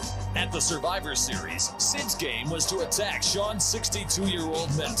master. At the Survivor Series, Sid's game was to attack Shawn's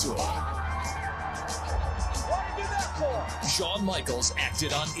 62-year-old mentor. Shawn Michaels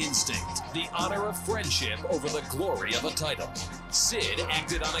acted on instinct, the honor of friendship over the glory of a title. Sid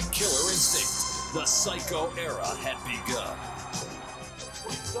acted on a killer instinct. The Psycho era had begun.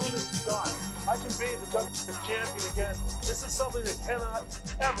 What's done is done. I can be the WWE champion again. This is something that cannot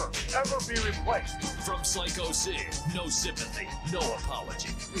ever be replaced. From Psycho Sid, no sympathy, no apology.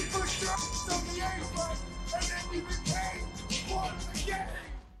 We pushed her on the apron, and then we became one again.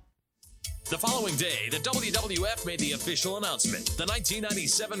 The following day, the WWF made the official announcement. The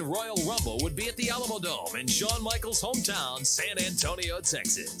 1997 Royal Rumble would be at the Alamo Dome in Shawn Michaels' hometown, San Antonio,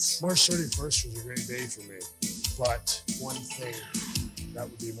 Texas. March 31st was a great day for me, but one thing that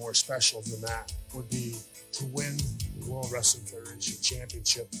would be more special than that would be to win the World Wrestling Federation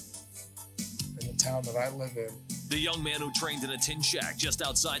Championship in the town that I live in. The young man who trained in a tin shack just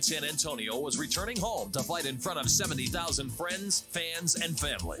outside San Antonio was returning home to fight in front of 70,000 friends, fans, and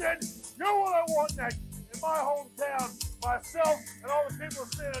family. Sid, you're what I want next. In my hometown, myself and all the people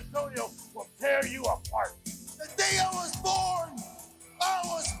of San Antonio will tear you apart. The day I was born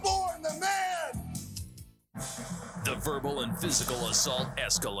the man. The verbal and physical assault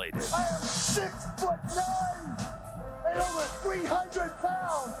escalated. I am 6'9" and over 300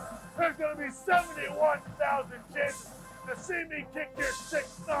 pounds. There's going to be 71,000 chances to see me kick your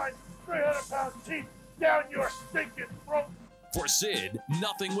 6'9", 300-pound teeth down your stinking throat. For Sid,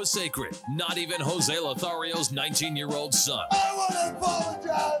 nothing was sacred, not even Jose Lothario's 19-year-old son. I want to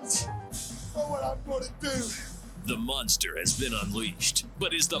apologize for what I'm going to do. The monster has been unleashed.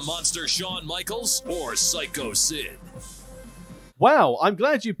 But is the monster Shawn Michaels or Psycho Sid? Wow, I'm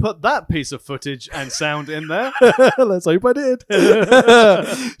glad you put that piece of footage and sound in there. Let's hope I did.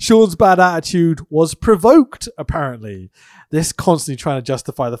 Sean's bad attitude was provoked, apparently. This constantly trying to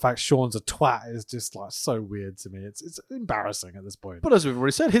justify the fact Sean's a twat is just like so weird to me. It's embarrassing at this point. But as we've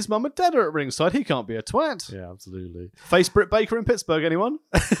already said, his mum and dad are at ringside. He can't be a twat. Yeah, absolutely. Face Britt Baker in Pittsburgh, anyone?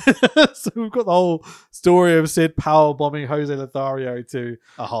 So we've got the whole story of Sid power bombing Jose Lothario to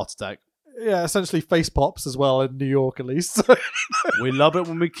a heart attack. essentially face pops as well in New York, at least. We love it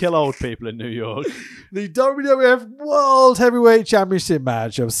when we kill old people in New York. The WWF World Heavyweight Championship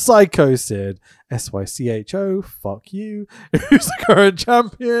match of Psycho Sid, SYCHO, fuck you, who's the current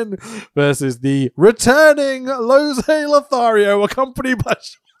champion, versus the returning Jose Lothario, accompanied by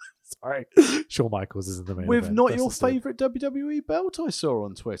Shawn Michaels is in the main With event. not That's your the same. favourite WWE belt I saw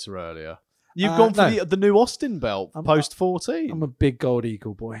on Twitter earlier. You've gone for no. the new Austin belt, post 14. I'm a big Gold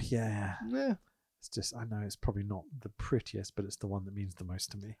Eagle boy. Yeah. Yeah. It's just, I know it's probably not the prettiest, but it's the one that means the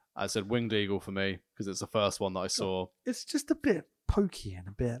most to me. I said Winged Eagle for me because it's the first one that I saw. It's just a bit pokey and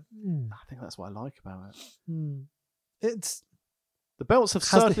a bit. I think that's what I like about it. It's The belts have Has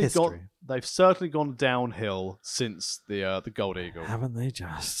the certainly history. gone. They've certainly gone downhill since the Gold Eagle. haven't they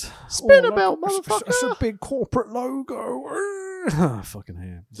just? Spin a belt, It's a motherfucker! big corporate logo. Fucking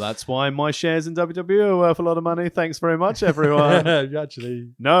hell. That's why my shares in WWE are worth a lot of money. Thanks very much, everyone.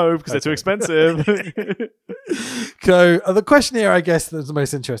 Actually, No, because they're too expensive. so the question here, I guess, that's the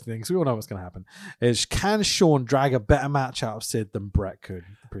most interesting thing, because we all know what's going to happen, is can Shawn drag a better match out of Sid than Brett could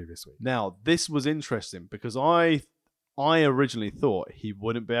the previous week? Now, this was interesting because I originally thought he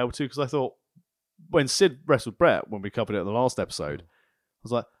wouldn't be able to, because I thought when Sid wrestled Brett, when we covered it in the last episode, I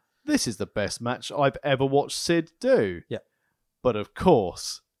was like, this is the best match I've ever watched Sid do. Yeah. But of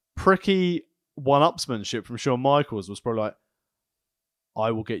course, pricky one-upsmanship from Shawn Michaels was probably like,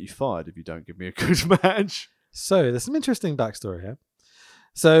 I will get you fired if you don't give me a good match. So there's some interesting backstory here.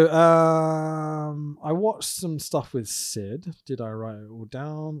 So I watched some stuff with Sid. Did I write it all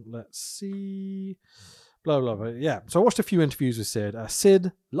down? Let's see. Blah, blah, blah. Yeah. So I watched a few interviews with Sid.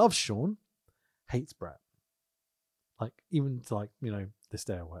 Sid loves Shawn, hates Brett. Like, even to this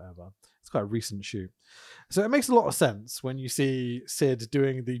day or whatever. It's quite a recent shoot. So it makes a lot of sense when you see Sid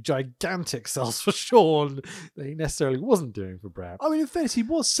doing the gigantic sells for Shawn that he necessarily wasn't doing for Brett. I mean, in fairness, he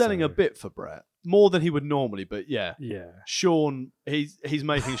was selling a bit for Brett. More than he would normally, but yeah. Yeah. Shawn, he's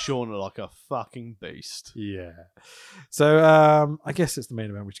making Shawn look like a fucking beast. Yeah. So I guess it's the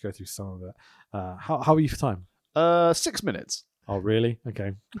main event. We should go through some of it. How are you for time? 6 minutes. Oh, really?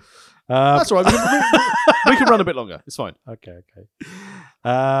 Okay. That's all right. We can run a bit longer. It's fine. Okay.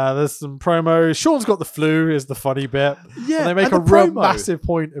 There's some promos. Shawn's got the flu is the funny bit. Yeah, And they make and a the real promo. massive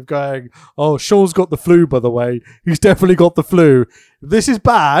point of going, oh, Shawn's got the flu, by the way. He's definitely got the flu. This is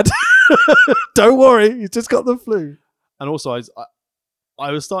bad. Don't worry. He's just got the flu. And also,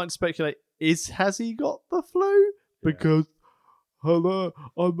 I was starting to speculate, has he got the flu? Because, hello,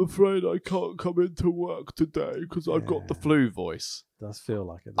 I'm afraid I can't come into work today because I've got the flu voice. Does feel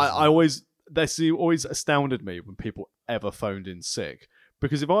like it. I always astounded me when people ever phoned in sick.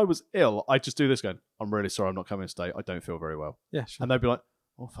 Because if I was ill, I'd just do this going, I'm really sorry, I'm not coming today. I don't feel very well. Yeah, sure. And they'd be like,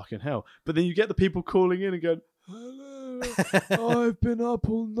 oh, fucking hell. But then you get the people calling in and going, hello, I've been up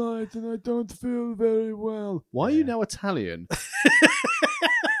all night and I don't feel very well. Why are you now Italian?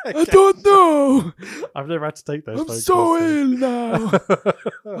 I don't know. I've never had to take those. I'm phone so calls, ill now.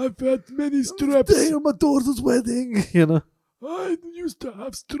 I've had many straps. on my daughter's wedding, I used to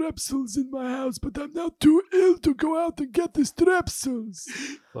have strepsils in my house, but I'm now too ill to go out and get the strepsils.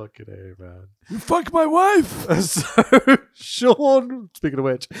 Fucking A, man. You fuck my wife. So, Shawn, speaking of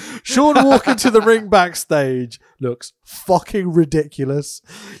which, Shawn walking to the ring backstage looks fucking ridiculous.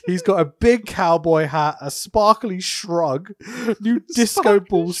 He's got a big cowboy hat, a sparkly shrug, new disco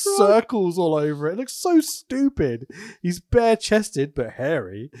ball circles all over it. It looks so stupid. He's bare-chested but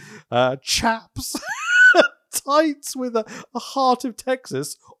hairy. Chaps. Tights with a heart of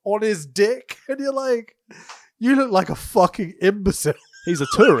Texas on his dick. And you're like, you look like a fucking imbecile. He's a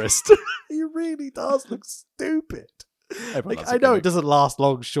tourist. He really does look stupid. Everyone Like, loves a I know gimmick. it doesn't last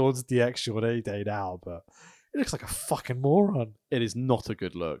long. Shawn's DX Shawn any day now, but it looks like a fucking moron. It is not a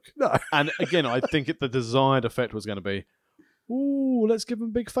good look. No. And again, I think the desired effect was going to be, ooh, let's give him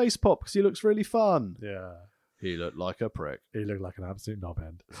a big face pop because he looks really fun. Yeah. He looked like a prick. He looked like an absolute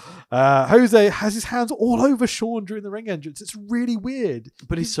knobhead. Jose has his hands all over Shawn during the ring entrance. It's really weird.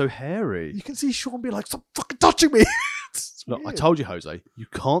 But he's so hairy. You can see Shawn be like, stop fucking touching me. It's Look, I weird. told you, Jose, you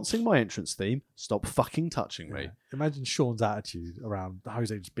can't sing my entrance theme. Stop fucking touching me. Yeah. Imagine Shawn's attitude around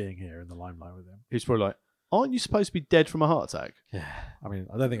Jose just being here in the limelight with him. He's probably like, aren't you supposed to be dead from a heart attack? Yeah. I mean,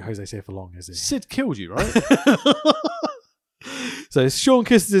 I don't think Jose's here for long, is he? Sid killed you, right? So Shawn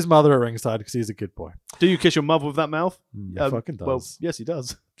kisses his mother at ringside because he's a good boy. Do you kiss your mother with that mouth? He fucking does. Well, yes, he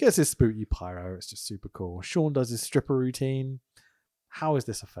does. Gets his spooky pyro. It's just super cool. Shawn does his stripper routine. How is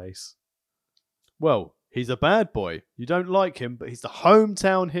this a face? Well, he's a bad boy. You don't like him, but he's the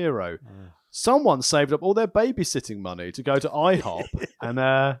hometown hero. Someone saved up all their babysitting money to go to IHOP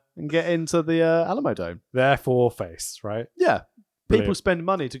and get into the Alamo Dome. Therefore, face, right? Yeah. People spend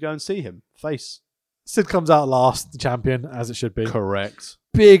money to go and see him face. Sid comes out last, the champion, as it should be. Correct.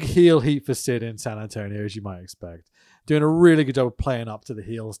 Big heel heat for Sid in San Antonio, as you might expect. Doing a really good job of playing up to the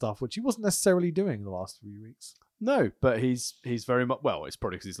heel stuff, which he wasn't necessarily doing the last few weeks. No, but he's very much... Well, it's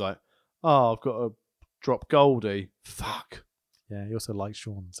probably because he's like, oh, I've got to drop Goldie. Fuck. Yeah, he also likes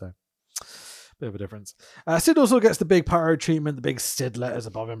Sean, so... Bit of a difference. Sid also gets the big pyro treatment, the big Sid letters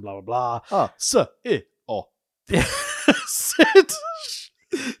above him, blah, blah, blah. Ah, sir, oh. Yeah.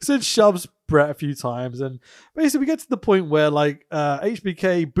 Sid shoves Brett a few times, and basically we get to the point where like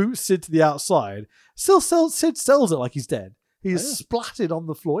HBK boots Sid to the outside. Sid sells it like he's dead. He's splatted on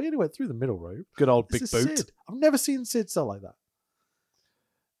the floor. He only went through the middle rope. Good old big boot. Sid. I've never seen Sid sell like that.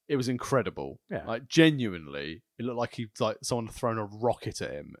 It was incredible. Yeah. Like genuinely, it looked like someone had thrown a rocket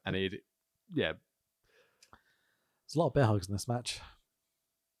at him, and he'd There's a lot of bear hugs in this match.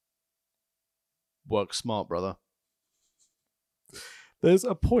 Work smart, brother. There's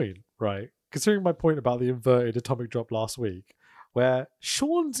a point, right? Considering my point about the inverted atomic drop last week, where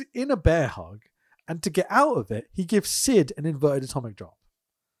Sean's in a bear hug, and to get out of it, he gives Sid an inverted atomic drop.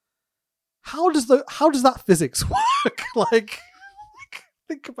 How does that physics work? Like,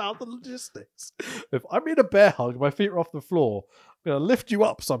 think about the logistics. If I'm in a bear hug, my feet are off the floor, I'm gonna lift you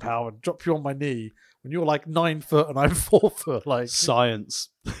up somehow and drop you on my knee when you're like 9 foot and I'm 4 foot. Like science.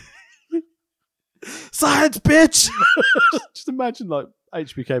 Science, bitch! Just imagine like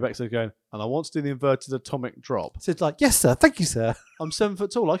HBK backstage going, and I want to do the inverted atomic drop. Sid's like, yes, sir. Thank you, sir. I'm 7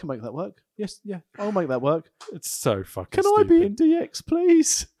 foot tall. I can make that work. Yes, yeah, I'll make that work. It's so fucking Can stupid. I be in DX,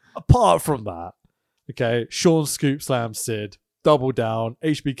 please? Apart from that, okay, Sean scoop slams Sid, double down,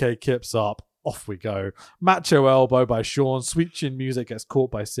 HBK kips up, off we go. Macho elbow by Sean, sweet chin music gets caught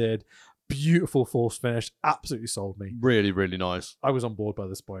by Sid. Beautiful false finish, absolutely sold me. Really, really nice. I was on board by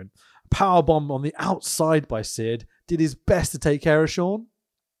this point. Powerbomb on the outside by Sid, did his best to take care of Sean.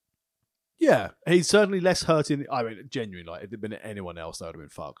 Yeah, he's certainly less hurting. I mean, genuinely, like, if it had been anyone else, that would have been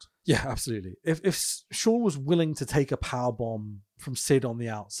fucked. Yeah, absolutely. If Sean was willing to take a powerbomb from Sid on the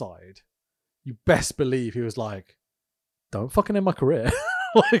outside, you best believe he was like, don't fucking end my career.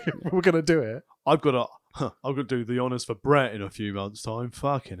 Like, we're going to do it. I've got to do the honours for Brett in a few months' time.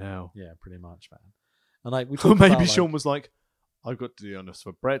 Fucking hell. Yeah, pretty much, man. And like, we Or maybe about, Sean was like, I've got to do the honours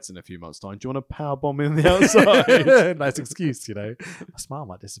for Brett's in a few months' time. Do you want to powerbomb me on the outside? Nice excuse, you know. My smile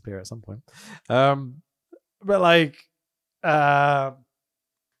might disappear at some point. But like, talk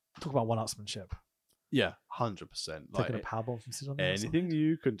about one-upsmanship. Yeah, 100%. Like, Taking a powerbomb from Sid on the outside. anything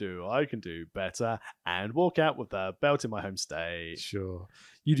you can do, I can do better, and walk out with a belt in my home state. Sure.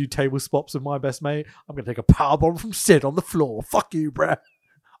 You do table spots with my best mate. I'm going to take a powerbomb from Sid on the floor. Fuck you, Brett.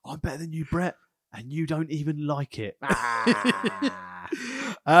 I'm better than you, Brett, and you don't even like it.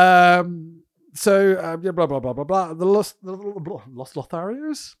 So blah blah blah blah blah. The Los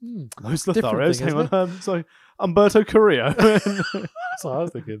Lotharios. Those Different Lotharios. thing, Hang isn't on. So Umberto Carrillo. That's what I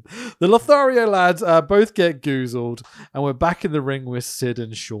was thinking. The Lothario lads both get goozled, and we're back in the ring with Sid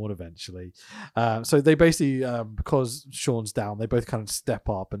and Sean eventually. So they basically, because Sean's down, they both kind of step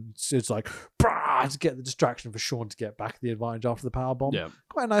up, and Sid's like, brah, to get the distraction for Sean to get back the advantage after the powerbomb. Yeah.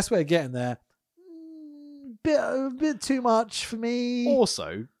 Quite a nice way of getting there. A bit too much for me.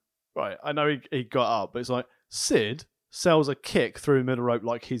 Also, right, I know he got up, but it's like Sid sells a kick through the middle rope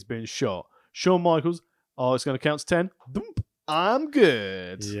like he's been shot. Shawn Michaels, it's going to count to 10. Boom, I'm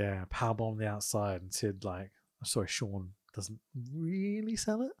good. Yeah, powerbomb on the outside, and Sid Sean doesn't really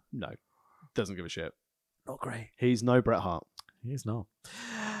sell it. No, doesn't give a shit. Not great. He's no Bret Hart. He's not.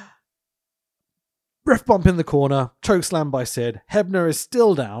 Ref bump in the corner, choke slam by Sid. Hebner is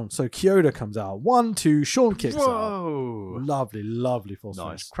still down, so Kyoto comes out. 1-2, Sean kicks out. Lovely, lovely false Nice.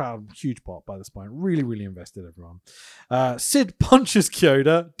 finish. Crowd, huge pop by this point. Really, really invested, everyone. Sid punches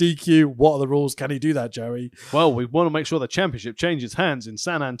Kyoto. DQ. What are the rules? Can he do that, Joey? Well, we want to make sure the championship changes hands in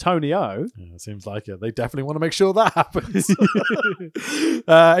San Antonio. Yeah, it seems like it. They definitely want to make sure that happens.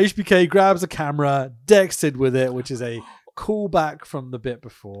 HBK grabs a camera, decks Sid with it, which is a callback from the bit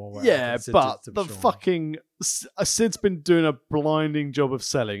before. where Yeah, Sid but did the Sean. fucking Sid's been doing a blinding job of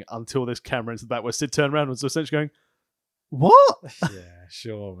selling until this camera into the back where Sid turned around and was essentially going, what? Yeah,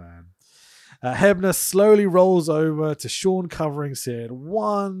 sure, man. Hebner slowly rolls over to Sean covering Sid.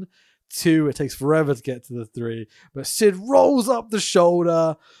 1, 2. It takes forever to get to the 3. But Sid rolls up the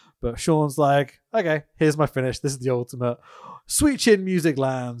shoulder. But Sean's like, okay, here's my finish. This is the ultimate. Sweet chin music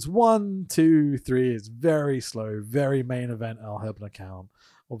lands. 1, 2, 3. It's very slow. Very main event Al Hebner count.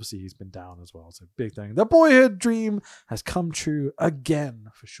 Obviously, he's been down as well. So big thing. The boyhood dream has come true again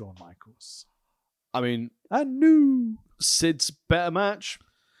for Shawn Michaels. I mean, I knew. Sid's better match.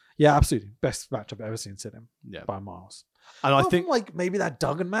 Yeah, absolutely. Best match I've ever seen Sid in. Yeah. By miles. And I Apart think from, like maybe that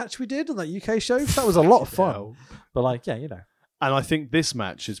Duggan match we did on that UK show, that was a lot of fun. But like, yeah, you know. And I think this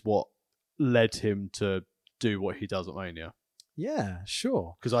match is what led him to do what he does at Mania. Yeah,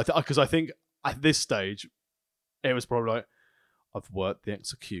 sure. Because I think at this stage, it was probably like, I've worked the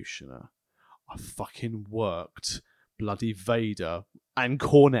Executioner. I've fucking worked bloody Vader and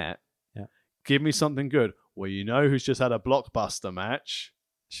Cornette. Yeah. Give me something good. Well, you know who's just had a blockbuster match?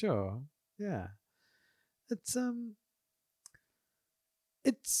 Sure. Yeah. It's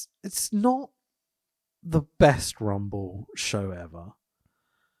not the best Rumble show ever.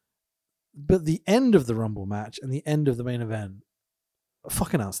 But the end of the Rumble match and the end of the main event are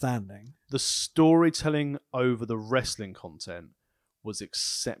fucking outstanding. The storytelling over the wrestling content was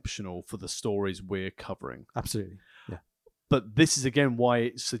exceptional for the stories we're covering. Absolutely. Yeah. But this is again why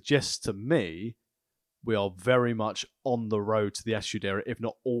it suggests to me we are very much on the road to the Attitude Era, if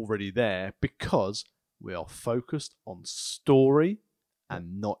not already there, because we are focused on story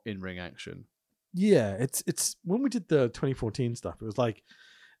and not in-ring action. Yeah, it's when we did the 2014 stuff, it was like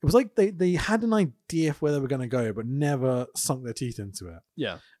they had an idea of where they were going to go, but never sunk their teeth into it.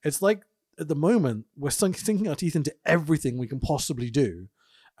 Yeah. It's like at the moment we're sinking our teeth into everything we can possibly do,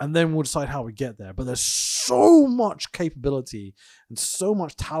 and then we'll decide how we get there. But there's so much capability and so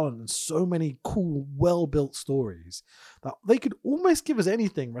much talent and so many cool, well-built stories that they could almost give us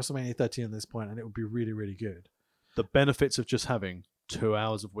anything WrestleMania 13 at this point, and it would be really, really good. The benefits of just having 2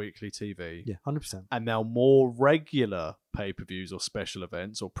 hours of weekly TV. Yeah, 100%. And now more regular pay-per-views or special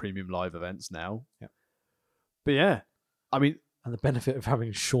events or premium live events now. Yeah. But yeah, I mean... And the benefit of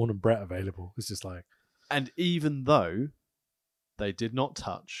having Sean and Brett available is just like... And even though they did not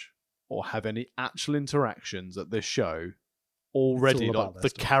touch or have any actual interactions at this show, already like the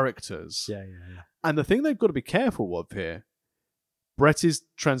characters... Yeah. And the thing they've got to be careful of here, Brett is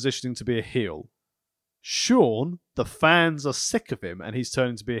transitioning to be a heel. Sean, the fans are sick of him and he's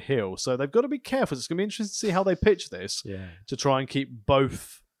turning to be a heel. So they've got to be careful. It's going to be interesting to see how they pitch this to try and keep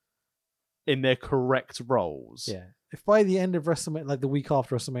both in their correct roles. Yeah. If by the end of WrestleMania, like the week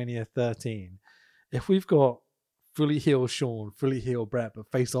after WrestleMania 13, if we've got fully heel Sean, fully heel Brett,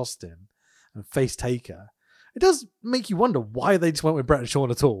 but face Austin and face Taker, it does make you wonder why they just went with Brett and Sean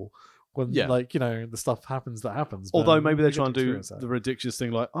at all. When, like, you know, the stuff happens that happens. Although maybe they're trying to do the ridiculous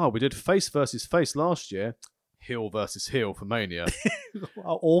thing like, oh, we did face versus face last year, heel versus heel for Mania.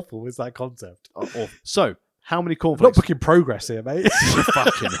 How awful is that concept? So, how many cornflakes? Not booking progress here, mate.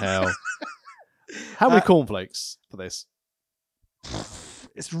 Fucking hell. How many cornflakes for this?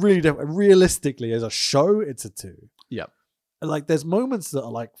 It's really different. Realistically, as a show, it's a 2. Yeah. Like, there's moments that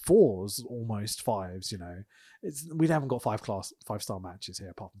are like 4s, almost 5s, you know. We haven't got 5-star matches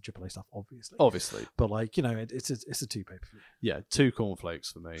here apart from AAA stuff, obviously. But like, you know, it's a 2 pay-per-view. Yeah, 2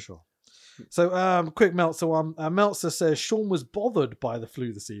 cornflakes for me. Sure. So, quick Meltzer one. Meltzer says Sean was bothered by the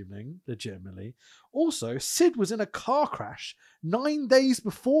flu this evening, legitimately. Also, Sid was in a car crash 9 days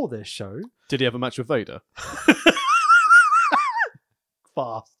before this show. Did he have a match with Vader?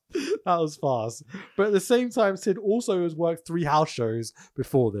 Fast. That was fast. But at the same time, Sid also has worked 3 house shows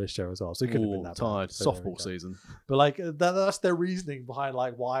before this show as well. So he couldn't have been that tired. bad. So softball season. But like that's their reasoning behind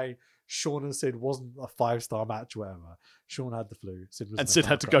like why Sean and Sid wasn't a 5-star match or whatever. Sean had the flu. Sid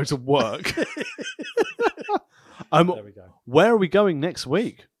had to go to work. There we go. Where are we going next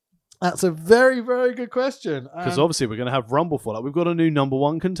week? That's a very, very good question. Because obviously we're going to have Rumble for that. We've got a new number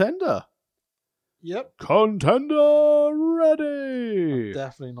 1 contender. Yep. Contender ready. I'm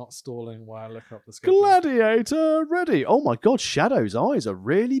definitely not stalling while I look up the schedule. Gladiator ready. Oh my God, Shadow's eyes are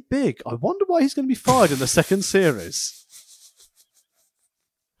really big. I wonder why he's going to be fired in the second series.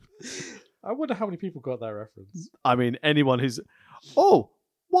 I wonder how many people got that reference. I mean, anyone who's... Oh,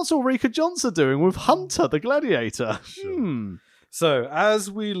 what's Ulrika Johnson doing with Hunter the Gladiator? Sure. So, as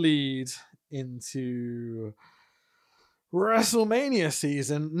we lead into WrestleMania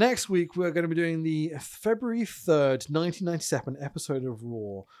season, next week we're going to be doing the February 3rd, 1997 episode of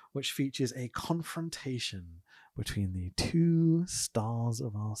Raw, which features a confrontation between the 2 stars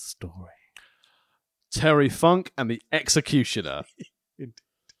of our story. Terry Funk and the Executioner.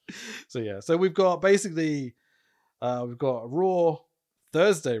 So we've got basically, we've got Raw,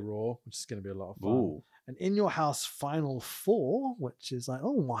 Thursday Raw, which is going to be a lot of fun. Ooh. And In Your House Final 4, which is like,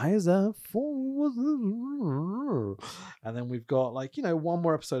 oh, why is there 4? And then we've got like, you know, 1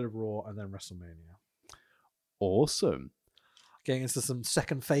 more episode of Raw and then WrestleMania. Awesome. Getting into some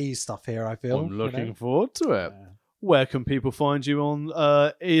second phase stuff here, I feel. I'm looking forward to it. Yeah. Where can people find you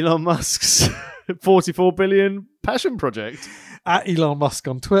on Elon Musk's $44 billion passion project. At Elon Musk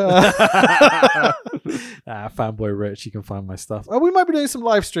on Twitter. Fanboy Rich, you can find my stuff. We might be doing some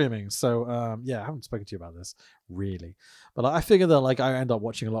live streaming. So, I haven't spoken to you about this, really. But I figure that I end up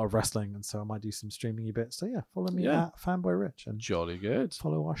watching a lot of wrestling, and so I might do some streaming bits. So, follow me at Fanboy Rich. And jolly good.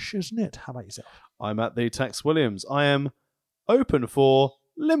 Follow our shiznit. How about yourself? I'm at the Tex Williams. I am open for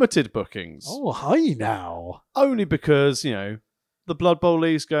limited bookings. Oh, hi now. Only because, the Blood Bowl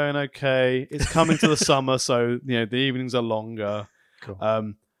League's going okay. It's coming to the summer, so the evenings are longer. Cool.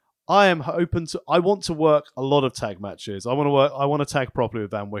 I am open to. I want to work a lot of tag matches. I want to tag properly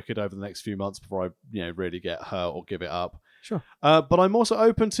with Van Wicked over the next few months before I really get hurt or give it up. Sure. But I'm also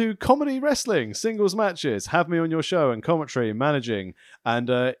open to comedy wrestling, singles matches. Have me on your show and commentary, managing, and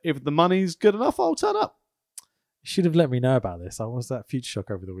if the money's good enough, I'll turn up. You should have let me know about this. I was at Future Shock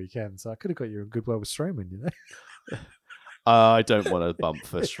over the weekend, so I could have got you a good word with Strowman. I don't want to bump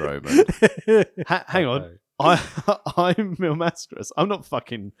for Strowman. Hang on. I'm Mil Mastras. I'm not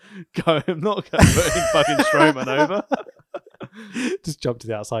fucking going. I'm not putting fucking Strowman over. Just jump to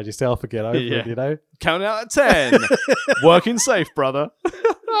the outside yourself and get over it, Count out at 10. Working safe, brother.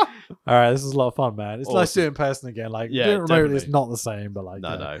 All right, this is a lot of fun, man. It's nice to do it in person again. Doing it remotely is not the same, but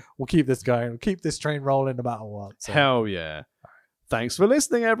no. We'll keep this going. We'll keep this train rolling no matter what. So. Hell yeah. Thanks for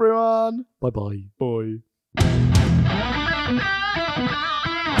listening, everyone. Bye-bye. Bye.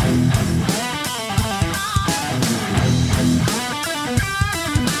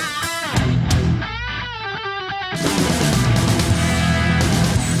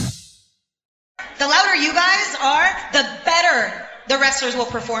 The louder you guys are, the better the wrestlers will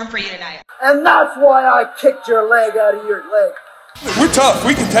perform for you tonight. And that's why I kicked your leg out of your leg. We're tough.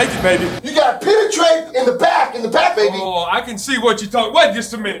 We can take it, baby. You gotta penetrate in the back, baby. Oh, I can see what you're talking. Wait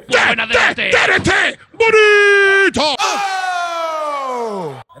just a minute. Booty talk.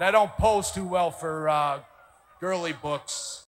 Oh! And I don't pose too well for girly books.